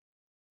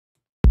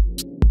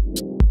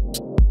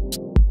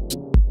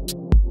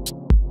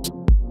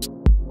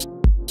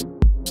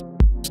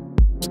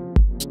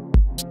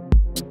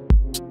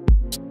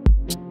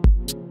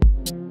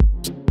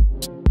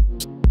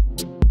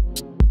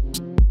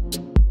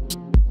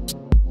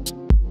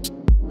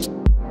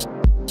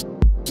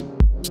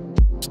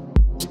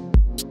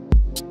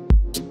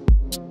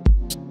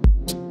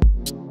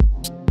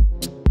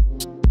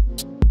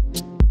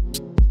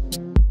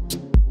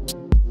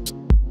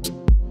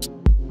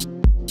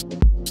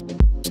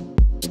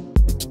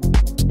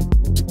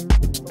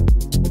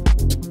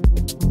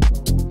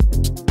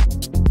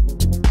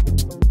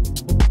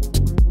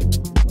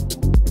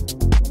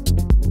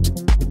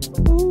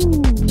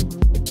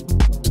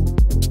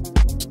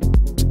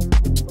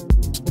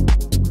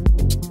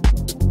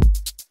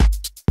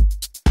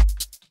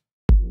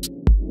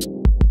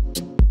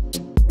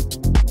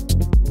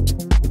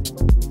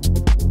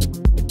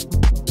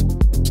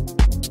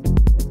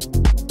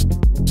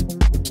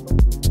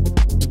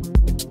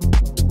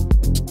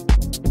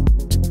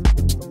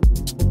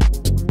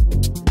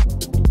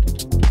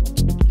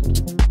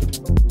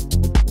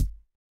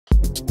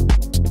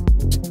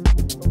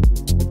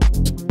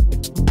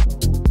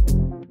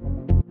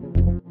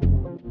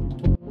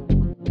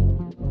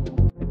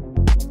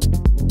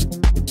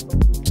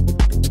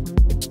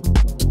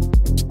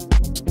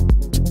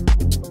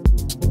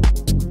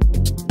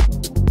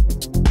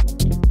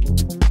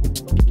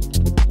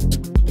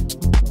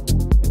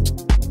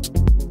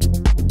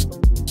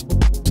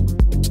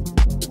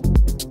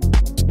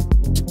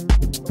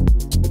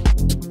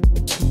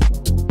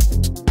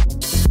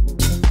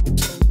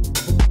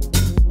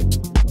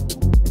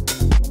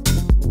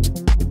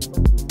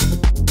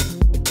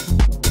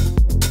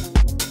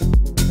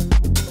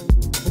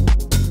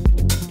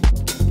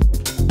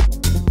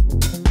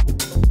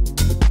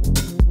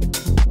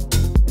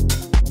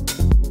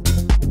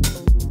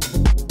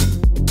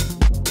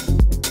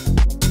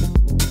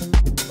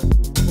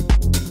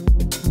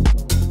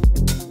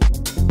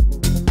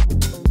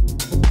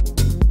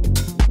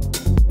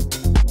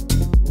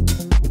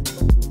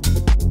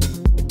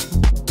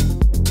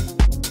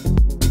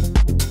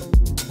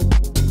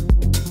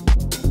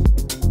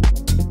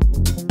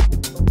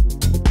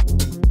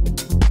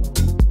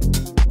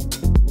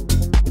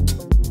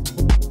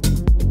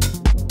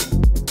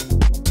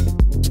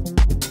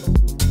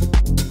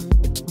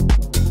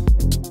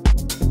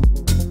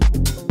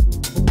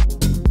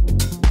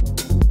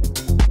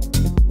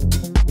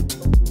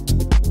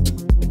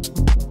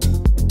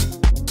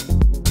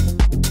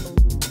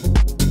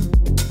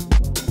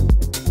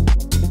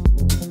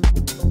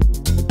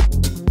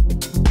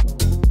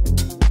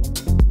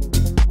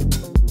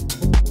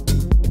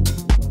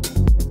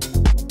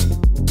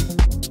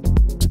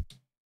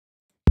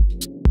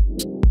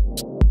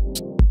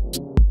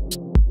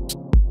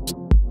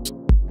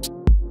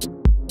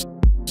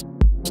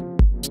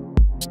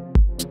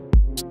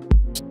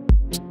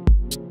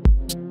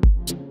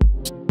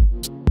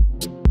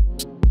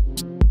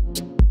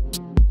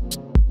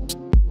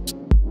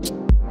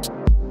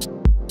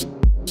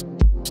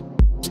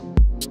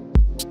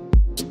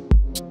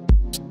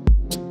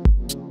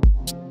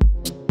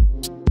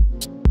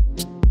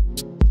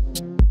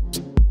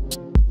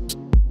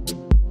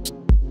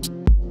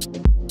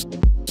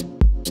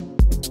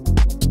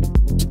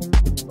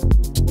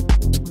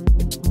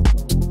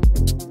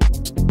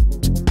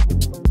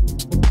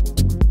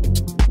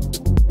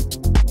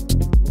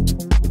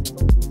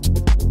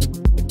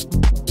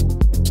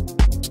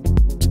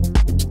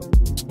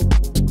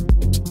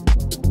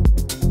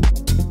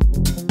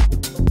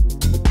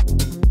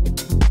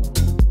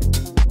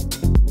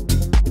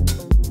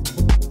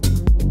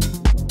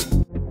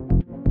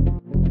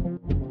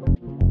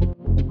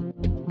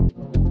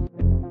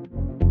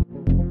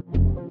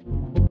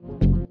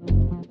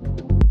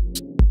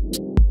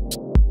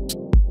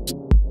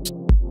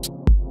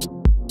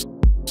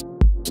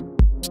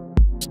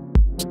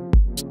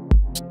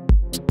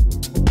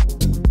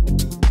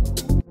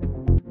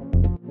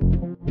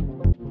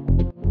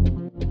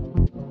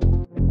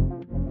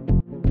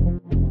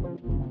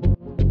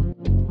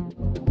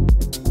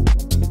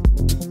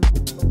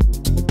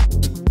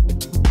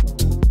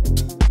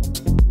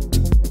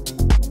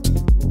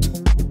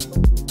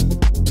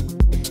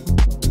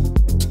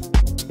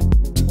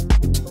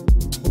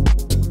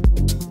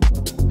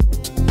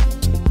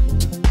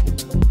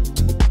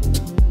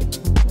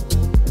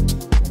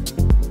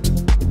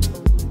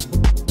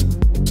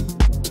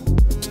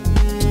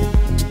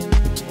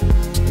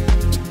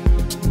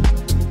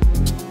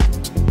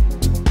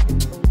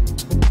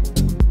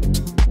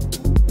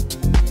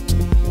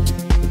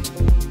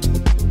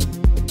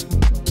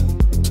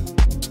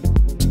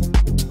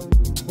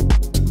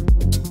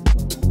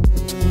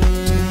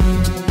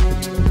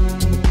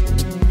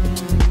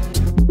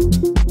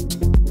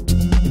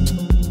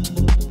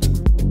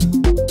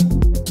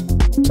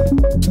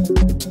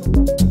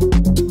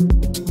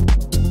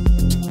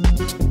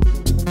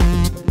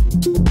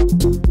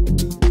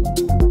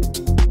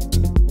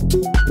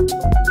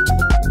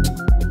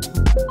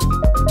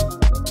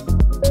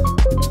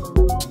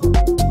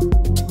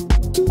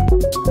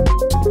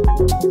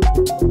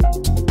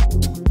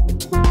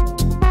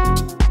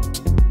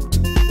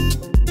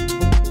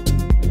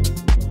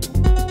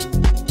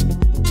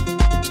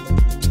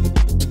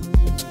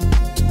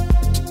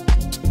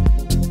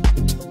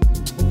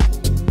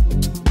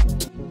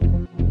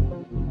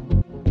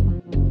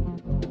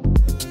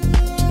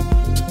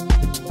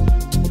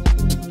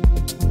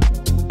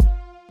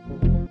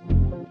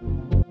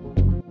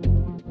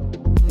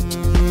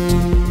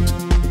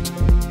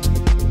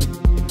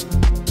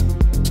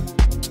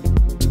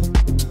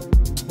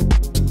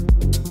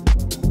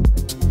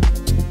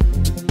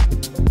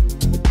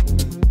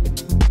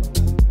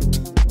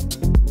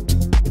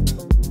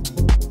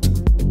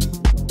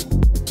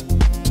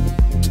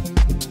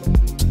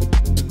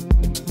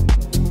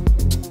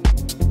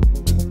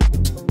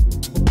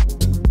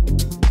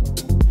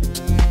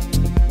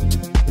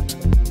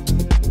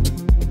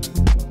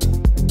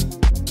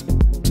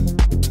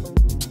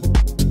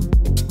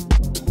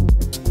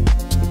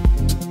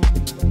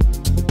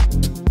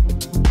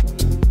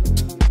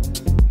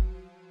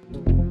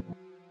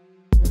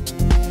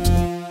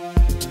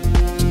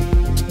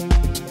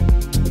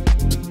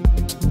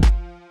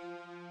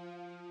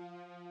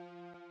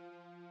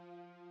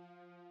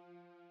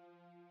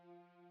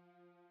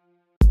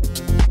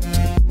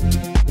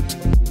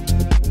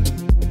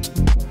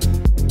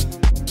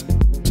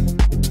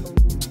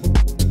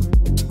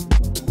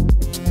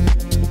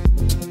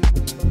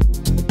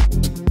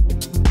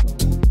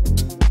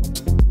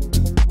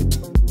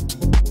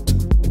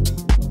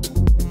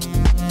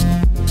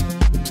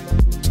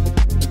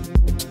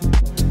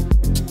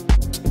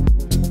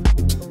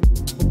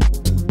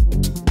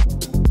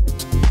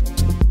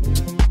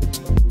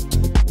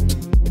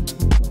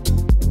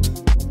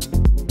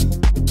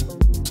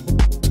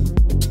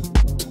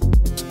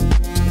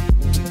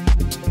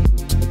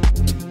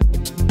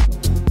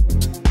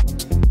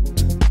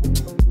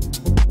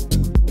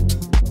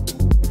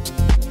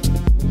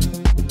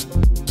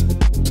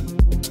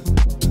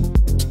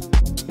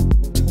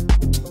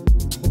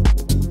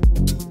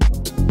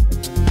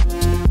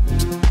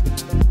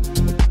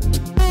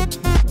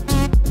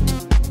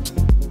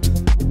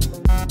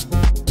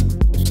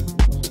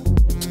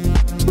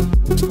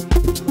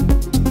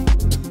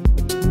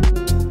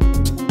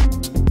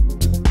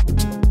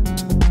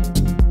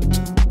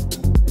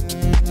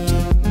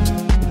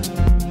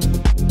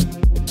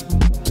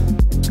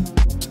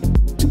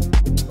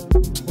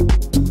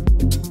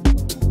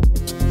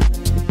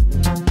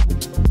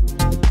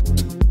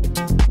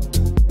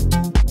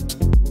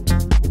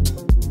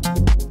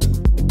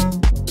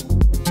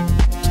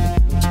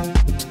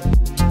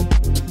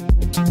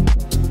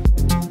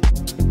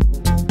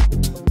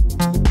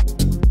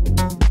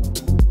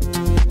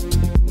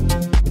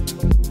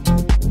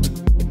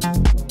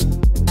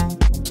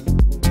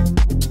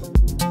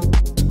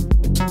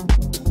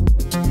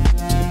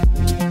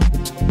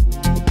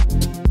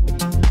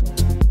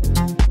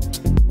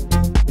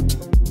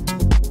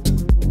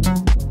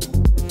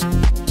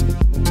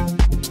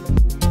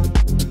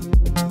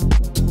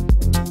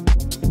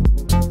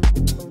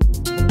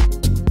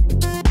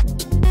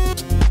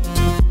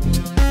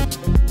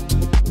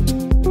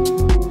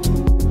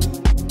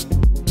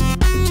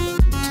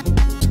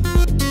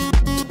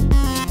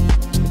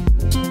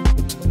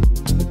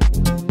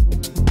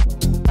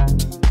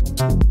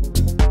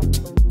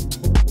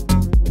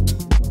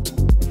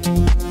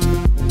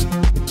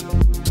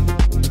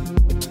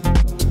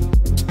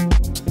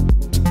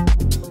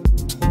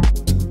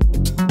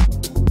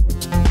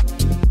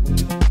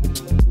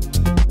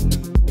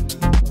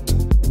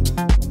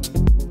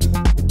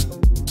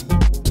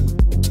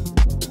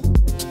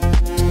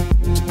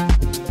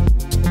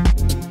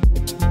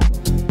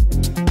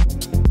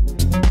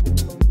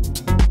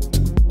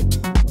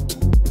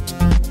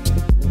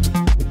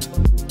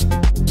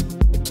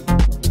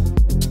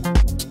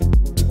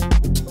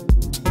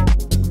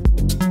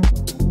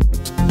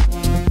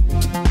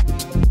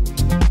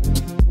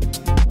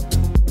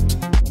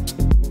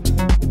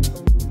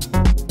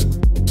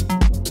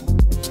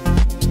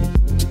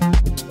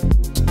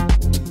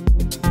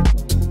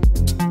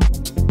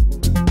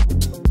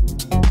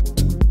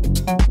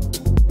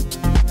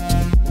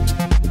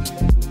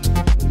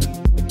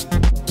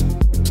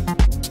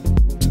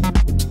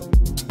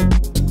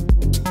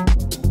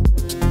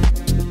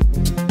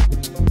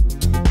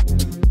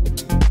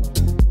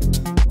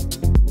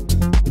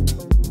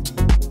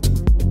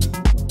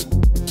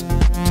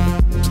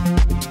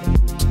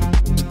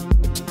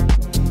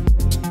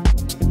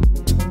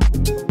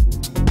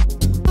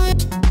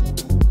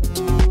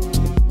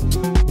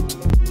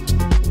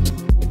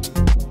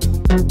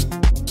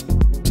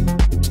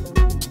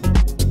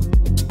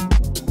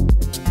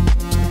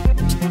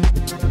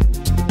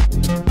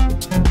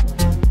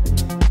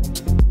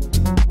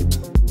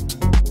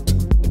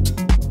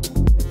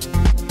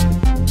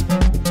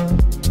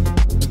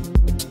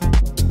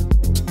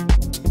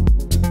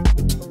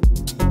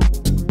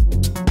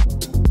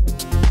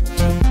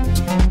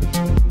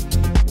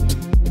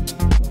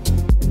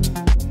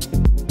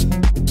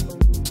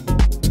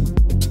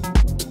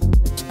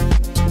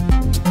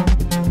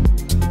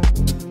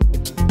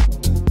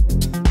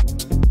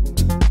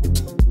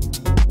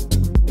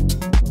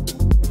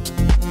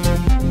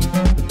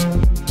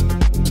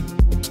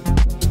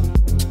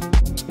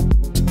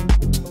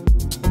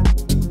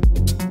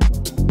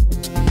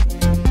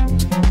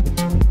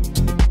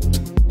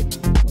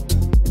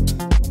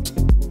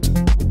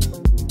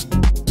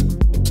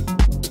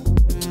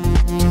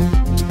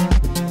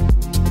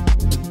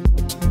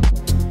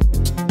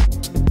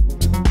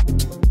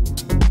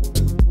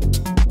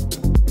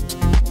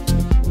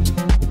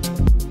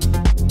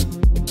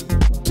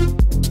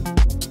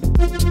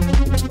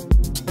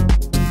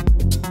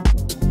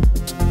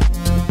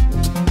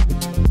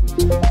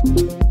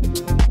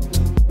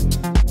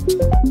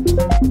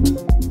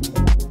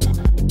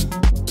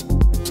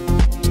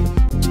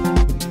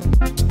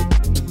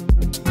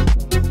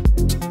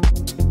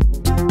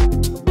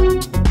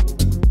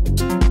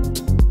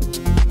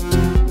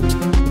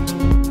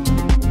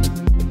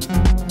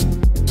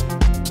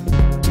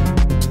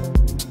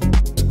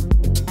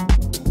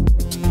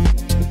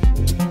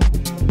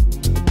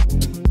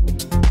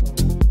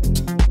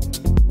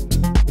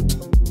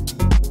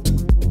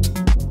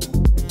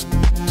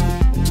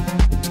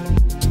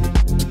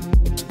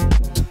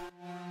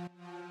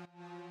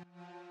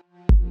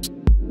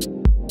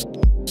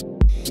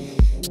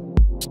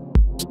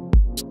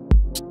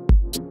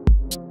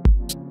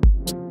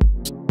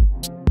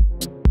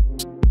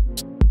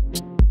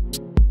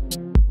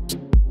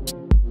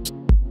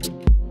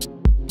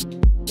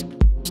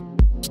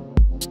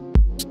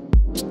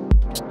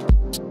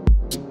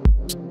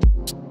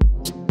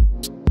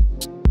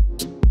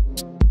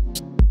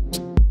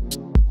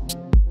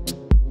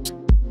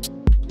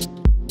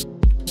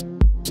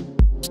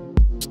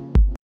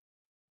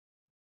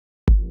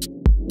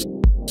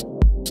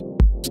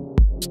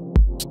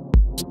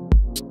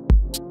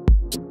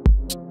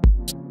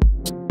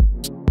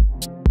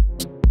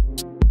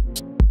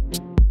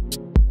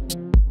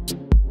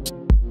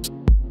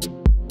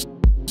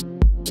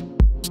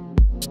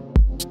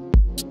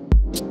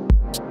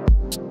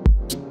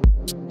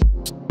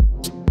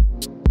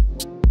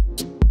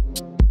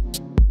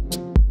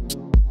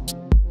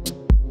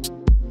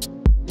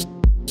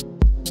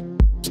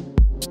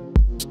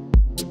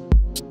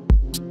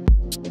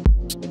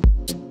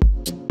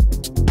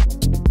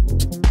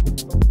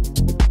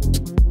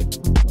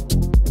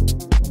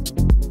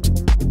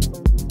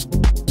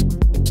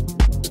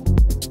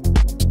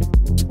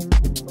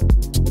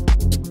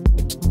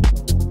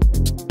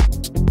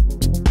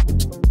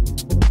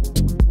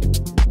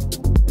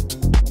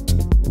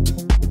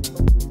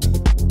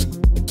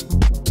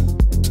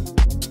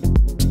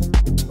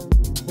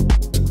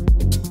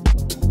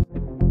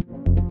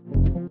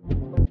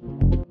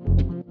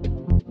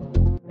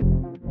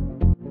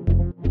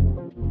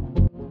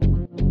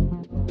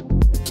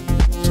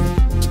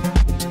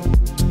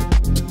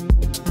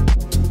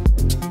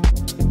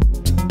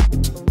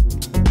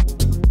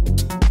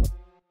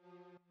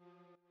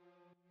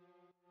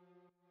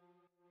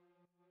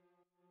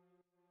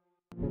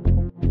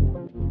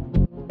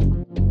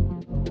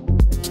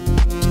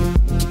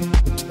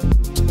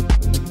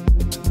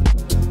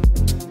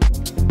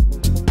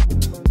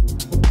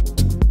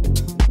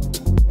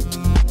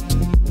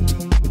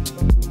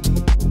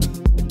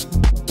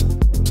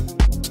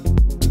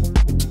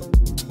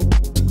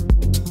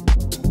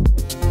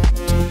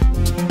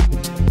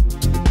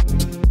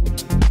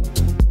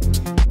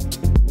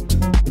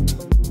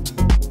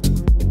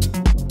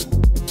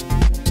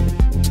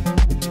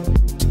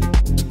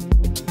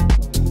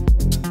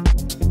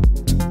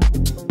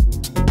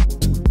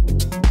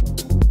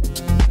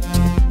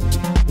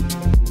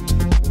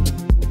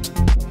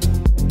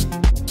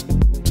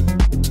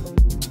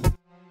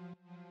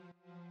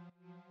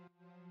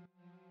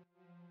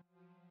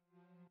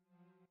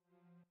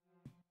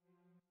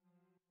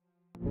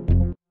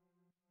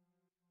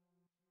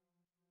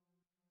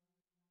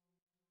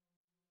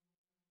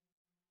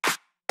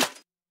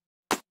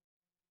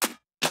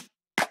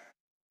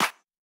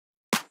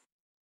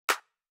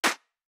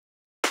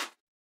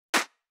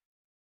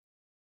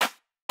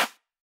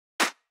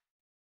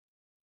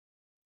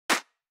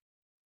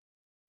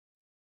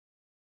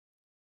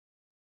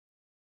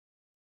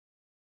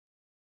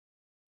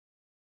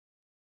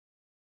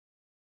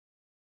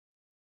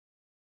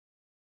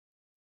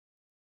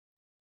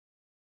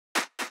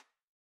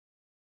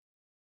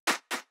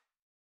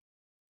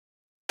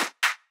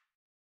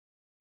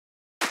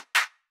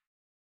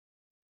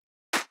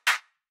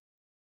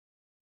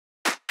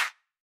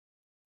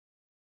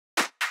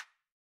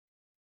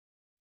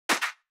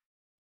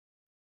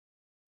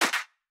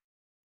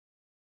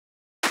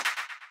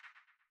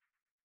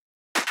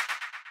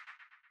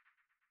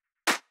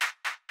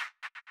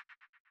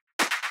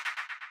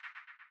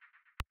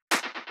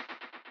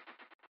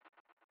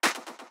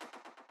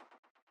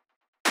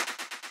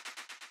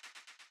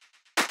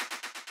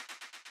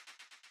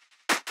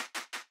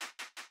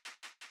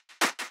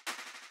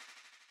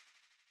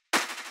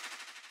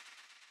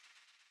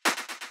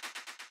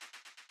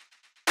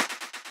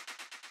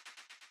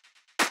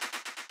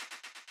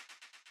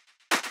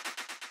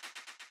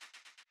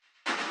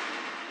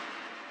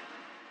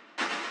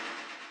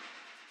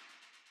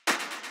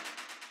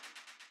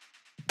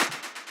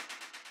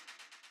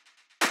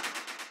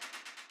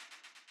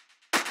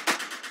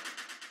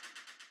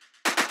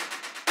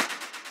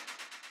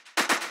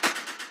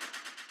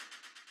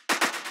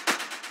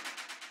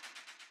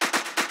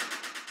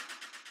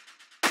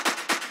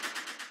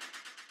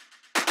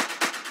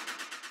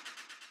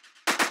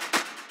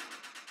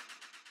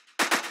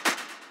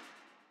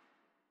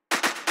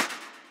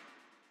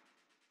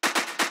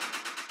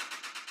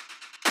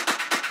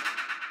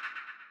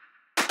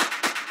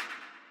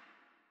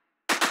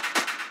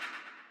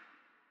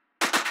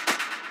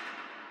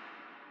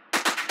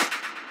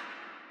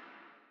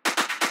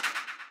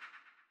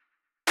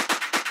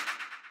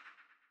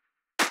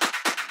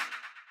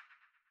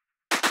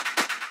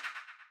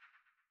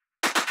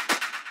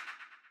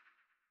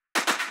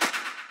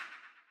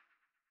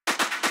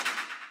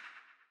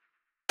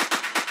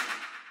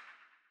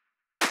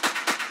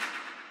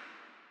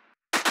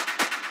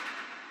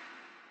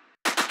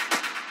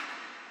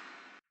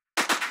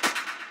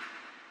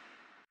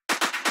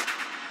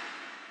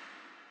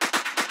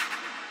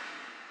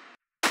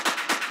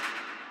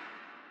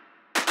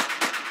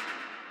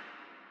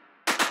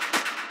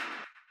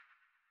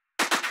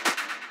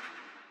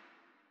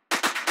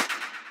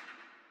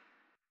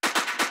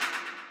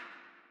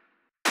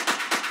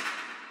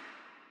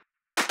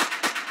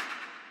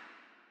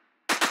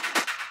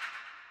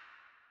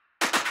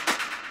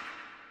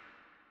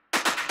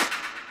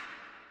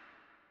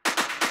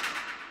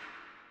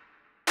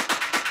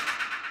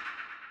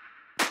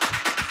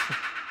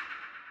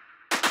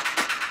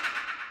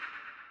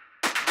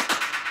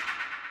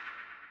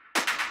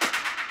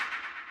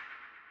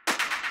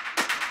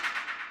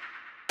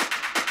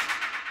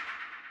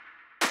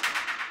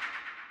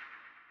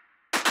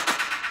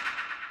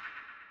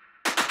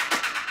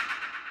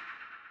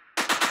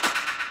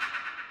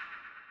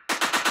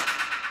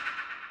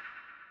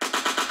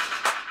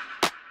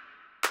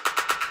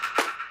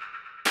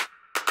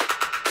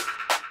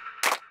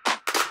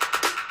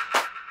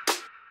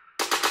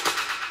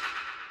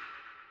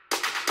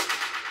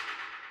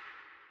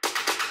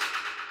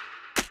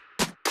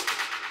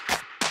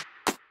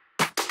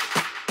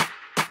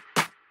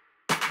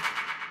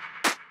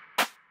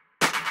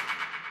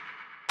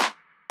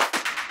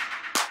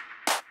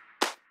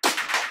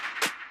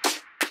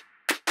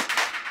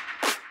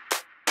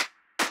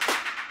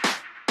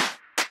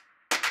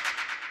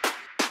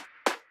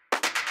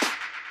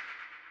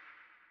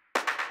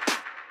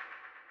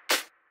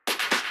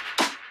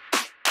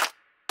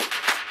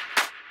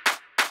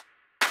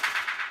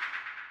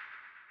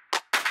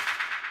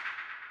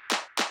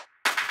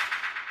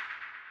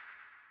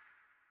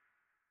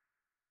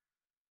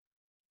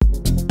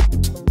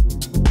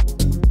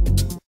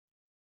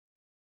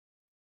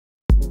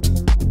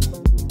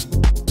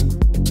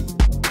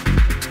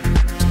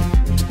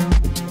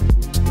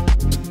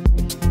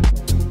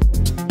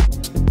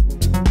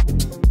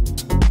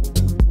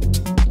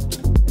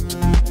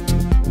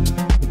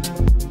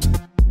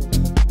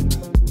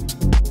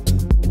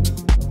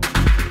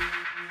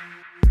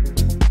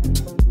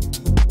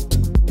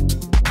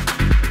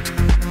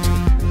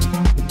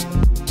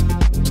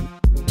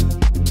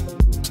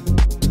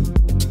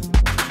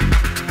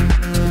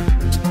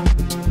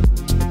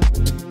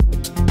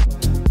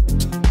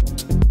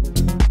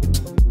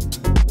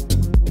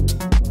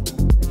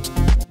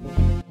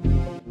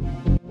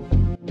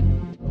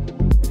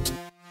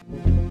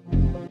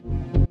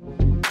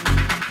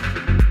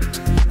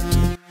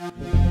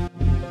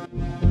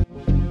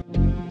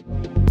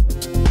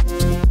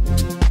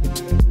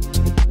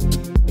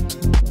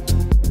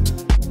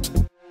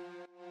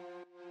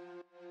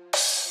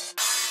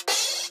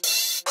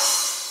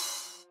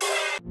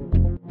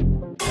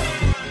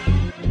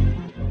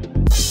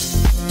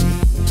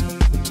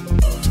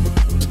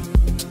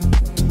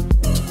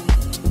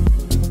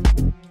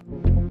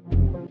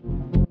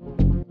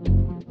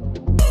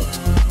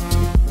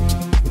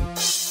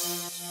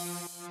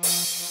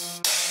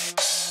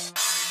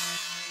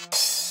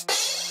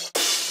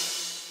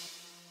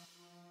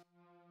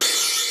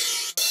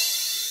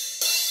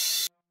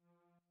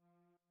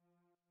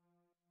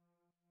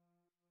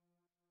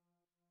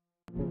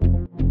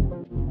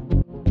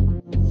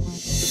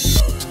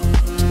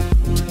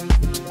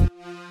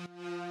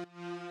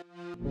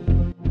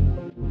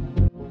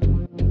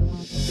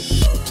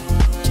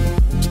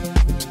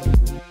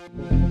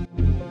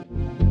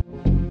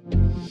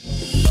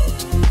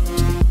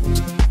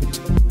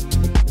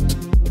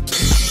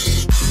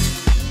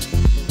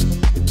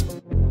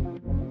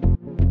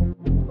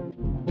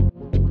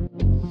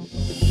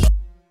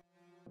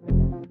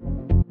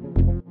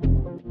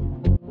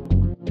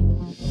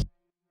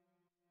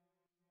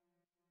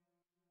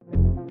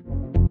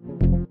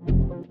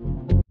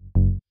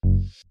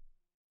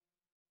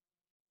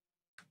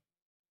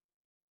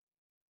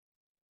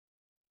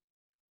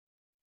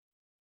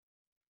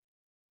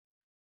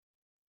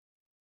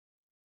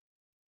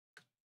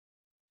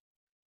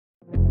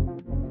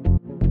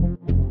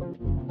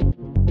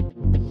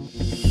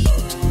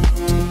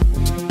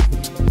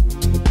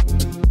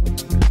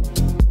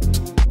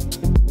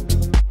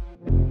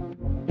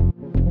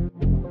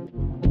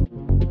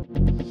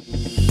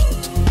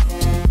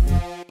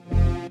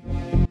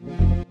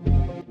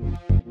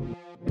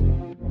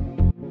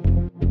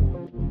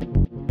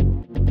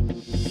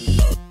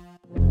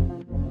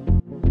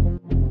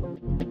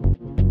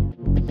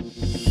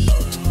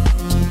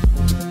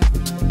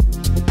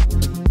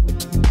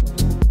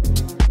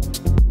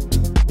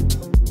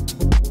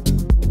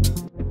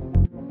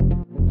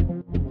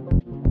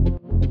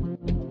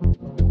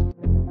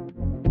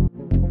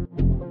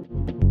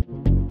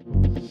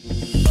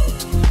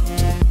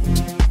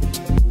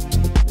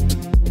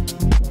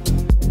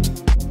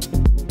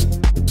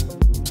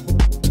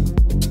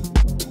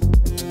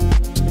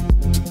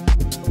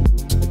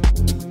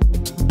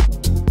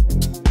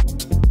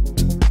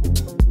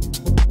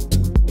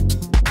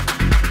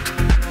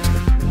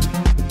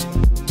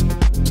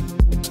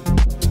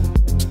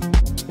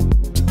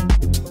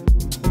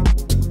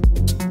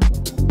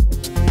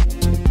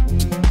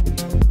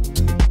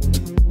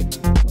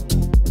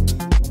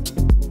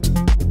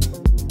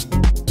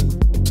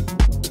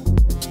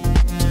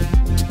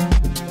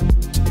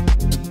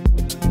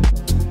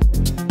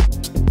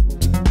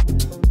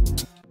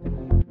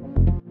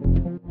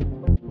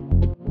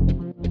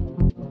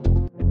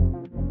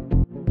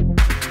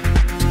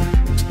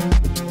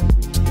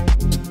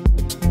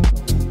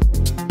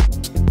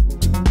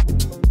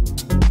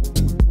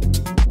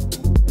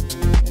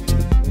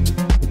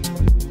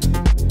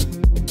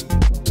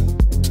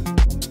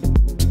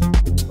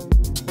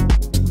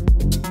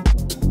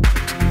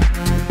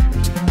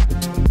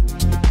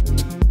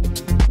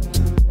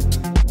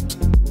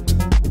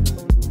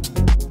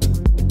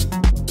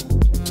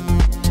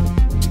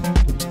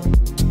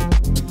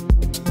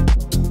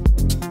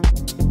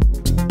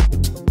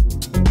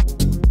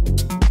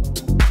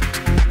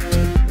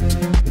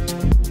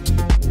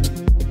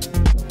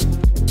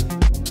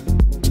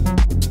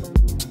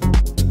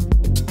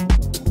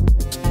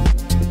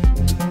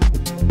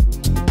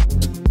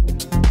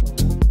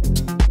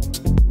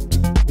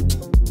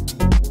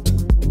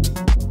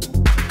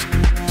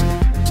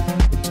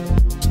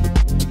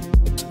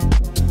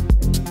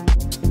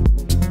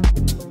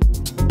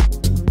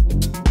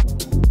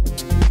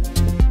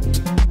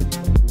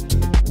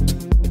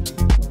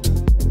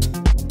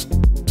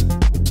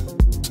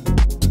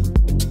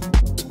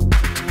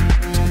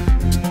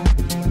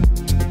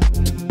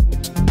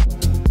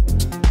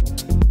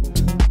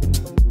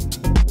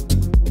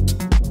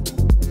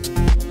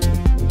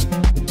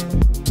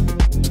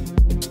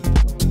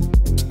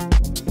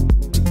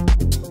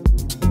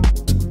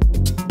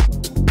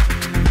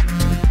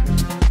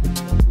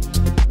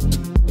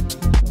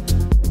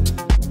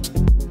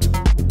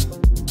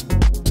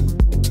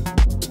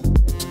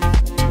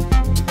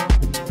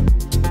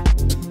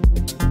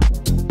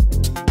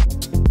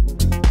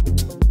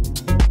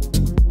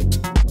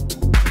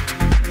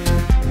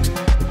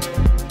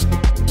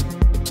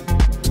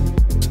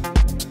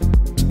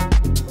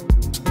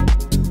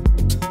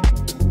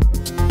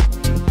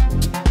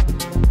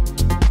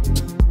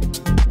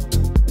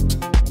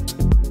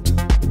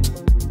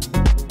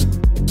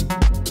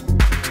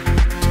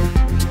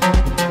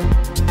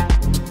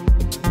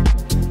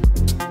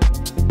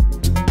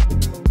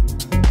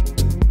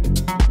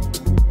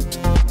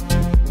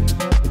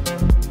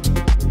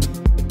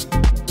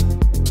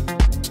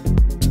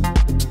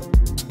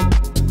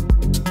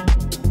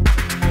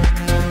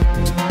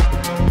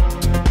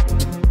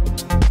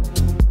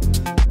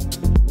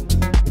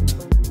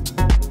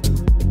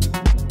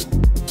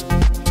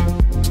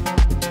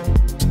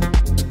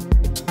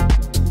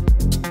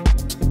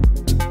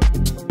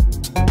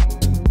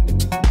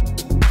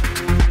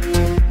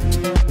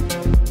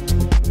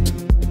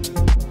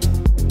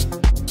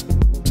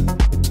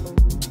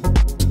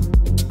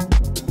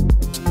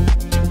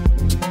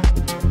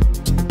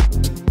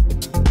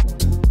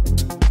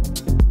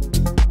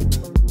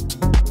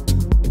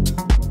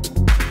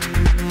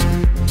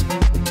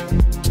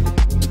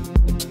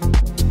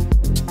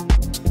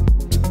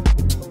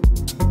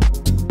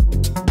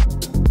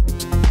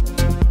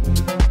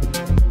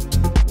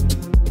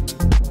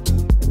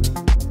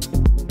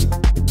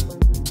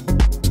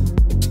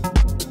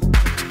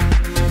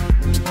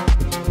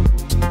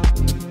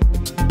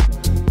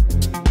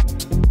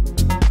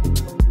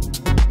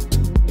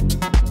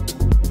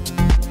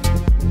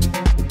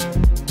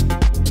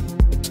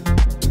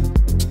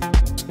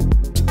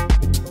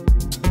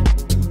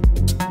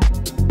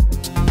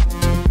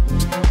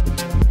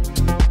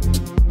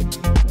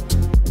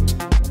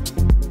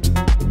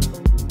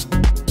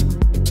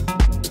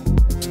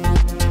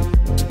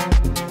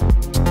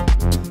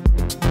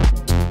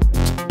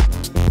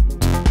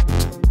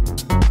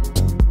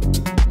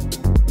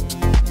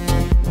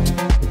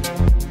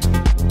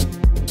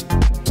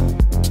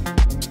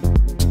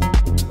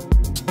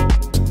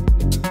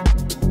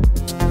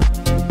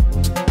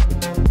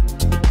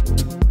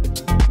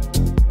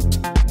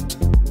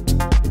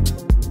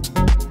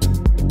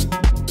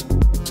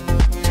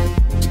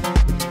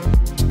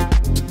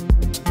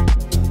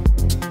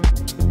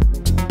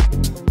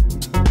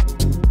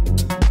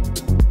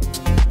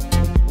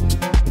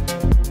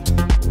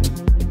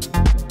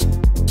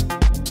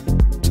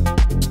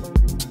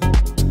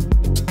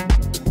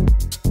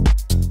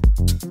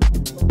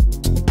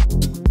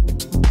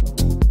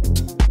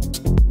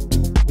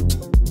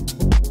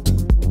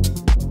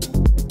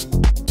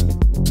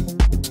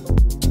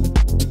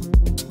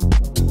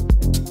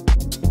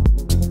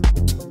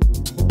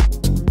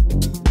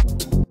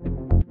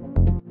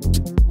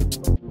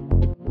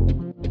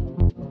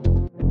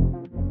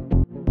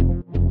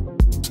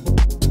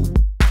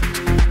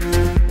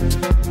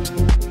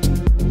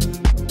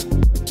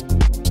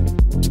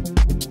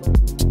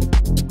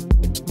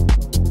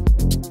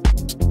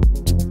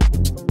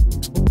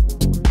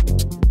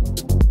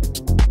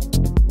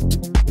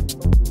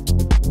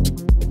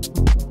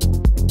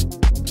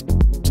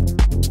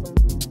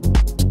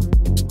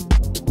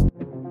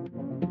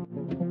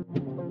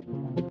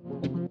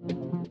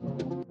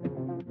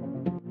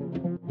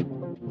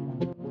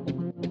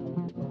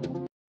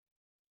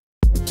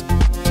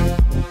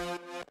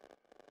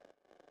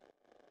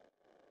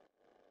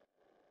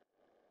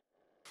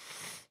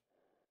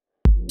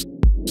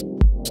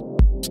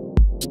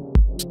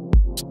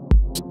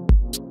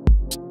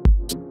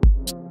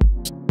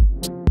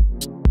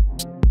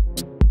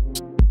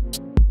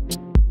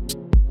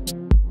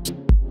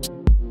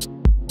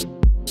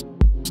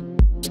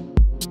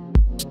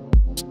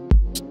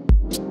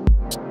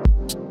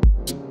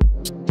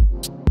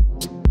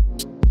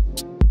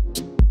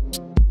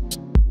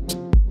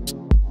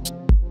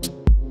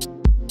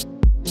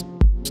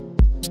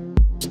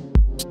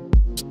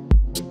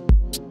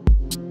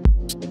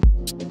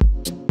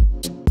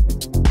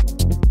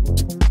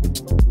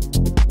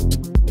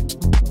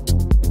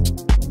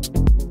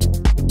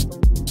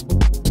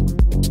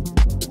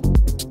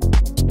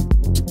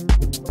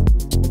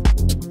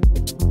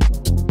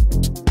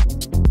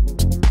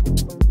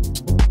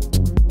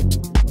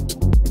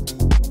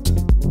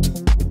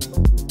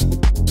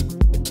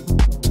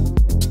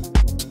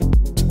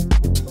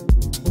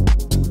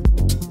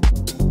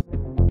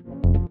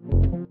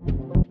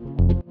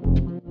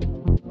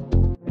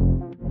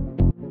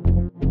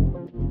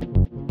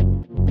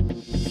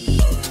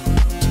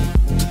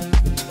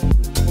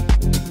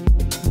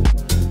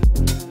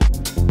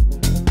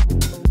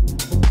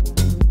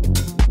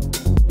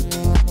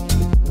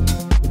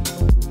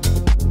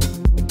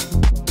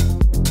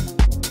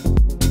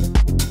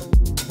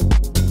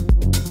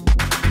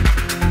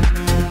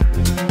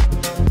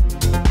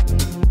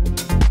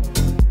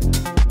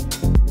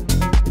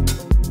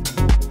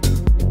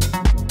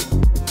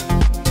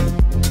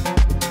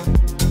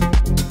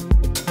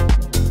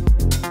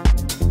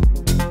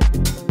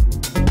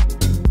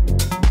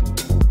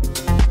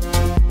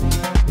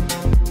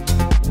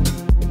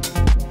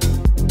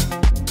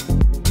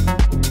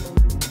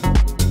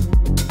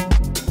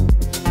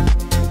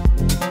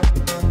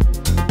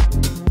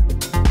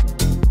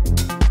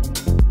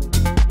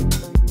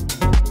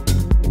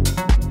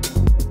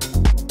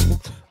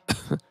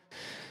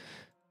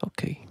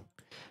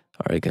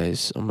 right,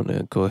 guys, I'm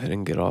gonna go ahead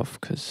and get off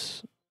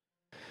because,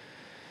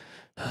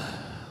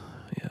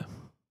 yeah,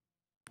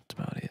 that's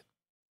about it.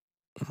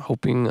 I'm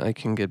hoping I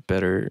can get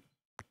better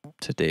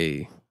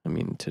today. I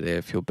mean, today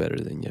I feel better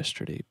than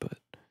yesterday, but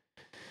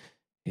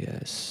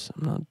yes,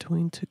 I'm not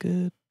doing too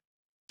good,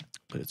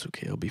 but it's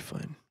okay. I'll be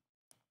fine.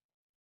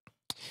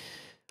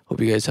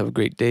 Hope you guys have a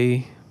great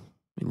day.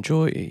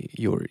 Enjoy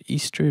your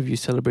Easter if you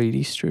celebrate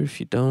Easter. If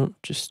you don't,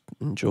 just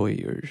enjoy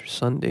your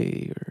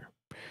Sunday or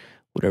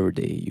whatever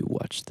day you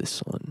watch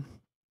this on.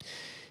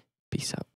 Peace out.